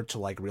similar to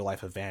like real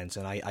life events.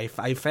 And I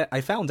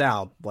found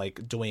out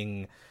like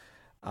doing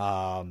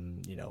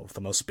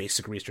the most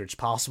basic research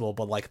possible,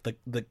 but like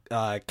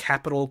the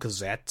Capital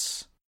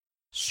Gazette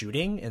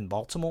shooting in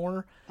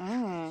Baltimore,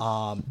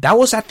 that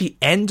was at the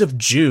end of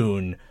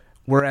June,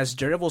 whereas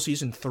Daredevil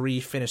season 3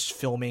 finished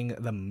filming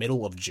the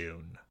middle of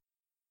June.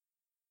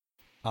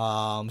 So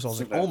I was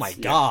like, oh my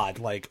god,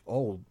 like,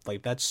 oh,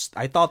 like that's,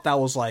 I thought that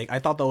would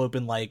have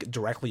been like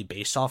directly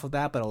based off of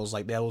that, but I was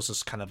like, that was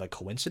just kind of a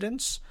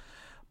coincidence.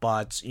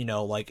 But,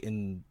 like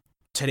in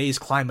today's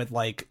climate,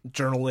 like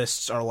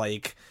journalists are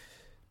like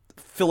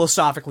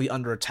philosophically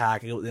under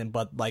attack,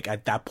 but like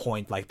at that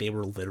point, like they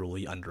were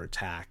literally under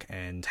attack,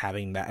 and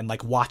having that and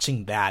like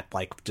watching that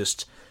like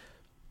just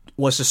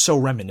was just so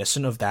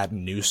reminiscent of that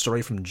news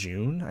story from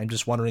June. I'm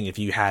just wondering if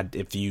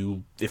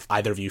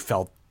either of you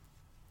felt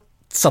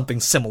something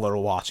similar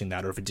watching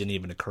that, or if it didn't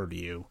even occur to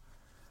you.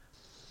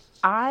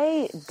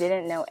 I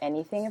didn't know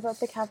anything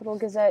about the Capital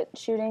Gazette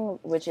shooting,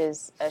 which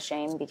is a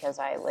shame because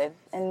I live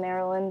in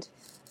Maryland.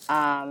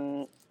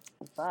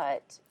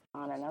 But on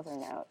another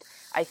note,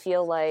 I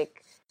feel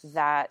like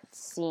that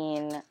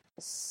scene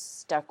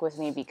stuck with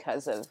me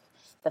because of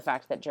the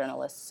fact that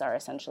journalists are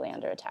essentially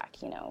under attack.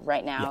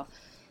 Right now,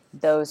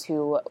 those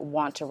who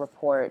want to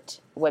report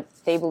what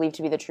they believe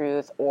to be the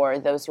truth, or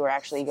those who are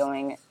actually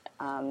going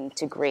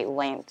to great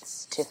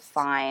lengths to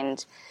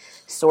find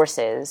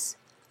sources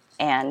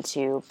and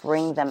to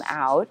bring them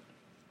out,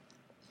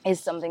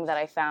 is something that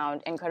I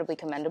found incredibly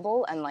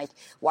commendable. And like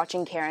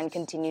watching Karen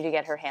continue to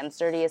get her hands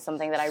dirty is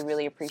something that I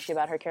really appreciate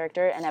about her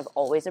character and have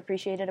always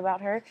appreciated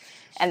about her.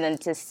 And then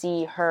to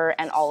see her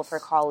and all of her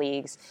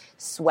colleagues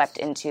swept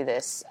into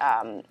this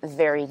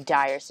very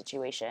dire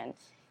situation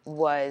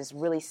was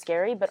really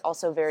scary, but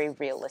also very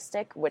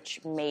realistic,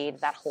 which made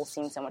that whole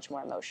scene so much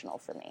more emotional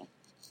for me.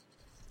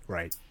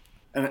 Right.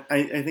 And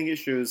I think it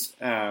shows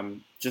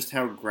just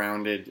how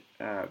grounded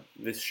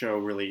this show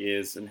really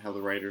is, and how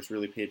the writers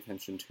really pay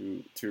attention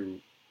to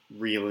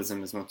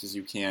realism as much as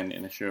you can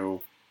in a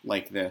show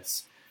like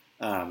this.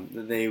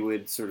 That they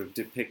would sort of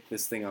depict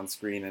this thing on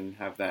screen and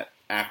have that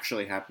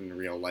actually happen in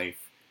real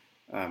life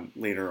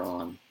later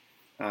on.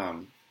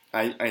 I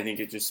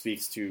think it just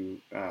speaks to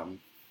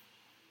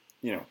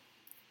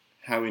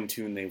how in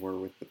tune they were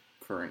with the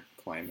current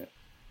climate.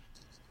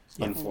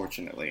 Yeah.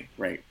 Unfortunately,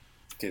 right?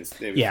 Because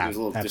it was a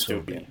little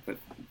absolutely. Dystopian, but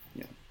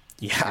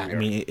yeah, I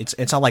mean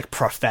it's not like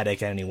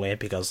prophetic anyway,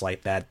 because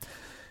like that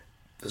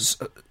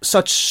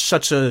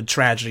such a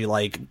tragedy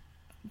like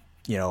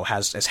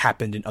has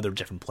happened in other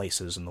different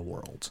places in the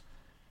world,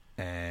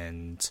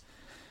 and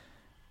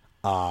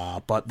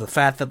but the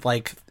fact that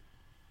like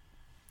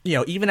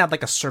even at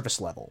like a surface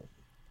level,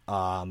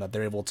 that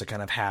they're able to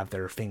kind of have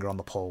their finger on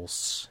the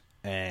pulse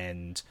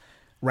and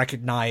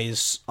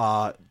recognize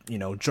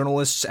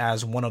journalists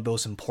as one of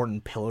those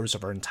important pillars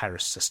of our entire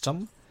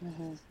system,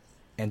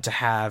 and to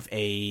have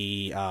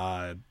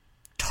a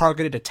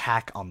targeted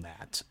attack on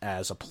that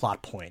as a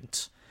plot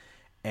point,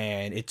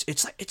 and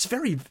it's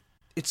very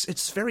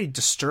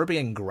disturbing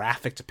and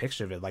graphic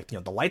depiction of it. Like the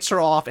lights are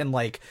off and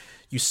like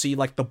you see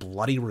like the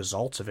bloody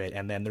results of it,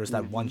 and then there's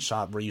that one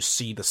shot where you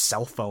see the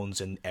cell phones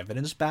and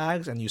evidence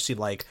bags, and you see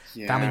like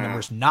family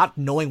members not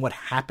knowing what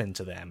happened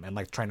to them and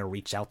like trying to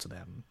reach out to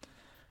them.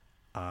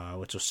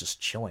 Which was just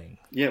chilling.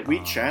 Yeah,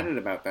 we chatted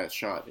about that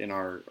shot in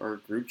our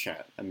group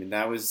chat. I mean,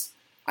 I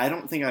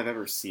don't think I've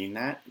ever seen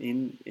that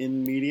in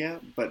media,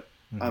 but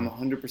I'm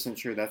 100%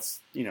 sure that's,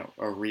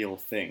 a real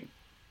thing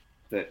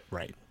that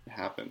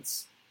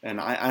happens.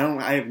 And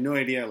I have no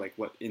idea, like,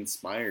 what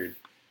inspired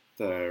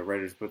the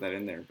writers to put that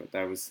in there, but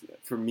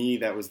for me,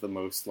 that was the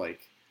most,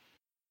 like,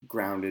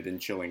 grounded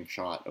and chilling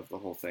shot of the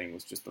whole thing,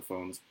 was just the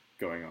phones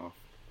going off.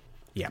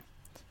 Yeah.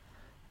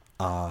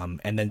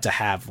 And then to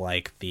have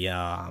like the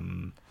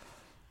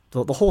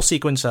whole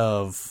sequence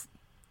of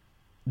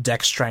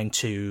Dex trying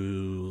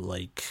to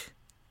like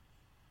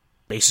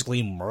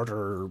basically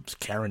murder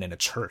Karen in a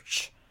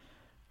church,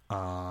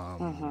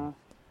 was,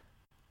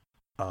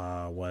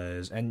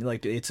 and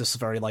like it's this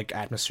very like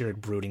atmospheric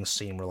brooding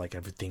scene where like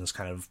everything's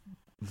kind of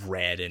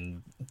red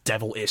and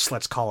devilish,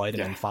 let's call it,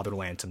 and then Father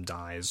Lantom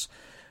dies,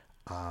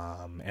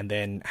 and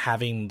then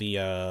having the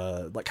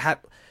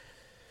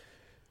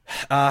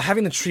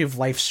having the Tree of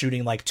Life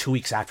shooting like 2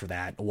 weeks after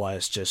that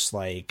was just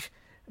like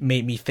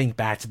made me think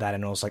back to that,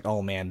 and I was like,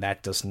 oh man,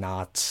 that does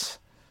not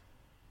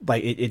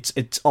like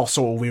it's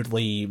also a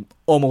weirdly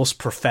almost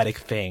prophetic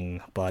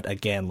thing, but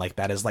again, like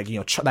that is like, you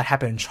know, that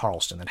happened in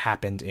Charleston, that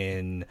happened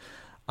in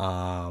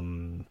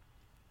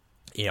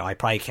you know, I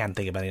probably can't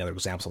think of any other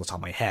examples on the top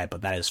of my head,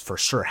 but that has for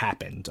sure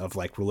happened, of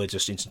like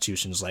religious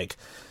institutions like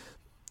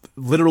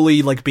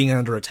literally like being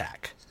under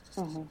attack.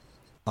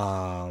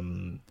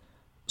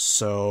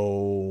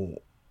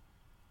 So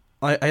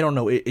I don't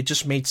know, it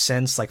just made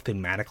sense like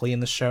thematically in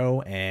the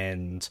show,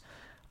 and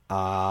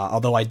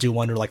although I do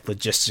wonder like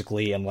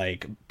logistically and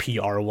like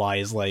PR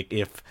wise, like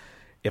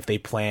if they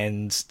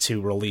planned to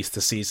release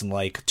the season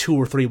like 2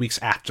 or 3 weeks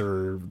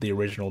after the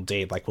original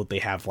date, like would they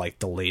have like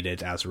delayed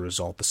it as a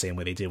result, the same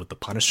way they did with the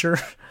Punisher?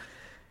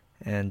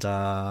 And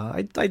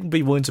I'd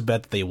be willing to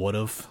bet that they would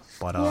have,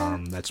 but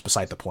that's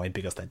beside the point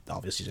because that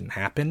obviously didn't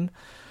happen.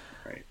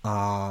 Right.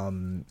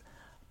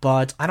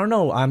 But I don't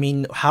know. I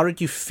mean, how did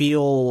you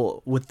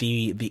feel with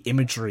the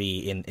imagery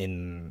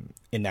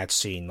in that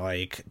scene,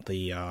 like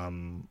the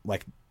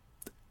like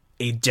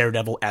a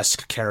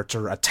Daredevil-esque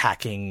character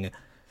attacking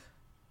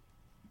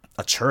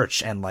a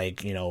church and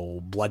like, you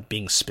know, blood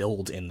being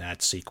spilled in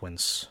that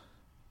sequence?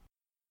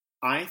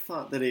 I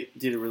thought that it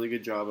did a really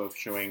good job of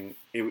showing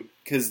it,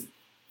 because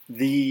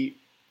the,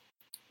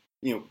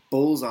 you know,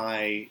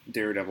 Bullseye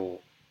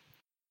Daredevil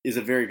is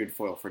a very good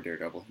foil for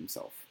Daredevil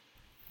himself.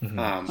 And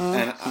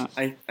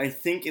I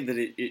think that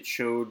it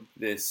showed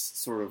this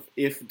sort of,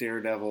 if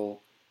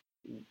Daredevil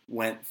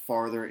went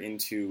farther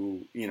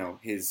into, you know,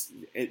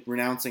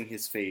 renouncing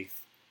his faith,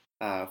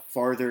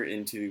 farther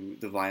into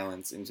the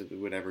violence, into the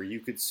whatever, you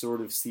could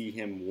sort of see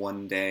him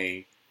one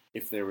day,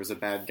 if there was a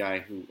bad guy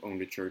who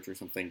owned a church or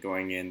something,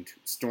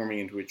 storming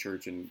into a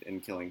church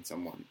and killing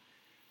someone.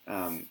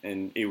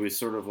 And it was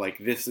sort of like,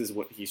 this is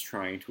what he's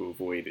trying to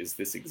avoid, is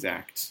this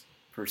exact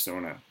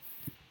persona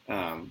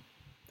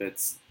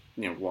that's,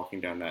 you know, walking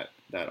down that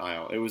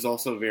aisle. It was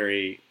also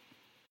very,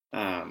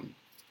 I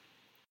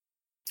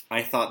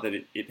thought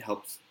that it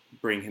helped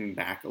bring him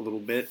back a little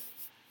bit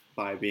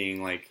by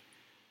being like,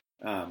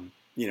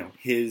 you know,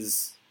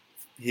 his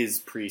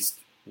priest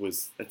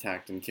was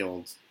attacked and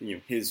killed. You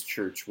know, his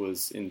church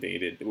was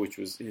invaded, which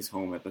was his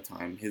home at the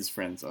time. His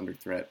friends under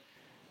threat.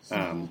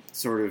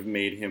 Sort of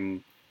made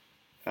him,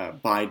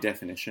 by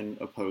definition,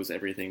 oppose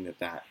everything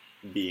that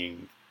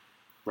being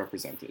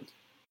represented.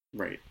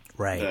 Right.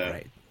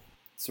 Right.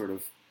 Sort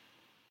of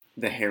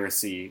the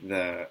heresy,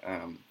 the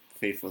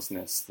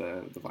faithlessness,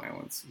 the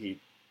violence. He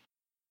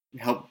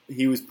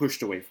was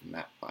pushed away from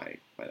that by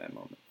that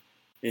moment,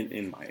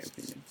 in my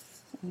opinion.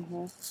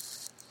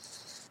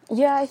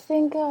 Yeah, I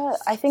think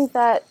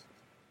that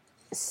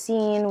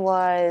scene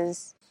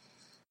was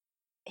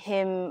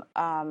him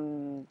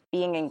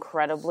being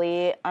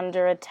incredibly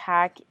under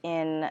attack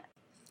in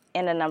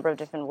a number of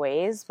different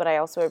ways, but I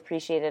also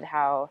appreciated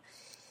how,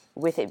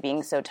 with it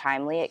being so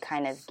timely, it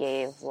kind of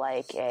gave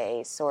like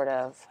a sort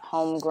of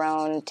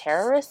homegrown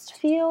terrorist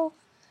feel,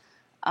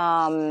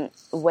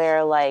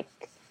 where like,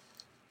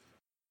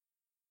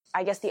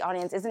 I guess the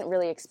audience isn't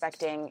really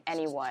expecting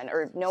anyone,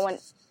 or no one,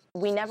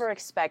 we never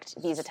expect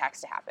these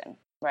attacks to happen,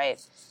 right?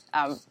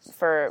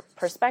 For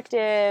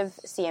perspective,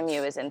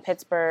 CMU is in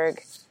Pittsburgh,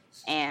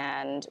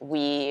 and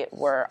we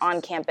were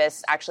on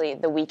campus actually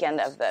the weekend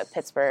of the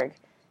Pittsburgh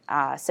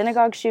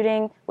synagogue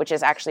shooting, which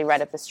is actually right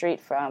up the street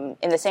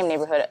in the same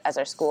neighborhood as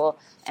our school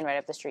and right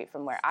up the street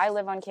from where I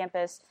live on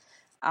campus.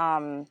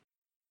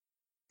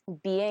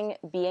 Being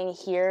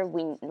here,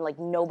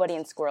 nobody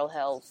in Squirrel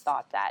Hill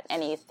thought that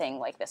anything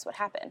like this would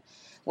happen,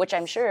 which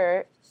I'm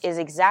sure is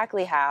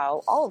exactly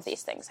how all of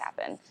these things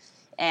happen.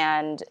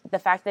 And the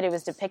fact that it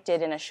was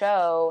depicted in a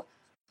show,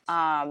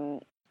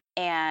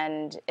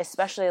 and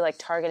especially like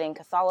targeting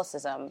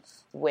Catholicism,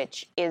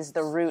 which is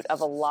the root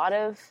of a lot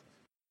of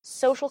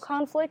social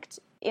conflict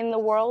in the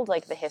world,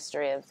 like the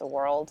history of the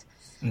world,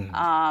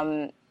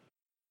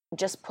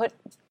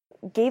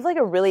 gave like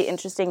a really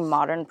interesting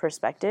modern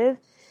perspective.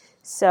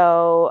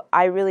 So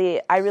I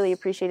really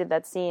appreciated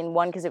that scene,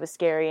 one, because it was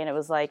scary, and it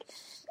was like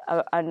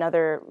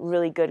another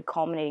really good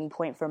culminating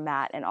point for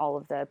Matt and all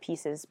of the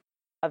pieces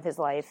of his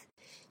life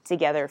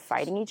together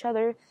fighting each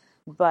other.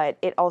 But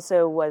it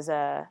also was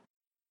a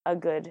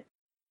good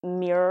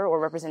mirror or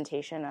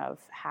representation of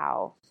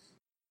how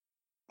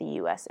the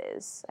U.S.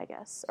 is, I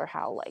guess, or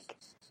how like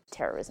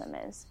terrorism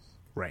is.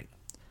 Right.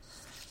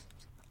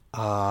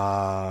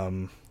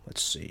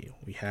 Let's see.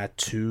 We had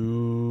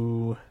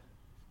to.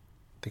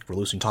 I think we're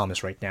losing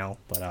Thomas right now,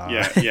 but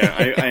yeah.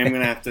 I am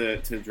gonna have to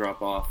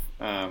drop off.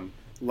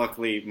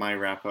 Luckily, my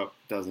wrap up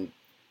doesn't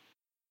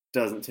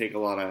take a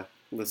lot of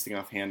listing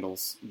off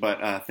handles.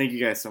 But thank you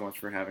guys so much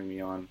for having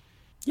me on.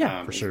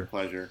 Yeah, for sure. It was a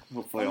pleasure.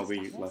 Hopefully, I'll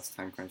be less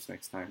time crunched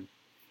next time.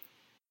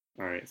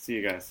 All right, see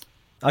you guys.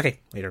 Okay,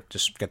 later.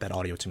 Just get that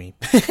audio to me.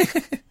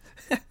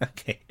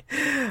 Okay.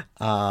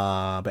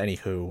 But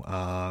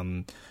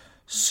anywho,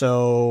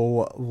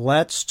 so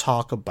let's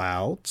talk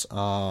about.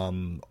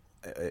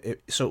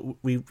 So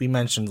we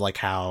mentioned like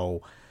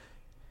how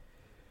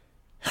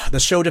the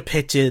show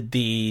depicted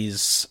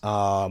these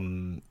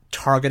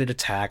targeted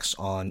attacks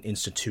on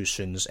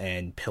institutions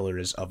and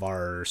pillars of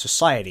our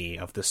society,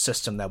 of the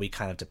system that we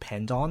kind of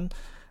depend on.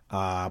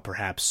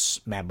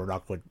 Perhaps Matt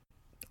Murdock would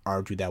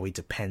argue that we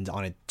depend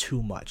on it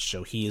too much.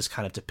 So he is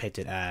kind of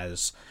depicted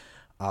as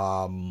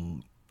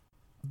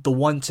the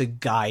one to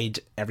guide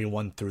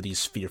everyone through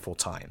these fearful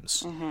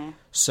times.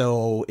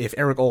 So if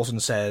Eric Olson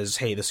says,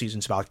 hey, the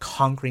season's about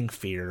conquering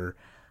fear,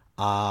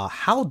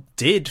 how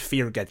did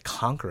fear get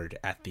conquered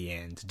at the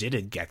end? Did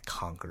it get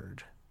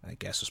conquered? I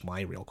guess is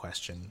my real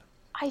question.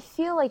 I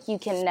feel like you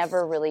can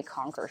never really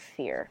conquer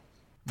fear.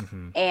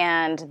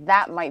 And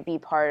that might be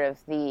part of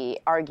the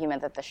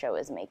argument that the show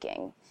is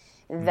making.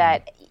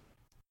 That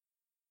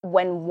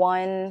when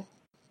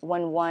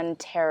one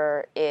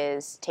terror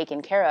is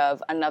taken care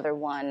of, another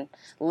one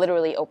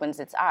literally opens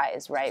its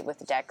eyes, right?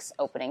 With Dex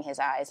opening his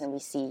eyes, and we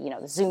see,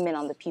 zoom in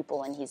on the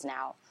pupil, and he's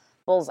now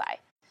Bullseye.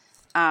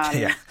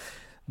 Yeah,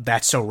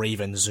 that's so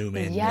Raven zoom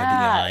in.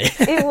 Yeah,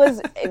 the eye. It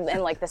was,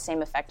 and like the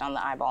same effect on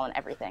the eyeball and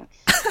everything.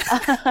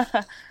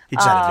 He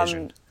just had a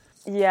vision.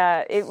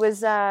 Yeah, it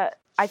was.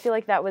 I feel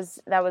like that was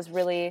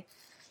really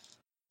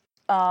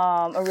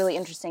a really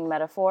interesting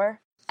metaphor,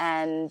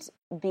 and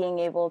being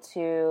able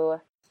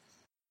to.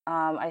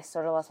 I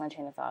sort of lost my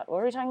train of thought. What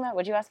were we talking about?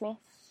 What'd you ask me?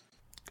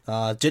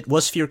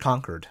 Was fear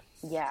conquered?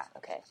 Yeah,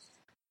 okay.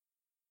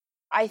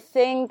 I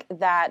think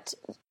that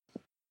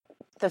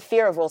the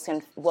fear of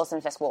Wilson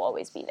Fisk will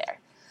always be there.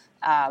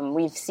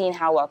 We've seen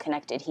how well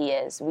connected he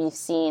is. We've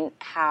seen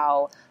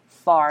how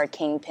far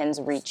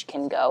Kingpin's reach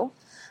can go.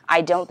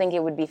 I don't think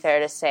it would be fair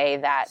to say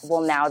that,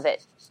 well, now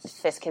that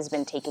Fisk has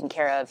been taken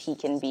care of, he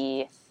can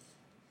be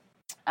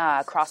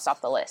crossed off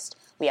the list.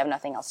 We have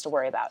nothing else to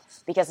worry about,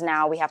 because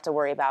now we have to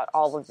worry about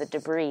all of the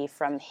debris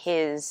from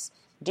his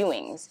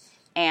doings,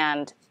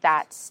 and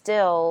that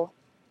still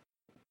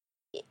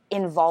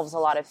involves a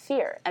lot of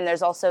fear. And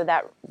there's also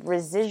that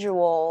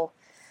residual,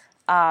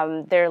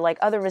 there are like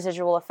other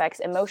residual effects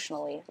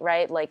emotionally,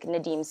 right? Like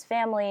Nadim's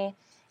family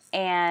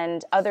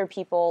and other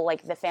people,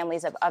 like the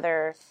families of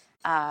other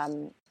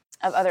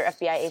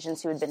FBI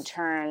agents who had been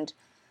turned,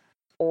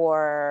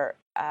 or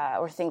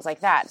things like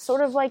that.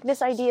 Sort of like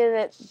this idea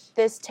that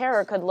this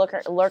terror could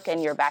lurk in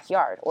your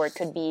backyard, or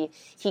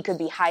he could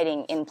be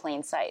hiding in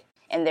plain sight,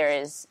 and there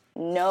is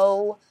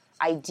no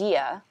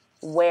idea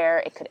where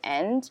it could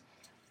end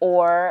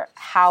or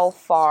how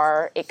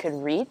far it could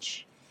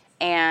reach.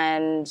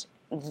 And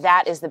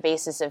that is the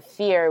basis of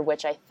fear,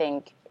 which I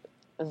think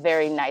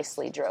very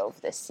nicely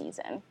drove this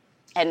season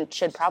and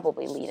should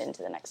probably lead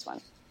into the next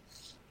one.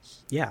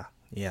 Yeah.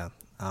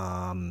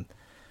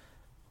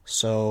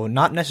 So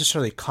not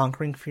necessarily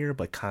conquering fear,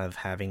 but kind of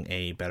having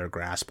a better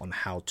grasp on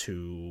how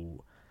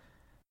to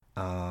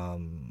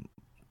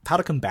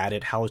combat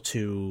it, how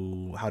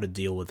to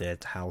deal with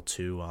it, how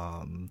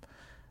to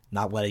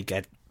not let it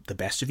get the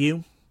best of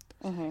you.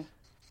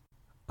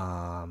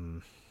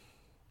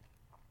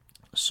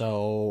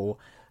 So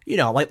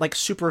like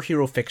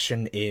superhero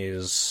fiction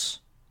it's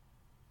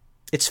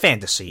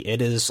fantasy.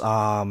 It is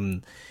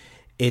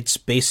it's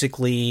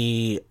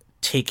basically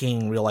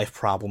taking real life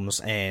problems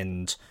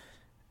and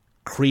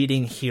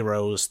creating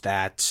heroes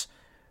that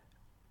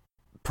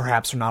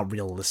perhaps are not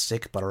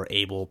realistic but are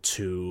able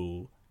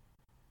to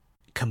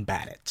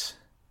combat it.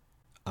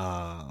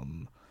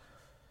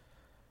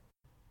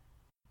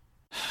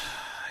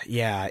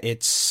 Yeah,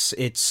 it's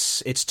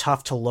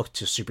tough to look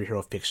to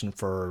superhero fiction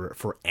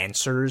for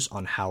answers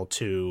on how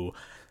to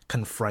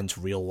confront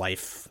real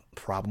life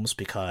problems,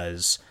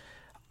 because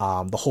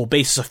the whole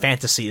basis of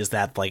fantasy is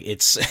that like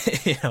it's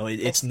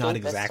it's not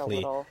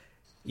exactly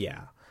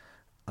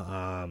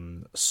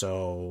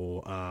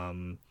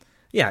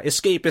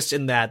escapist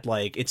in that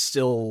like it's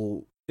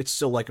still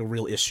like a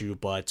real issue,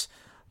 but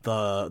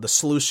the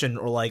solution,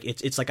 or like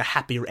it's like a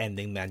happier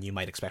ending than you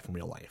might expect from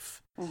real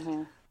life.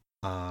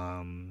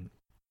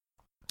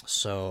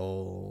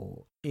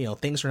 So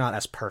things are not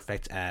as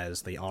perfect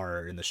as they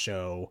are in the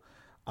show.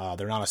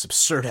 They're not as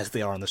absurd as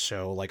they are on the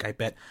show. Like I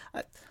bet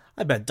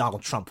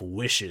Donald Trump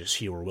wishes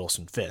he were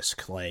Wilson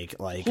Fisk. Like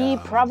he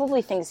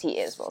probably thinks he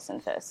is Wilson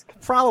Fisk.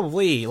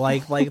 Probably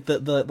like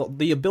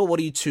the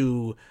ability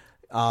to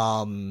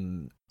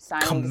sign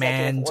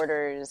command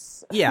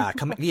orders.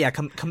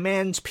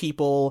 Command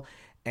people,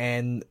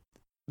 and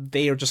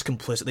they are just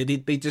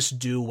complicit. They just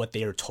do what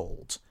they are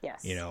told.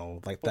 Yes.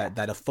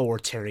 That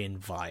authoritarian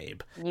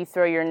vibe. You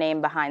throw your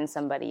name behind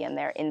somebody and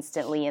they're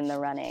instantly in the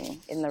running,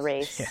 in the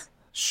race. Yeah.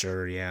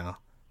 Sure, yeah.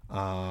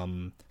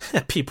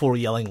 People were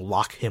yelling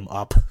 "lock him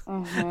up"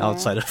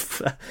 outside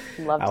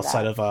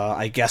of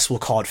I guess we'll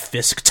call it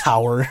Fisk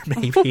Tower,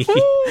 maybe.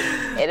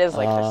 It is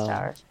like Fisk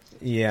Tower.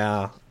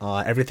 Yeah.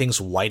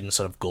 Everything's white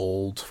instead of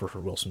gold for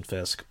Wilson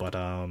Fisk, but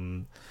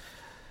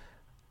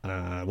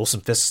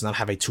Wilson Fisk does not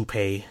have a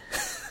toupee.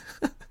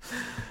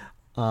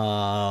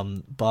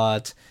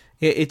 But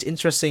it's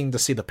interesting to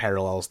see the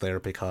parallels there,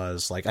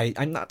 because like I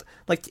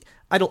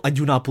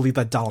do not believe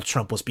that Donald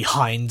Trump was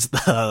behind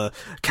the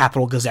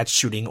Capitol Gazette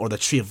shooting or the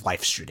Tree of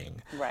Life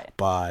shooting. Right.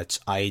 But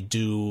I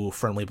do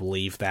firmly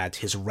believe that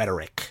his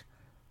rhetoric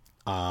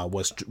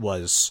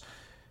was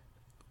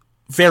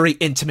very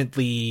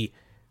intimately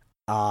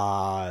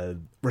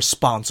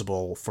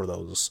responsible for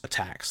those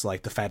attacks.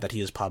 Like the fact that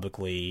he is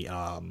publicly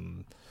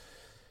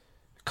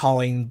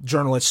calling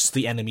journalists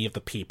the enemy of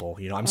the people.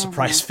 You know, I'm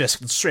surprised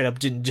Fisk straight up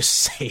didn't just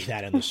say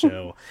that in the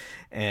show.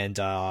 And,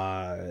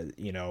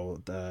 you know,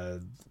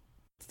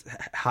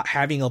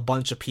 having a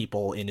bunch of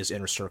people in his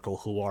inner circle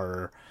who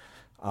are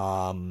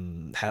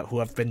who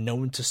have been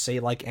known to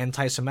say like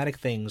anti-Semitic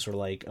things or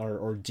like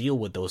or deal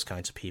with those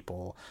kinds of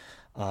people.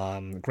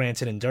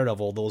 Granted, in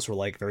Daredevil, those were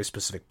like very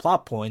specific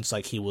plot points,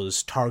 like he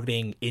was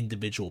targeting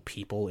individual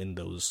people in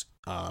those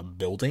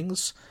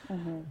buildings.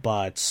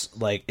 But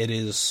like it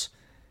is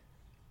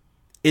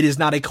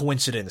not a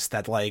coincidence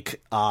that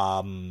like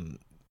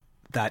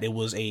that it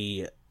was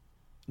a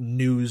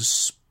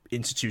news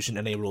institution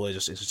and a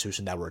religious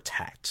institution that were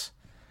attacked.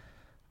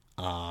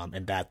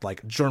 And that,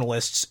 like,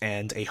 journalists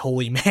and a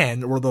holy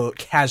man were the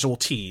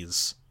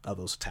casualties of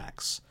those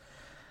attacks.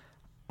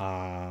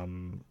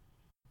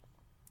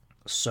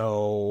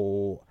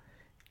 So,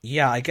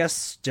 yeah, I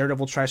guess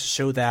Daredevil tries to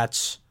show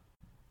that,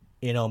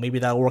 you know, maybe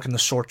that'll work in the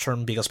short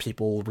term because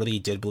people really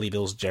did believe it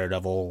was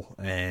Daredevil,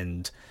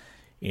 and,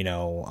 you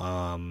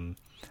know,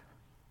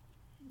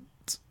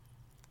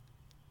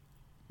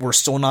 we're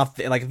still not,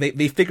 like,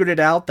 they figured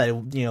it out, that,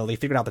 you know, they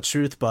figured out the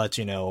truth, but,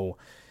 you know,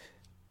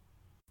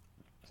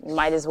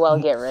 might as well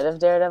get rid of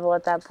Daredevil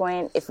at that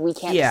point if we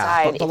can't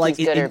decide if like,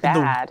 he's good or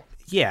bad.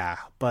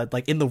 But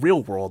like in the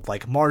real world,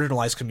 like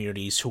marginalized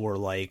communities who are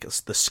like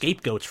the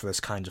scapegoats for this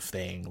kind of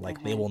thing,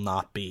 like they will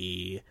not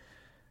be,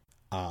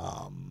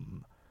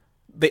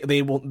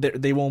 they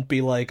won't be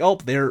like, oh,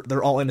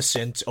 they're all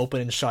innocent, open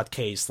and shut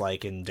case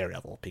like in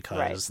Daredevil,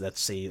 because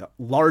that's a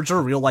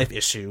larger real life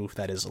issue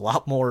that is a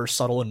lot more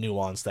subtle and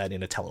nuanced than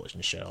in a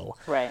television show.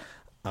 Right.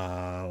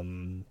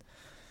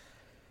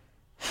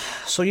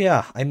 So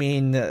yeah, I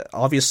mean,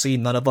 obviously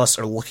none of us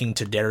are looking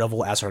to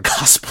Daredevil as our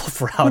gospel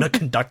for how to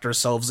conduct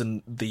ourselves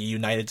in the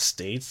United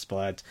States,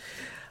 but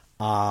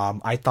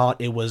I thought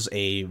it was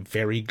a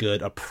very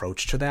good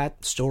approach to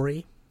that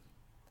story.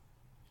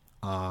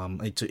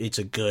 It's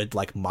a good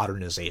like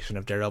modernization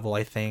of Daredevil,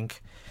 I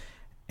think,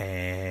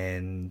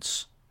 and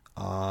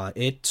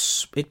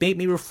it made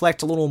me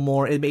reflect a little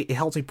more. It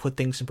helped me put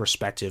things in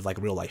perspective,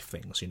 like real life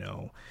things, you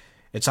know.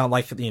 It's not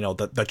like, you know,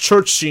 the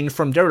church scene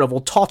from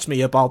Daredevil taught me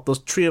about the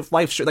Tree of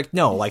Life. Like,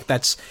 no, like,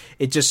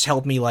 it just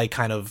helped me, like,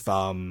 kind of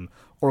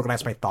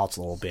organize my thoughts a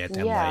little bit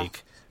and,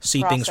 like,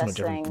 see things from a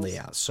different...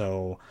 Yeah,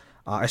 so,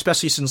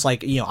 especially since,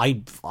 like, you know,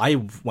 I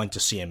went to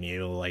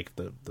CMU, like,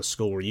 the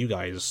school where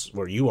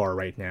you are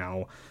right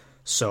now,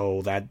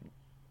 so that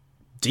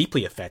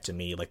deeply affected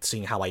me, like,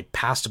 seeing how I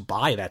passed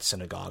by that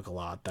synagogue a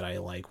lot, that I,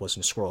 like, was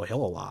in Squirrel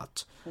Hill a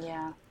lot.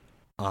 Yeah.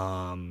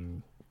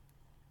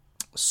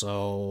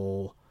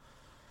 So...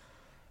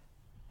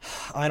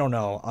 I don't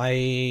know.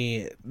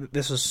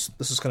 This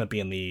is going to be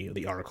in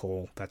the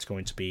article that's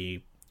going to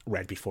be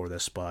read before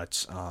this,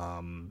 but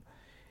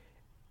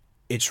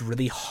it's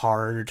really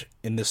hard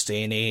in this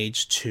day and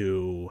age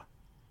to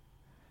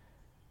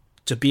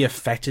be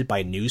affected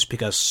by news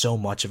because so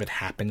much of it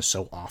happens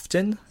so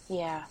often.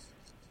 Yeah.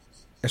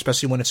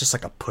 Especially when it's just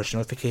like a push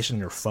notification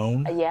on your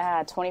phone.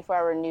 Yeah,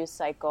 24-hour news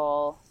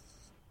cycle.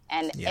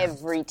 And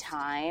every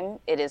time,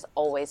 it is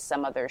always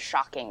some other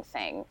shocking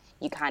thing.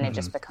 You kind of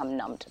just become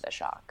numb to the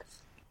shock.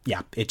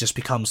 Yeah, it just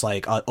becomes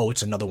like, oh,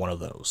 it's another one of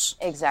those.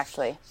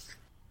 Exactly.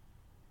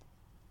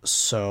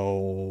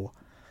 So,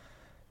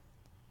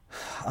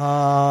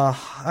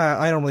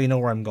 I don't really know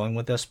where I'm going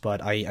with this,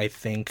 but I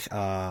think,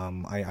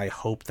 I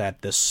hope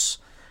that this,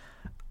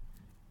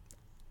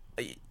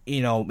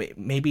 you know,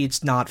 maybe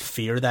it's not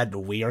fear that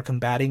we are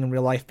combating in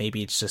real life.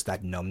 Maybe it's just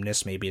that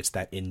numbness. Maybe it's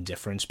that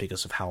indifference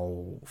because of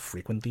how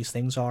frequent these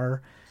things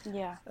are.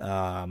 Yeah.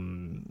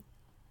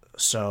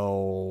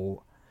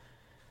 So,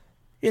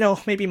 you know,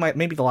 maybe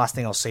the last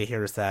thing I'll say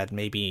here is that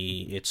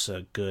maybe it's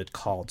a good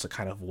call to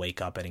kind of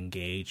wake up and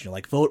engage. You know,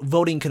 like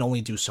voting can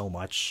only do so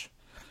much.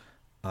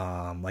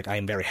 Like I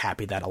am very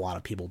happy that a lot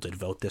of people did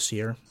vote this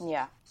year.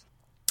 Yeah.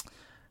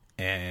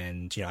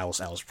 And, you know, I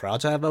was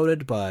proud to have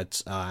voted,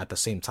 but at the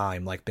same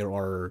time, like there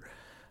are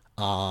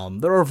a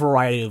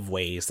variety of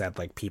ways that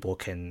like people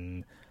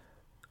can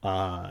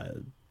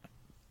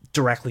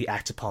directly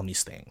act upon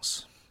these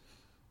things.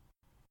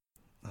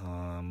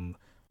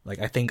 Like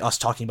I think us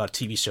talking about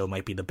a TV show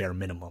might be the bare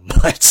minimum,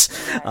 but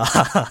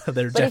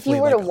if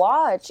you were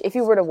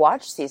to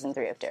watch season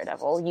 3 of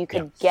Daredevil, you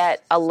could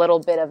get a little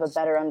bit of a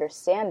better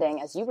understanding,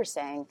 as you were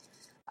saying,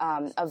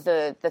 of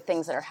the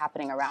things that are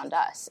happening around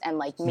us. And,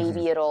 like,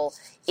 maybe it'll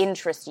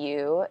interest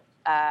you.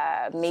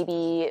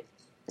 Maybe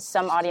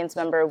some audience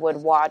member would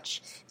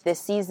watch this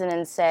season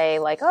and say,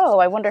 like, oh,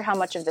 I wonder how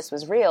much of this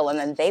was real. And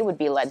then they would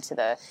be led to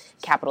the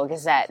Capital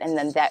Gazette. And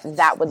then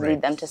that would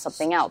lead them to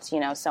something else, you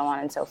know, so on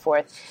and so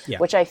forth. Yeah.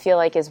 Which I feel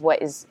like is what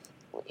is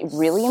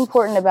really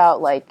important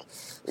about, like,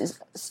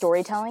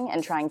 storytelling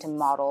and trying to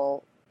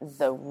model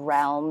the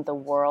realm, the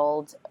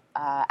world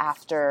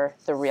after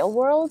the real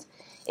world,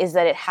 is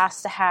that it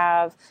has to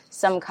have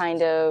some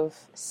kind of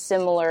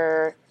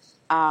similar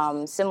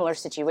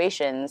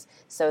situations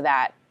so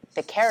that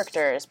the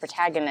characters,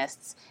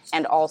 protagonists,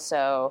 and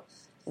also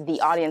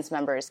the audience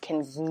members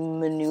can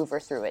maneuver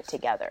through it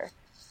together.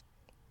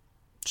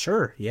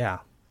 Sure, yeah.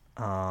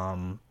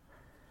 Yeah,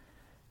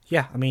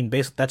 I mean,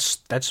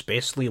 that's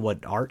basically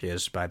what art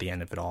is by the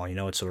end of it all. You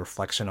know, it's a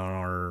reflection on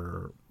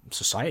our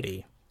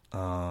society.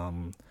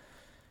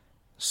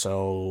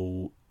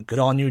 So, good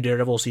on you,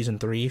 Daredevil Season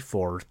 3,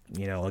 for,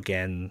 you know,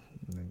 again,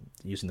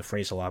 using the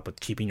phrase a lot, but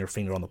keeping your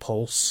finger on the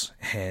pulse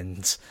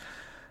and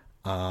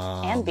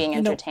being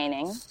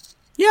entertaining.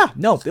 Yeah,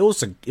 no, it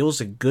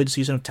was a good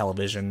season of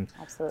television.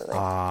 Absolutely.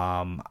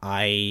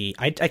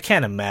 I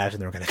can't imagine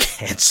they're gonna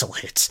cancel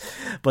it,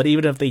 but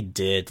even if they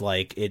did,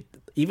 like it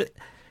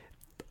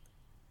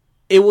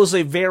was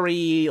a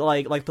very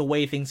like the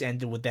way things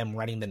ended with them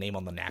writing the name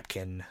on the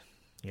napkin.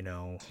 You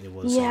know, it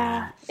was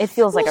it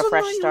feels like a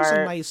fresh start. It was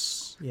a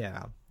nice,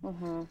 yeah.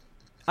 Mm-hmm.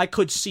 I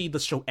could see the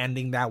show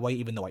ending that way,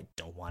 even though I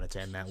don't want it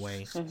to end that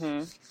way.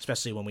 Mm-hmm.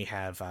 Especially when we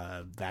have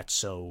That's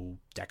So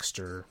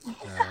Dexter.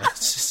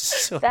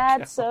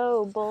 That's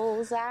So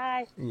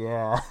Bullseye.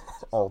 Yeah.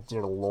 Oh,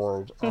 dear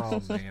Lord.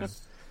 Oh, man.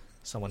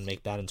 Someone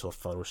make that into a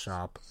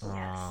Photoshop.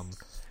 Yes.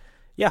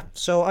 Yeah,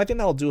 so I think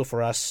that'll do it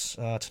for us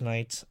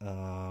tonight.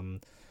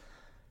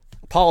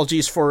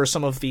 Apologies for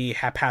some of the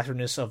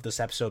haphazardness of this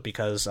episode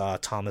because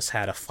Thomas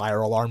had a fire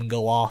alarm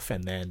go off,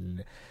 and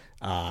then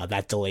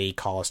that delay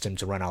caused him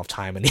to run out of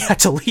time, and he had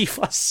to leave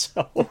us.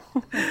 So,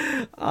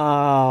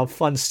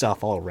 fun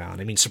stuff all around.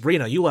 I mean,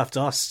 Sabrina, you left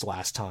us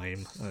last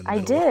time. I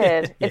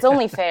did. Yeah. It's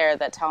only fair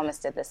that Thomas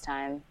did this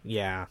time.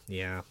 Yeah.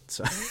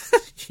 So,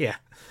 yeah.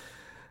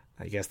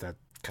 I guess that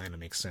kind of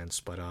makes sense.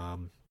 But,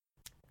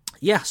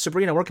 yeah,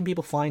 Sabrina, where can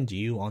people find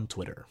you on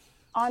Twitter?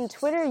 On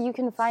Twitter, you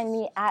can find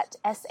me at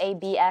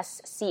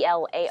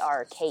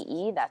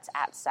SABSCLARKE. That's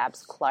at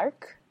Sabs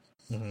Clark.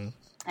 Mm-hmm.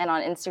 And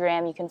on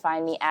Instagram, you can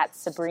find me at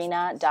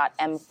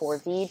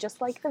Sabrina.m4v, just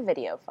like the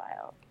video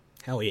file.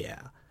 Hell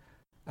yeah.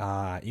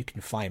 You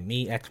can find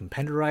me at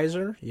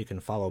Compenderizer. You can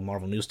follow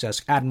Marvel News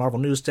Desk at Marvel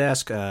News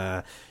Desk.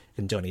 You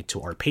can donate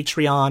to our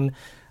Patreon.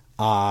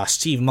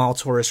 Steve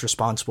Molitor is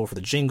responsible for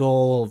the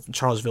jingle.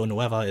 Charles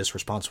Villanueva is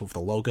responsible for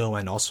the logo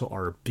and also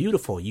our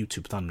beautiful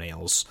YouTube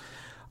thumbnails.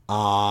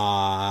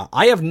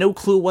 I have no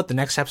clue what the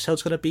next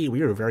episode's gonna be.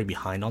 We are very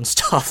behind on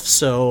stuff,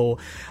 so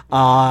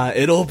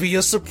it'll be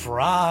a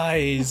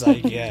surprise, I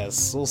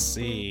guess. We'll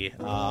see.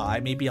 I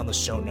may be on the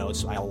show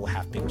notes. I will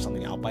have figured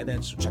something out by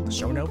then, so check the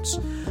show notes.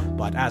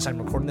 But as I'm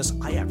recording this,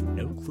 I have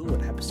no clue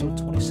what episode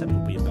 27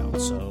 will be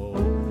about, so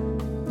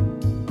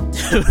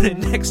tune in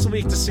next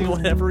week to see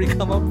whatever we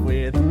come up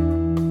with.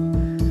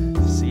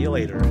 See you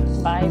later.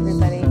 Bye,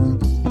 everybody.